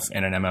doing stuff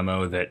in an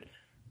MMO that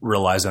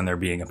relies on there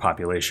being a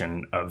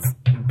population of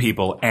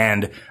people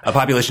and a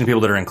population of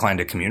people that are inclined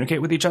to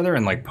communicate with each other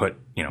and like put,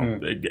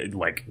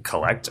 like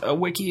collect a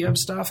wiki of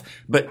stuff.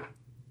 But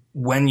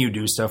when you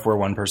do stuff where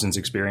one person's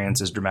experience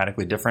is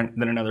dramatically different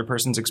than another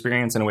person's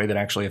experience in a way that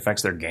actually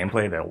affects their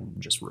gameplay, they'll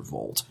just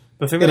revolt.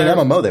 The thing In that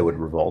an MMO, they would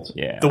revolt.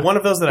 Yeah. the one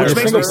of those that I In a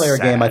remember, single player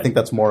sad. game, I think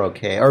that's more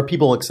okay, or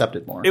people accept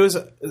it more. it was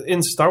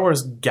in Star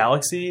Wars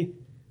Galaxy.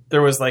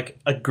 There was like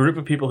a group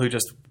of people who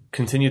just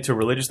continued to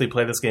religiously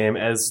play this game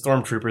as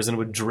stormtroopers and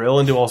would drill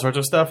and do all sorts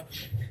of stuff.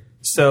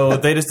 So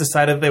they just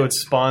decided they would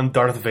spawn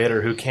Darth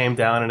Vader, who came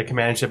down in a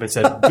command ship and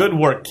said, "Good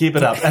work, keep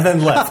it up," and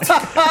then left.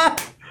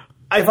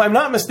 If I'm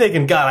not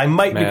mistaken, God, I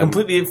might be Man.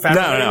 completely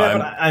fabricating No, that,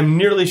 but I'm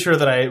nearly sure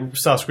that I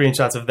saw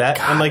screenshots of that.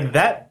 And like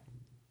that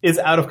is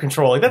out of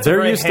control. Like that's There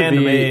a very used to be-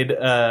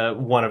 handmade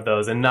one of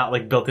those, and not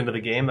like built into the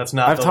game. That's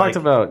not. I've the, talked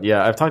like, about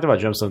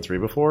Gemstone 3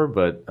 before,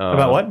 but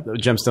About what?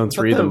 Gemstone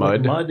 3, the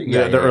mud,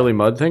 Yeah, the yeah. early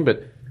mud thing.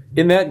 But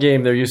in that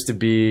game, there used to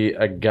be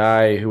a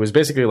guy who was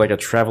basically like a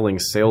traveling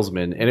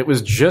salesman, and it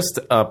was just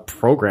a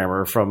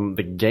programmer from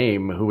the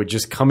game who would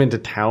just come into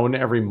town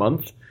every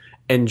month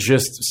and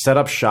just set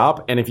up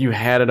shop. And if you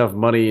had enough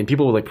money, and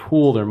people would like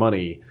pool their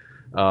money,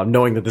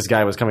 knowing that this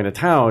guy was coming to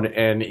town,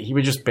 and he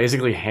would just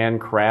basically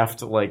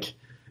handcraft like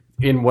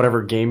in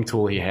whatever game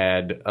tool he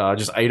had,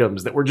 just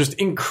items that were just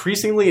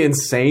increasingly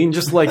insane.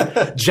 Just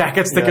like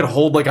jackets that could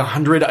hold like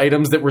 100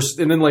 items that were,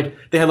 and then like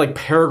they had like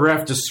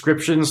paragraph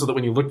descriptions so that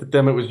when you looked at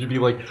them, it would be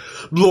like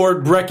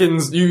Lord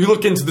Brecken's. You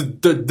look into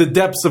the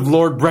depths of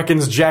Lord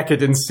Brecken's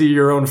jacket and see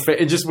your own face.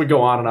 It just would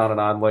go on and on and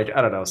on. Like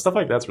I don't know, stuff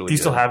like that's really. Do you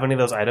good. still have any of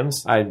those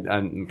items?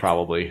 I'm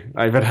probably.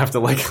 I would have to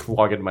like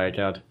log into my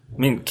account. I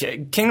mean,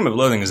 Kingdom of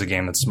Loathing is a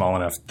game that's small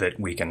enough that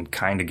we can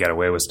kind of get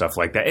away with stuff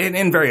like that. It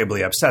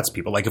invariably upsets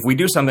people. Like, if we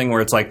do something where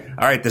it's like,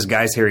 all right, this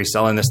guy's here, he's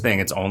selling this thing,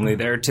 it's only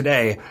there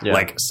today. Yeah.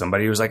 Like,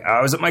 somebody was like,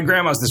 I was at my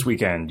grandma's this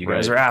weekend. You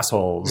guys Right. are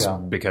assholes Yeah.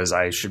 because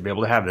I should be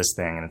able to have this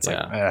thing. And it's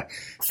Yeah. like,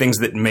 things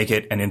that make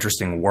it an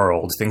interesting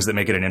world, things that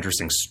make it an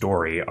interesting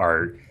story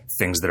are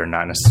things that are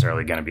not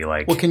necessarily going to be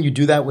like... Well, can you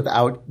do that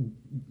without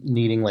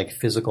needing like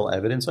physical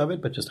evidence of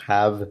it, but just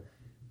have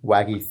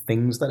wacky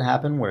things that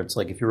happen where it's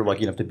like if you were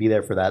lucky enough to be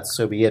there for that,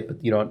 so be it, but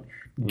you don't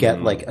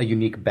get like a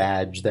unique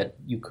badge that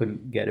you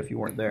couldn't get if you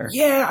weren't there.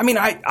 Yeah, I mean,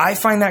 I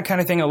find that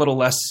kind of thing a little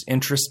less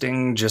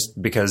interesting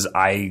just because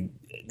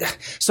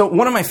So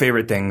one of my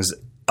favorite things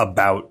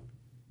about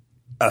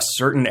a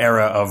certain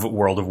era of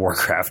World of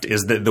Warcraft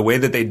is that the way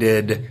that they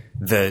did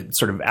the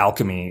sort of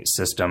alchemy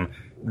system,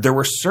 there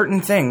were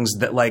certain things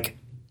that like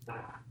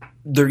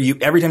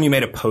every time you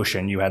made a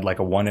potion, you had like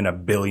a 1 in a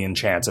billion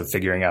chance of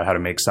figuring out how to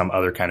make some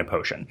other kind of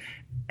potion.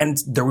 And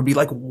there would be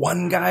like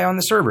one guy on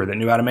the server that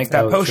knew how to make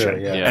that potion. Sure,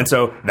 yeah. And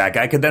so that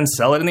guy could then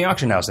sell it in the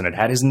auction house and it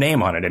had his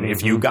name on it. And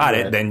if you got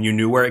it, then you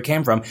knew where it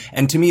came from.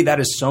 And to me, that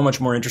is so much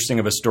more interesting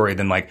of a story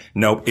than like,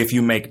 nope, if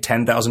you make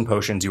 10,000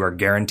 potions, you are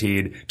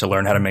guaranteed to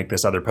learn how to make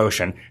this other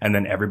potion. And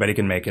then everybody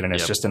can make it. And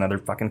it's just another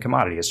fucking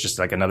commodity. It's just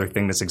like another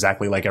thing that's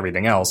exactly like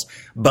everything else.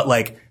 But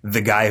like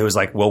the guy who's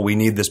like, well, we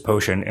need this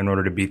potion in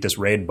order to beat this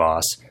raid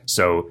boss.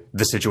 So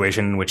the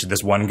situation in which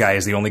this one guy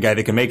is the only guy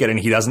that can make it and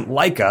he doesn't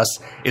like us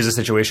is a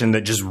situation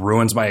that just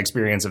ruins my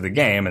experience of the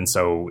game. And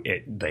so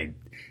they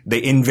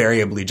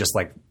invariably just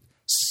like,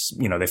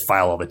 they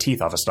file all the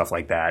teeth off of stuff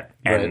like that.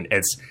 And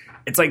it's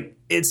like,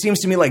 it seems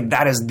to me like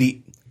that is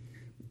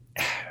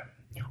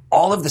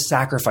all of the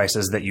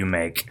sacrifices that you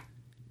make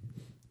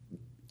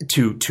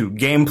to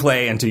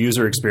gameplay and to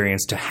user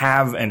experience to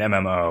have an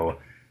MMO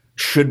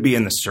should be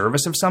in the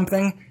service of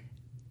something.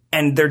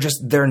 And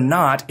they're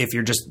not if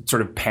you're just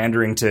sort of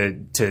pandering to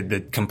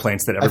the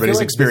complaints that everybody's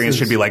like experience this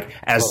should is- be like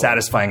as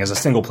satisfying as a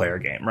single player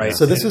game, right?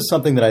 So this is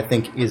something that I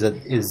think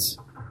is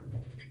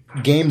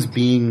games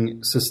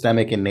being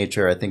systemic in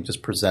nature, I think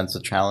just presents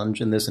a challenge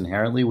in this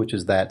inherently, which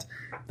is that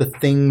the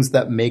things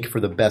that make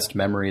for the best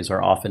memories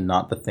are often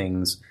not the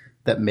things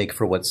that make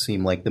for what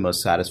seem like the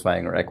most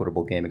satisfying or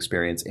equitable game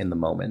experience in the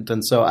moment.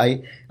 And so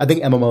I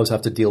think MMOs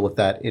have to deal with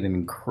that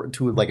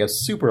to like a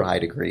super high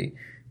degree,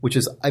 which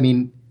is, I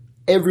mean,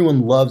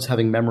 everyone loves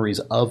having memories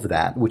of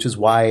that, which is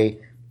why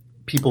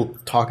people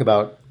talk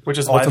about Which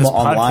is why Ultima this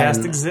Online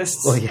podcast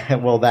exists. Well, yeah,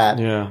 well, that.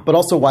 Yeah. But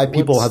also why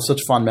people have such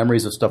fond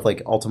memories of stuff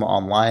like Ultima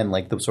Online,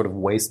 like the sort of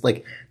waste,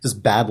 like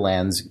just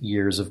Badlands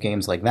years of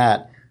games like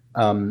that.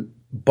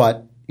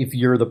 But if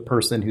you're the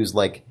person who's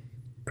like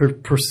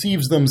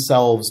perceives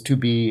themselves to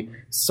be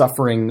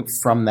suffering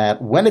from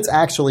that when it's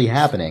actually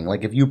happening,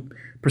 like if you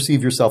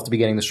perceive yourself to be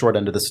getting the short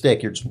end of the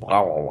stick, you're just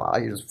blah, blah, blah,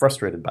 you're just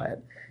frustrated by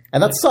it.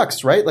 And that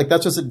sucks, right? Like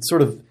that's just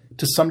sort of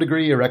to some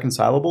degree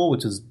irreconcilable,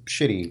 which is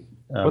shitty.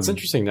 What's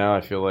interesting now,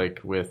 I feel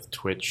like, with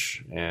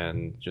Twitch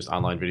and just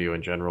online video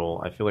in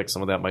general, I feel like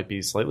some of that might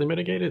be slightly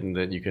mitigated, and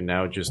that you can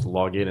now just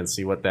log in and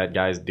see what that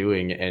guy's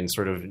doing, and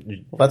sort of.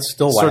 Well, that's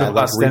still why sort I of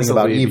like reading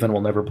about ostensibly- Eve and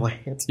will never play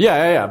it.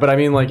 Yeah. But I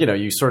mean, like,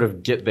 you sort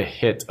of get the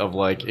hit of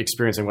like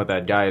experiencing what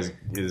that guy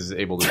is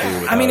able to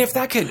do. I mean, if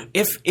that could,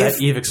 if That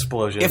Eve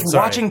explosion. if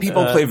Sorry. watching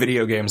people play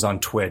video games on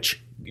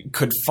Twitch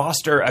could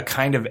foster a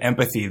kind of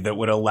empathy that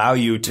would allow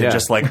you to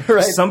just like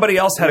Right. somebody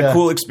else had a Yeah.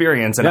 cool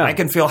experience and Yeah. I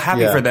can feel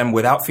happy Yeah. for them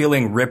without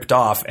feeling ripped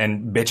off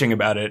and bitching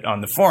about it on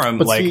the forum.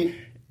 But like, see,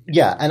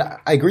 yeah, and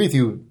I agree with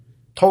you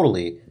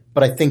totally.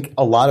 But I think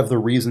a lot of the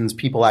reasons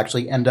people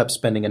actually end up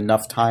spending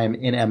enough time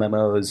in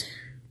MMOs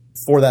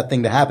for that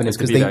thing to happen is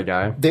because be that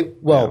guy.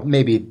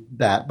 Maybe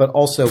that, but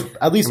also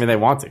at least I mean, they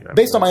want to. I mean,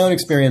 based on my own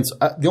experience,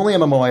 the only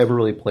MMO I ever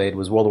really played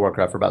was World of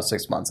Warcraft for about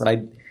 6 months, and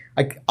I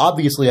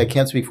obviously I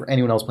can't speak for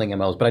anyone else playing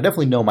MMOs, but I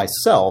definitely know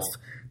myself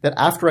that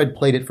after I'd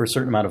played it for a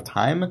certain amount of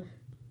time,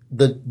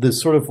 the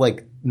sort of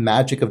like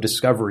magic of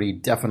discovery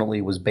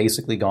definitely was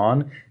basically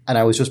gone, and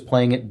I was just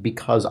playing it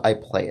because I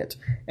play it.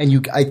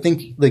 And I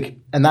think like,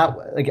 and that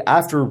like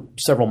after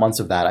several months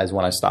of that is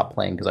when I stopped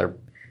playing because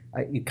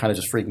it kind of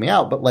just freaked me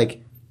out. But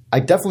like, I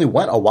definitely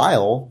went a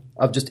while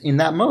of just in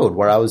that mode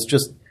where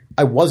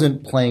I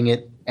wasn't playing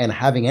it and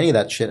having any of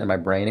that shit in my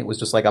brain. It was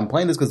just like, I'm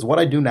playing this because it's what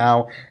I do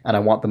now, and I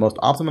want the most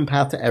optimum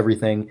path to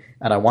everything,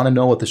 and I want to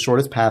know what the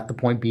shortest path to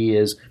point B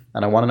is,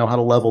 and I want to know how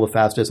to level the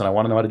fastest, and I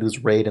want to know how to do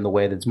this raid in the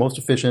way that's most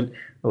efficient,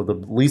 or the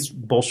least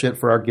bullshit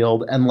for our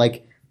guild. And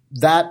like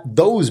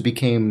those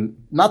became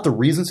not the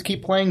reasons to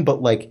keep playing,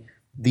 but like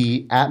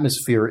the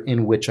atmosphere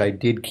in which I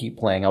did keep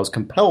playing. I was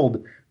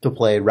compelled to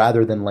play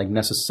rather than like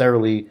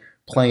necessarily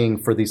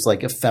playing for these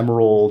like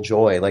ephemeral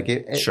joy, like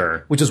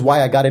Sure. which is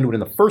why I got into it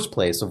in the first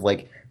place, of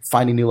like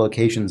finding new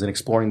locations and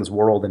exploring this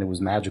world, and it was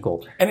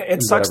magical. And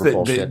it sucks whatever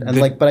that bullshit. And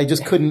like, but I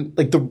just couldn't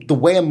like the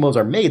way MMOs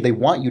are made. They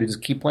want you to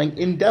just keep playing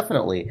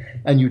indefinitely,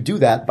 and you do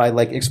that by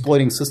like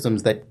exploiting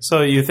systems that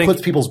So you think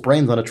puts people's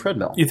brains on a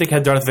treadmill. you think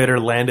had Darth Vader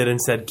landed and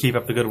said, "Keep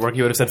up the good work,"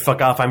 you would have said,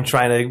 "Fuck off! I'm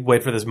trying to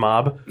wait for this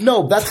mob."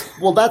 No, that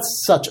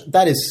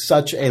is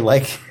such a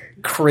like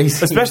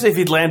crazy. Especially if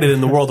he'd landed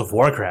in the World of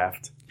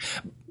Warcraft.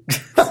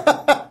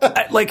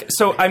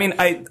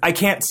 I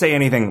can't say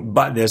anything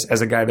but this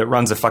as a guy that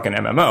runs a fucking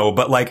MMO,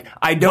 but like,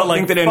 I don't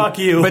think that fuck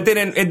you. But then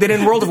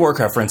in World of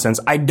Warcraft, for instance,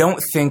 I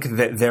don't think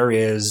that there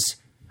is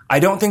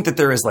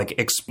like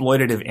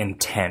exploitative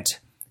intent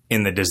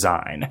in the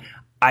design.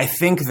 I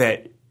think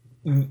that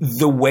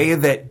the way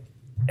that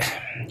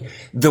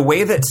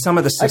some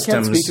of the I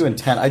systems. can't speak to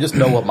intent. I just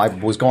know what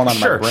was going on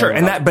in my brain. Sure,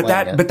 and when I was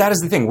playing it. but that is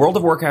the thing. World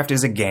of Warcraft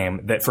is a game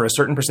that, for a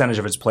certain percentage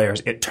of its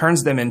players, it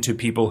turns them into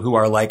people who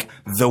are like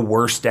the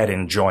worst at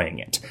enjoying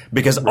it,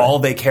 because all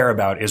they care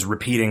about is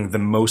repeating the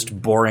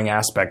most boring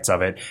aspects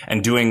of it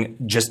and doing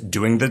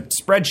the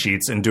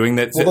spreadsheets and doing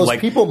the Well, those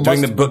people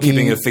doing the must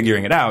bookkeeping be- of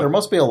figuring it out. There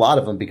must be a lot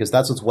of them, because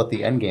that's what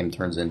the end game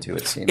turns into.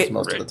 It seems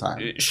most of the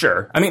time.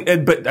 Sure. I mean,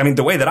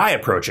 the way that I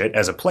approach it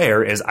as a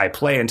player is I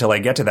play until I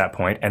get to that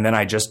point, and then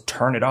I just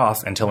turn it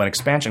off until an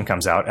expansion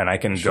comes out, and I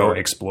can go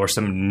explore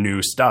some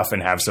new stuff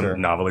and have some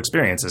novel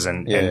experiences.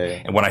 And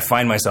when I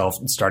find myself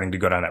starting to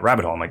go down that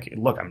rabbit hole, I'm like,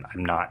 look,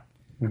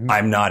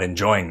 I'm not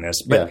enjoying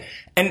this. But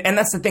and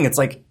that's the thing. It's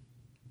like,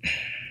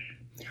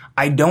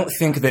 I don't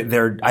think that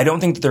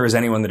there is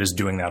anyone that is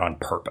doing that on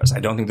purpose. I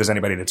don't think there's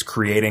anybody that's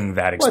creating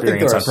that Well, I think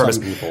experience there on are purpose.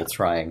 some people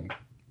trying.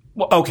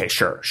 Well, okay,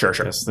 sure.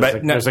 Yes,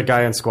 But there's a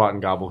guy in Squat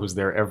and Gobble who's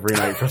there every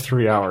night for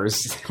 3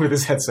 hours with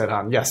his headset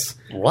on. Yes.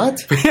 What?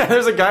 Yeah,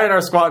 there's a guy in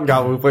our Squat and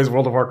Gobble who plays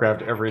World of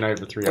Warcraft every night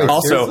for 3 hours.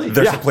 also, Seriously?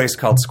 there's a place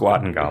called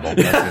Squat and Gobble.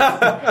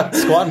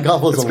 Squat and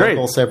Gobble is a great.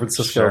 local San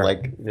Francisco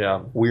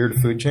weird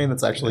food chain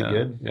that's actually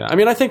good. Yeah, I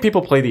mean, I think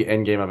people play the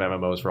end game of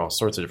MMOs for all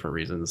sorts of different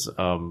reasons.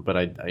 But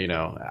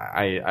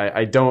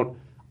I don't.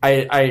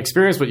 I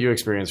experienced what you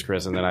experienced,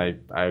 Chris, and then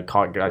I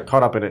got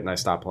caught up in it and I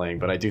stopped playing.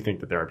 But I do think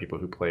that there are people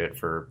who play it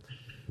for.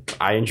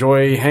 I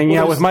enjoy hanging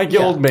out with my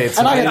guild mates.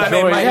 And I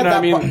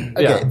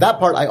had that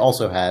part I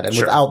also had, and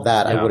without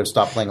that, I would have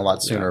stopped playing a lot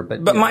sooner.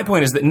 But my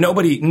point is that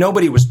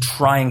nobody was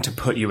trying to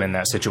put you in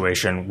that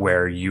situation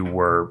where you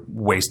were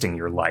wasting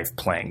your life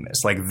playing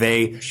this. Like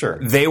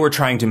they were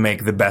trying to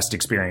make the best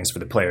experience for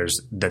the players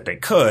that they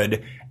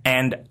could,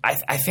 and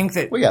I think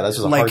that this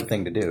is a hard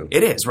thing to do.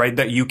 It is, right?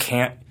 That you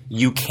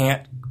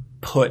can't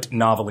put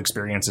novel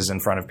experiences in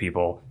front of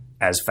people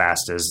as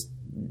fast as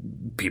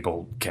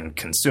people can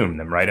consume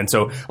them, right? And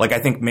so, like, I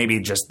think maybe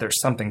just there's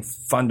something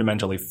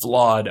fundamentally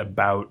flawed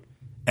about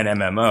an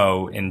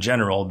MMO in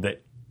general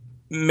that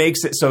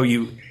makes it so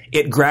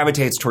it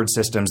gravitates towards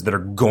systems that are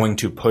going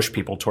to push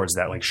people towards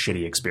that like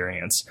shitty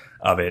experience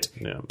of it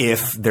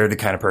if they're the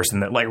kind of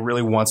person that like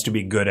really wants to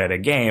be good at a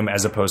game,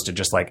 as opposed to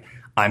just like,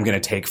 I'm going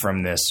to take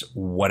from this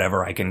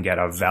whatever I can get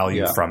of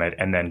value from it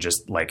and then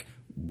just like,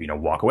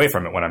 walk away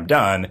from it when I'm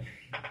done.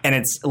 And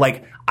it's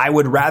like, I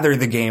would rather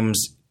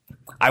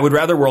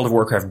World of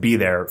Warcraft be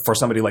there for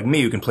somebody like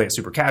me who can play it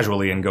super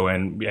casually and go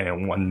in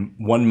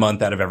 1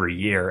 month out of every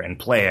year and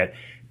play it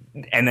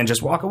and then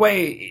just walk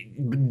away.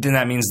 Then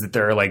that means that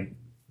there are like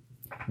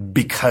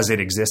because it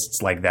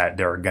exists like that,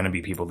 there are going to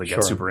be people that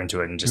get super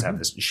into it and just have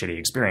this shitty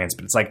experience.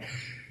 But it's like,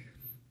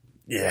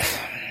 yeah,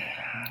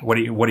 what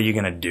are you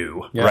going to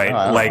do, right?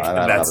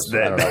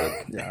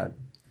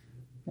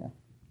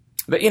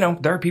 But,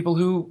 there are people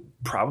who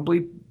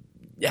probably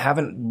have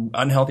an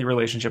unhealthy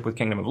relationship with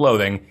Kingdom of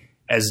Loathing,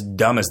 as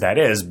dumb as that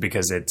is,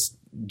 because it's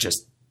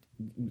just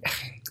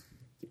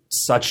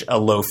such a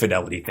low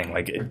fidelity thing.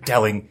 Like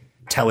telling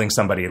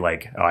somebody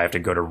like, oh, I have to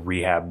go to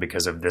rehab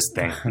because of this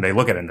thing. And they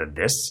look at it into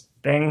this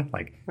thing,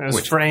 like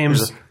which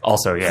frames.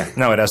 Also, yeah,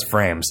 no, it has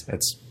frames.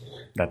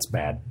 That's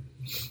bad.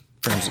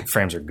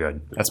 Frames are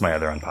good. That's my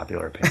other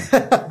unpopular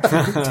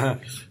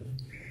opinion.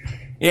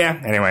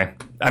 Yeah. Anyway,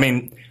 I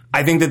mean,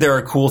 I think that there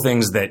are cool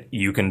things that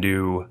you can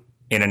do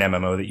in an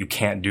MMO that you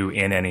can't do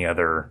in any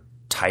other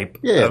type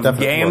of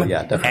game. Well,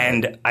 definitely.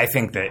 And I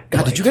think that...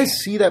 God, did you guys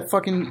see that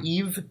fucking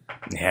Eve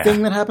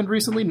thing that happened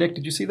recently? Nick,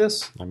 did you see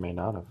this? I may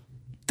not have.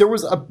 There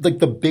was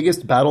the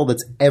biggest battle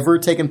that's ever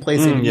taken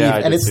place in Eve,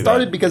 and it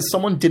started because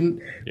someone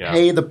didn't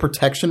pay the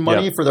protection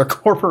money for their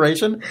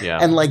corporation,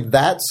 and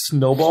that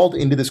snowballed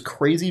into this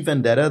crazy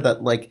vendetta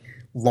that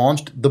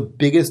launched the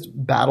biggest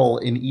battle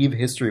in Eve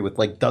history with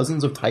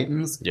dozens of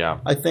titans.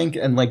 I think,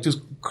 and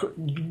just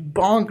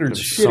bonkers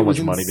shit. So it was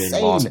much money insane.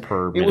 being lost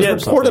per It was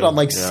reported on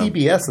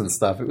CBS and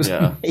stuff. It was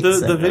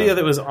amazing. The video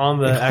that was on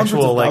the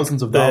actual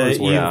thousands of dollars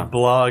the Eve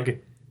blog.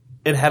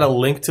 It had a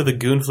link to the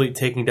Goon Fleet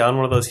taking down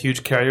one of those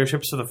huge carrier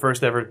ships for the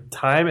first ever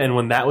time, and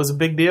when that was a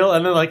big deal,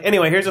 and then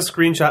anyway, here's a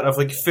screenshot of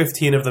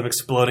 15 of them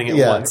exploding at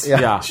once.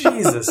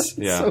 Jesus.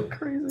 So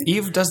crazy.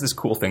 Eve does this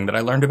cool thing that I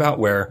learned about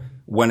where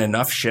when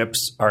enough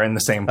ships are in the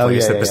same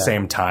place at the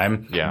same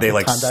time, they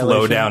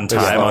slow down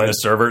time on the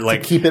server. To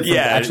keep it from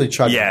actually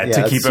chugging.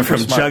 To keep it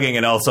from chugging,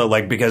 and also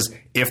because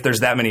if there's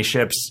that many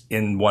ships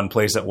in one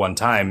place at one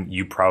time,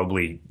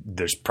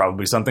 there's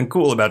probably something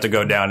cool about to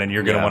go down, and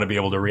you're going to want to be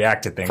able to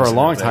react to things. For a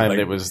long time,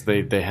 it was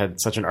they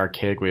had such an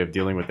archaic way of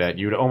dealing with that.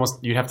 You'd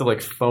have to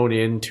phone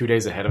in 2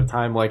 days ahead of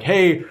time,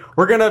 hey,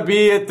 we're gonna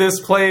be at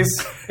this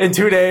place in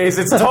 2 days.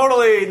 It's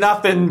totally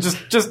nothing.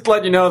 Just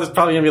let you know, there's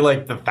probably gonna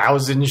be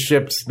 1,000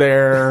 ships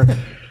there.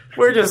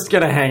 We're just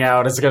gonna hang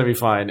out. It's gonna be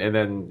fine. And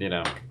then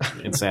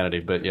insanity.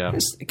 But yeah,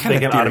 they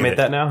can automate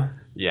that now.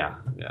 Yeah.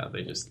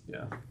 They just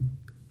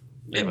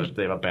they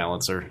have a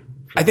balancer.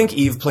 I think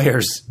Eve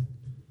players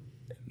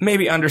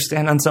maybe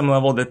understand on some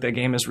level that the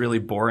game is really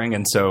boring,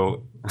 and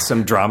so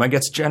some drama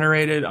gets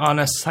generated on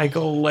a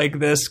cycle like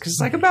this,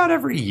 because about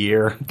every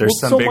year there's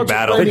some big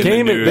battle. The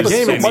game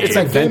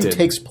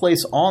takes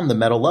place on the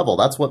meta level.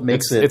 That's what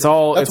makes that's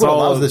what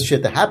allows this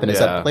shit to happen. Is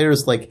that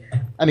players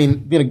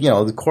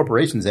the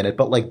corporations in it,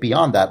 but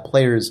beyond that,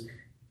 players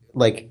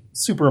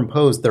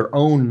superimpose their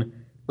own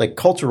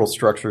cultural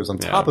structures on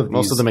top of these.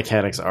 Most of the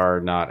mechanics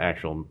are not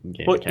actual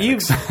game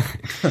mechanics. Eve's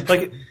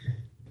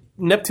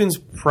Neptune's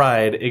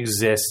Pride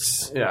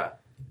exists. Yeah.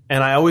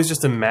 And I always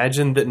just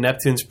imagine that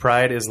Neptune's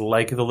Pride is the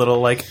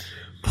little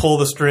pull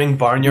the string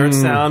barnyard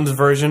sounds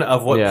version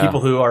of what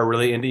people who are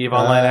really into EVE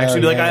Online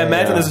actually do. I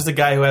imagine there's just a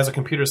guy who has a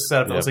computer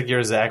set up that looks like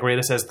your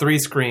Zacharias, has 3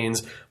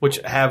 screens which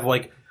have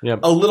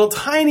a little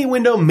tiny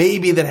window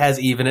maybe that has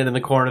EVE in it in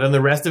the corner. Then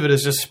the rest of it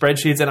is just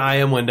spreadsheets and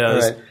IM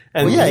windows. Right.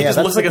 And he just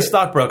looks like a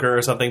stockbroker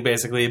or something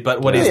basically. But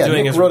what he's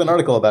doing Nick is wrote an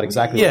article about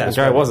exactly what this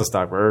guy was a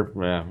stockbroker.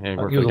 He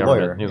worked for the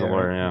government. He was a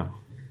lawyer, yeah.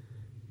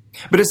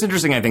 But it's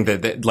interesting, I think,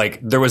 that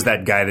there was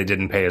that guy that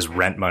didn't pay his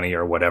rent money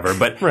or whatever,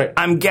 but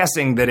I'm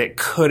guessing that it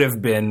could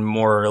have been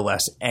more or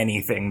less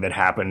anything that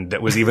happened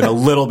that was even a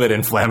little bit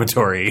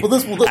inflammatory. The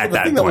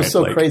thing that was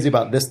so crazy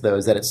about this, though,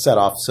 is that it set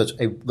off such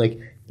a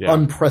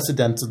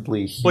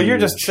unprecedentedly huge... Well, you're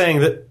just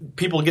saying that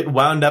people get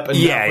wound up and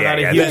without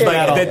a huge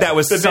battle. That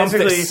was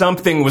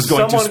something was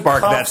going to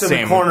spark that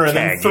same corner, and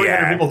then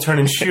 300 people turn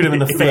and shoot him in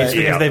the face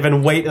because they've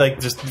been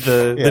just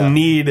the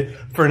need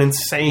for an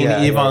insane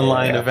EVE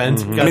Online event.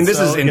 Mm-hmm. I mean, this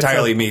is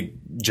entirely me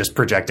just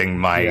projecting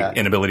my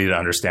inability to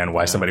understand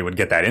why somebody would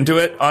get that onto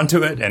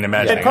it, and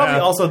imagining. And probably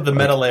also the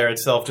meta layer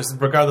itself, just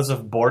regardless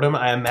of boredom,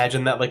 I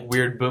imagine that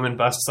weird boom and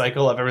bust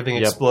cycle of everything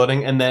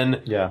exploding, and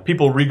then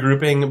people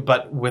regrouping,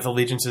 but with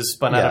allegiances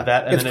spun out of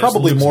that, and it's then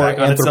probably more back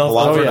on itself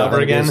over and over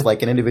again. It's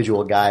an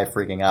individual guy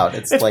freaking out.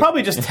 It's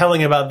probably just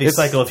telling about the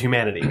cycle of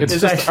humanity.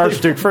 It's just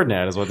Archduke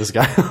Ferdinand is what this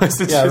guy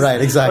was.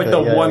 Exactly.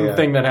 The one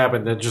thing that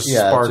happened that just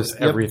sparked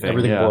everything.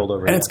 Everything boiled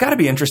over. And it's got to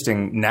be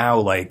interesting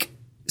now,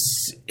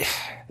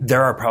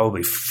 there are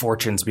probably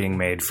fortunes being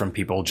made from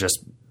people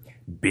just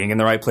being in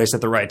the right place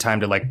at the right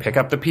time to pick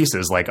up the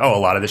pieces. A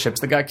lot of the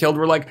ships that got killed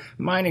were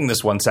mining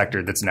this one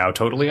sector that's now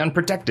totally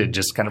unprotected,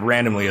 just kind of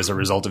randomly as a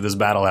result of this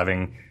battle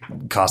having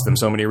cost them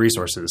so many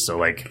resources.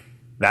 So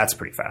that's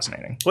pretty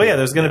fascinating. Well,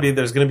 there's going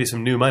to be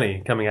some new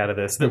money coming out of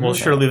this that will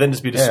surely then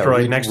just be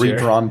destroyed next year.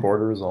 Redrawn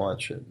borders, all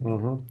that shit.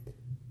 Mm-hmm.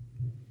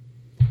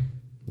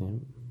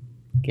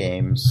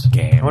 Games.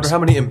 I wonder how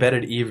many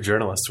embedded EVE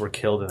journalists were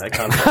killed in that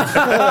conflict.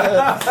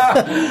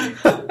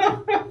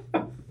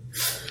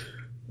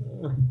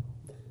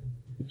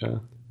 Do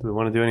we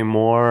want to do any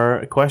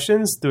more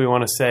questions? Do we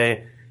want to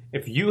say,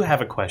 if you have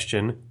a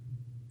question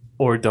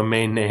or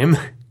domain name,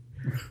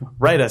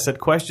 write us at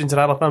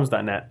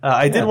questions@idlethumbs.net.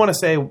 I did want to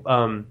say...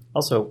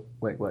 Also,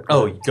 wait, what?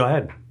 oh, go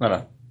ahead.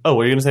 No. Oh,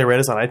 were you going to say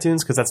rate us on iTunes?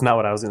 Because that's not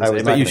what I was going to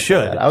say, but you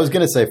should. I was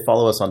going to say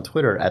follow us on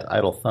Twitter at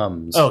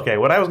IdleThumbs. Okay,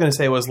 what I was going to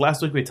say was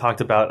last week we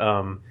talked about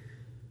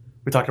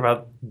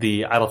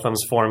the Idle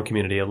Thumbs forum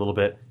community a little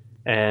bit,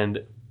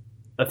 and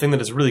a thing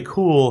that is really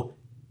cool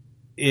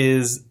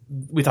is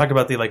we talked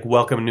about the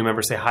welcome new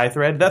member say hi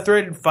thread. That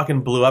thread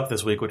fucking blew up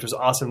this week, which was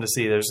awesome to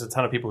see. There's a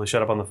ton of people who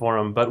showed up on the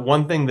forum, but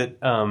one thing that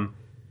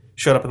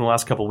showed up in the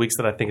last couple of weeks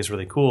that I think is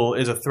really cool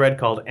is a thread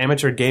called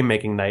Amateur Game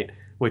Making Night,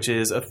 which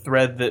is a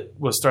thread that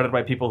was started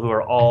by people who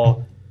are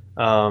all,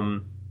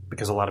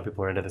 because a lot of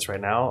people are into this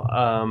right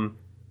now,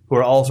 who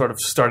are all sort of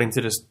starting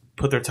to just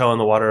put their toe in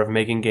the water of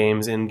making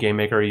games in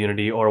GameMaker or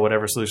Unity or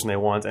whatever solution they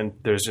want. And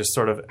there's just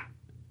sort of,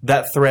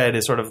 that thread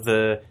is sort of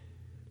the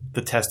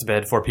test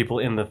bed for people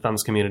in the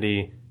Thumbs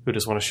community who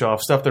just want to show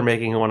off stuff they're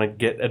making and want to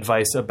get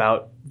advice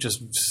about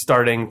just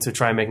starting to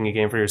try making a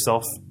game for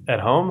yourself at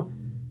home.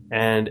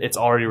 And it's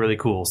already really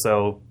cool.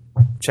 So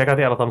check out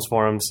the Idle Thumbs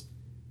forums.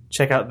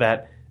 Check out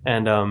that.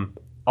 And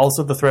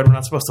also the thread we're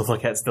not supposed to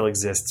look at still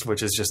exists,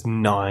 which is just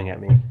gnawing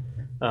at me.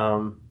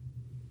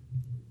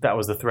 That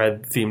was the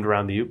thread themed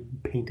around the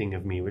painting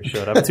of me, which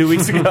showed up 2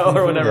 weeks ago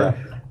or whatever.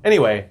 Yeah.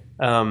 Anyway,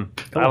 the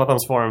Idle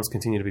Thumbs forums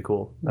continue to be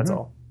cool. That's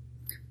all.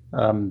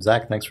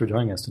 Zach, thanks for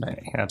joining us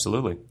tonight.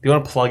 Absolutely. Do you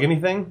want to plug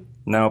anything?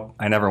 No,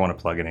 I never want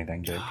to plug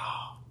anything, Jake.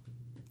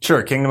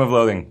 Sure, Kingdom of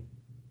Loathing.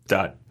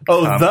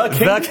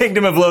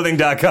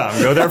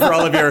 TheKingdomofLoathing.com. Go there for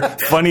all of your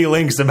funny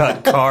links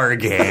about car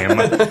game.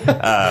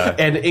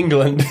 And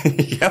England.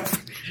 Yep.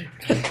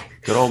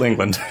 Good old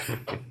England.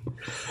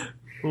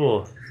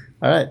 Cool.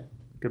 All right.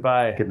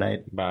 Goodbye. Good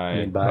night.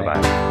 Bye. Bye.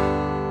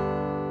 Bye-bye.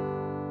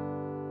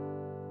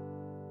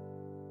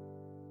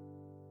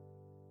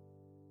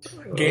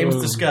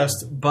 Games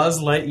discussed. Buzz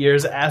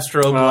Lightyear's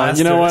Astro Blasters.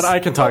 You know what? I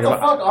can talk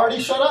about. Fuck,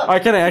 Artie, shut up. I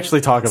can actually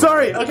talk about.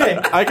 Sorry. Okay.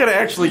 I can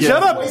actually get.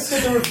 Shut up.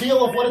 Wasted the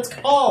reveal of what it's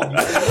called.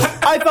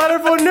 I thought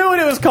everyone knew what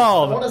it was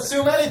called. Don't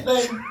assume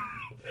anything.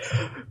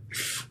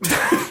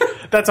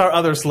 That's our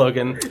other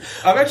slogan.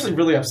 I'm actually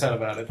really upset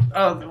about it.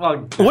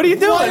 What are you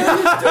doing?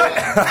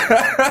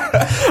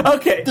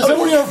 Okay. Does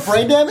everybody have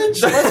brain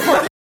damage?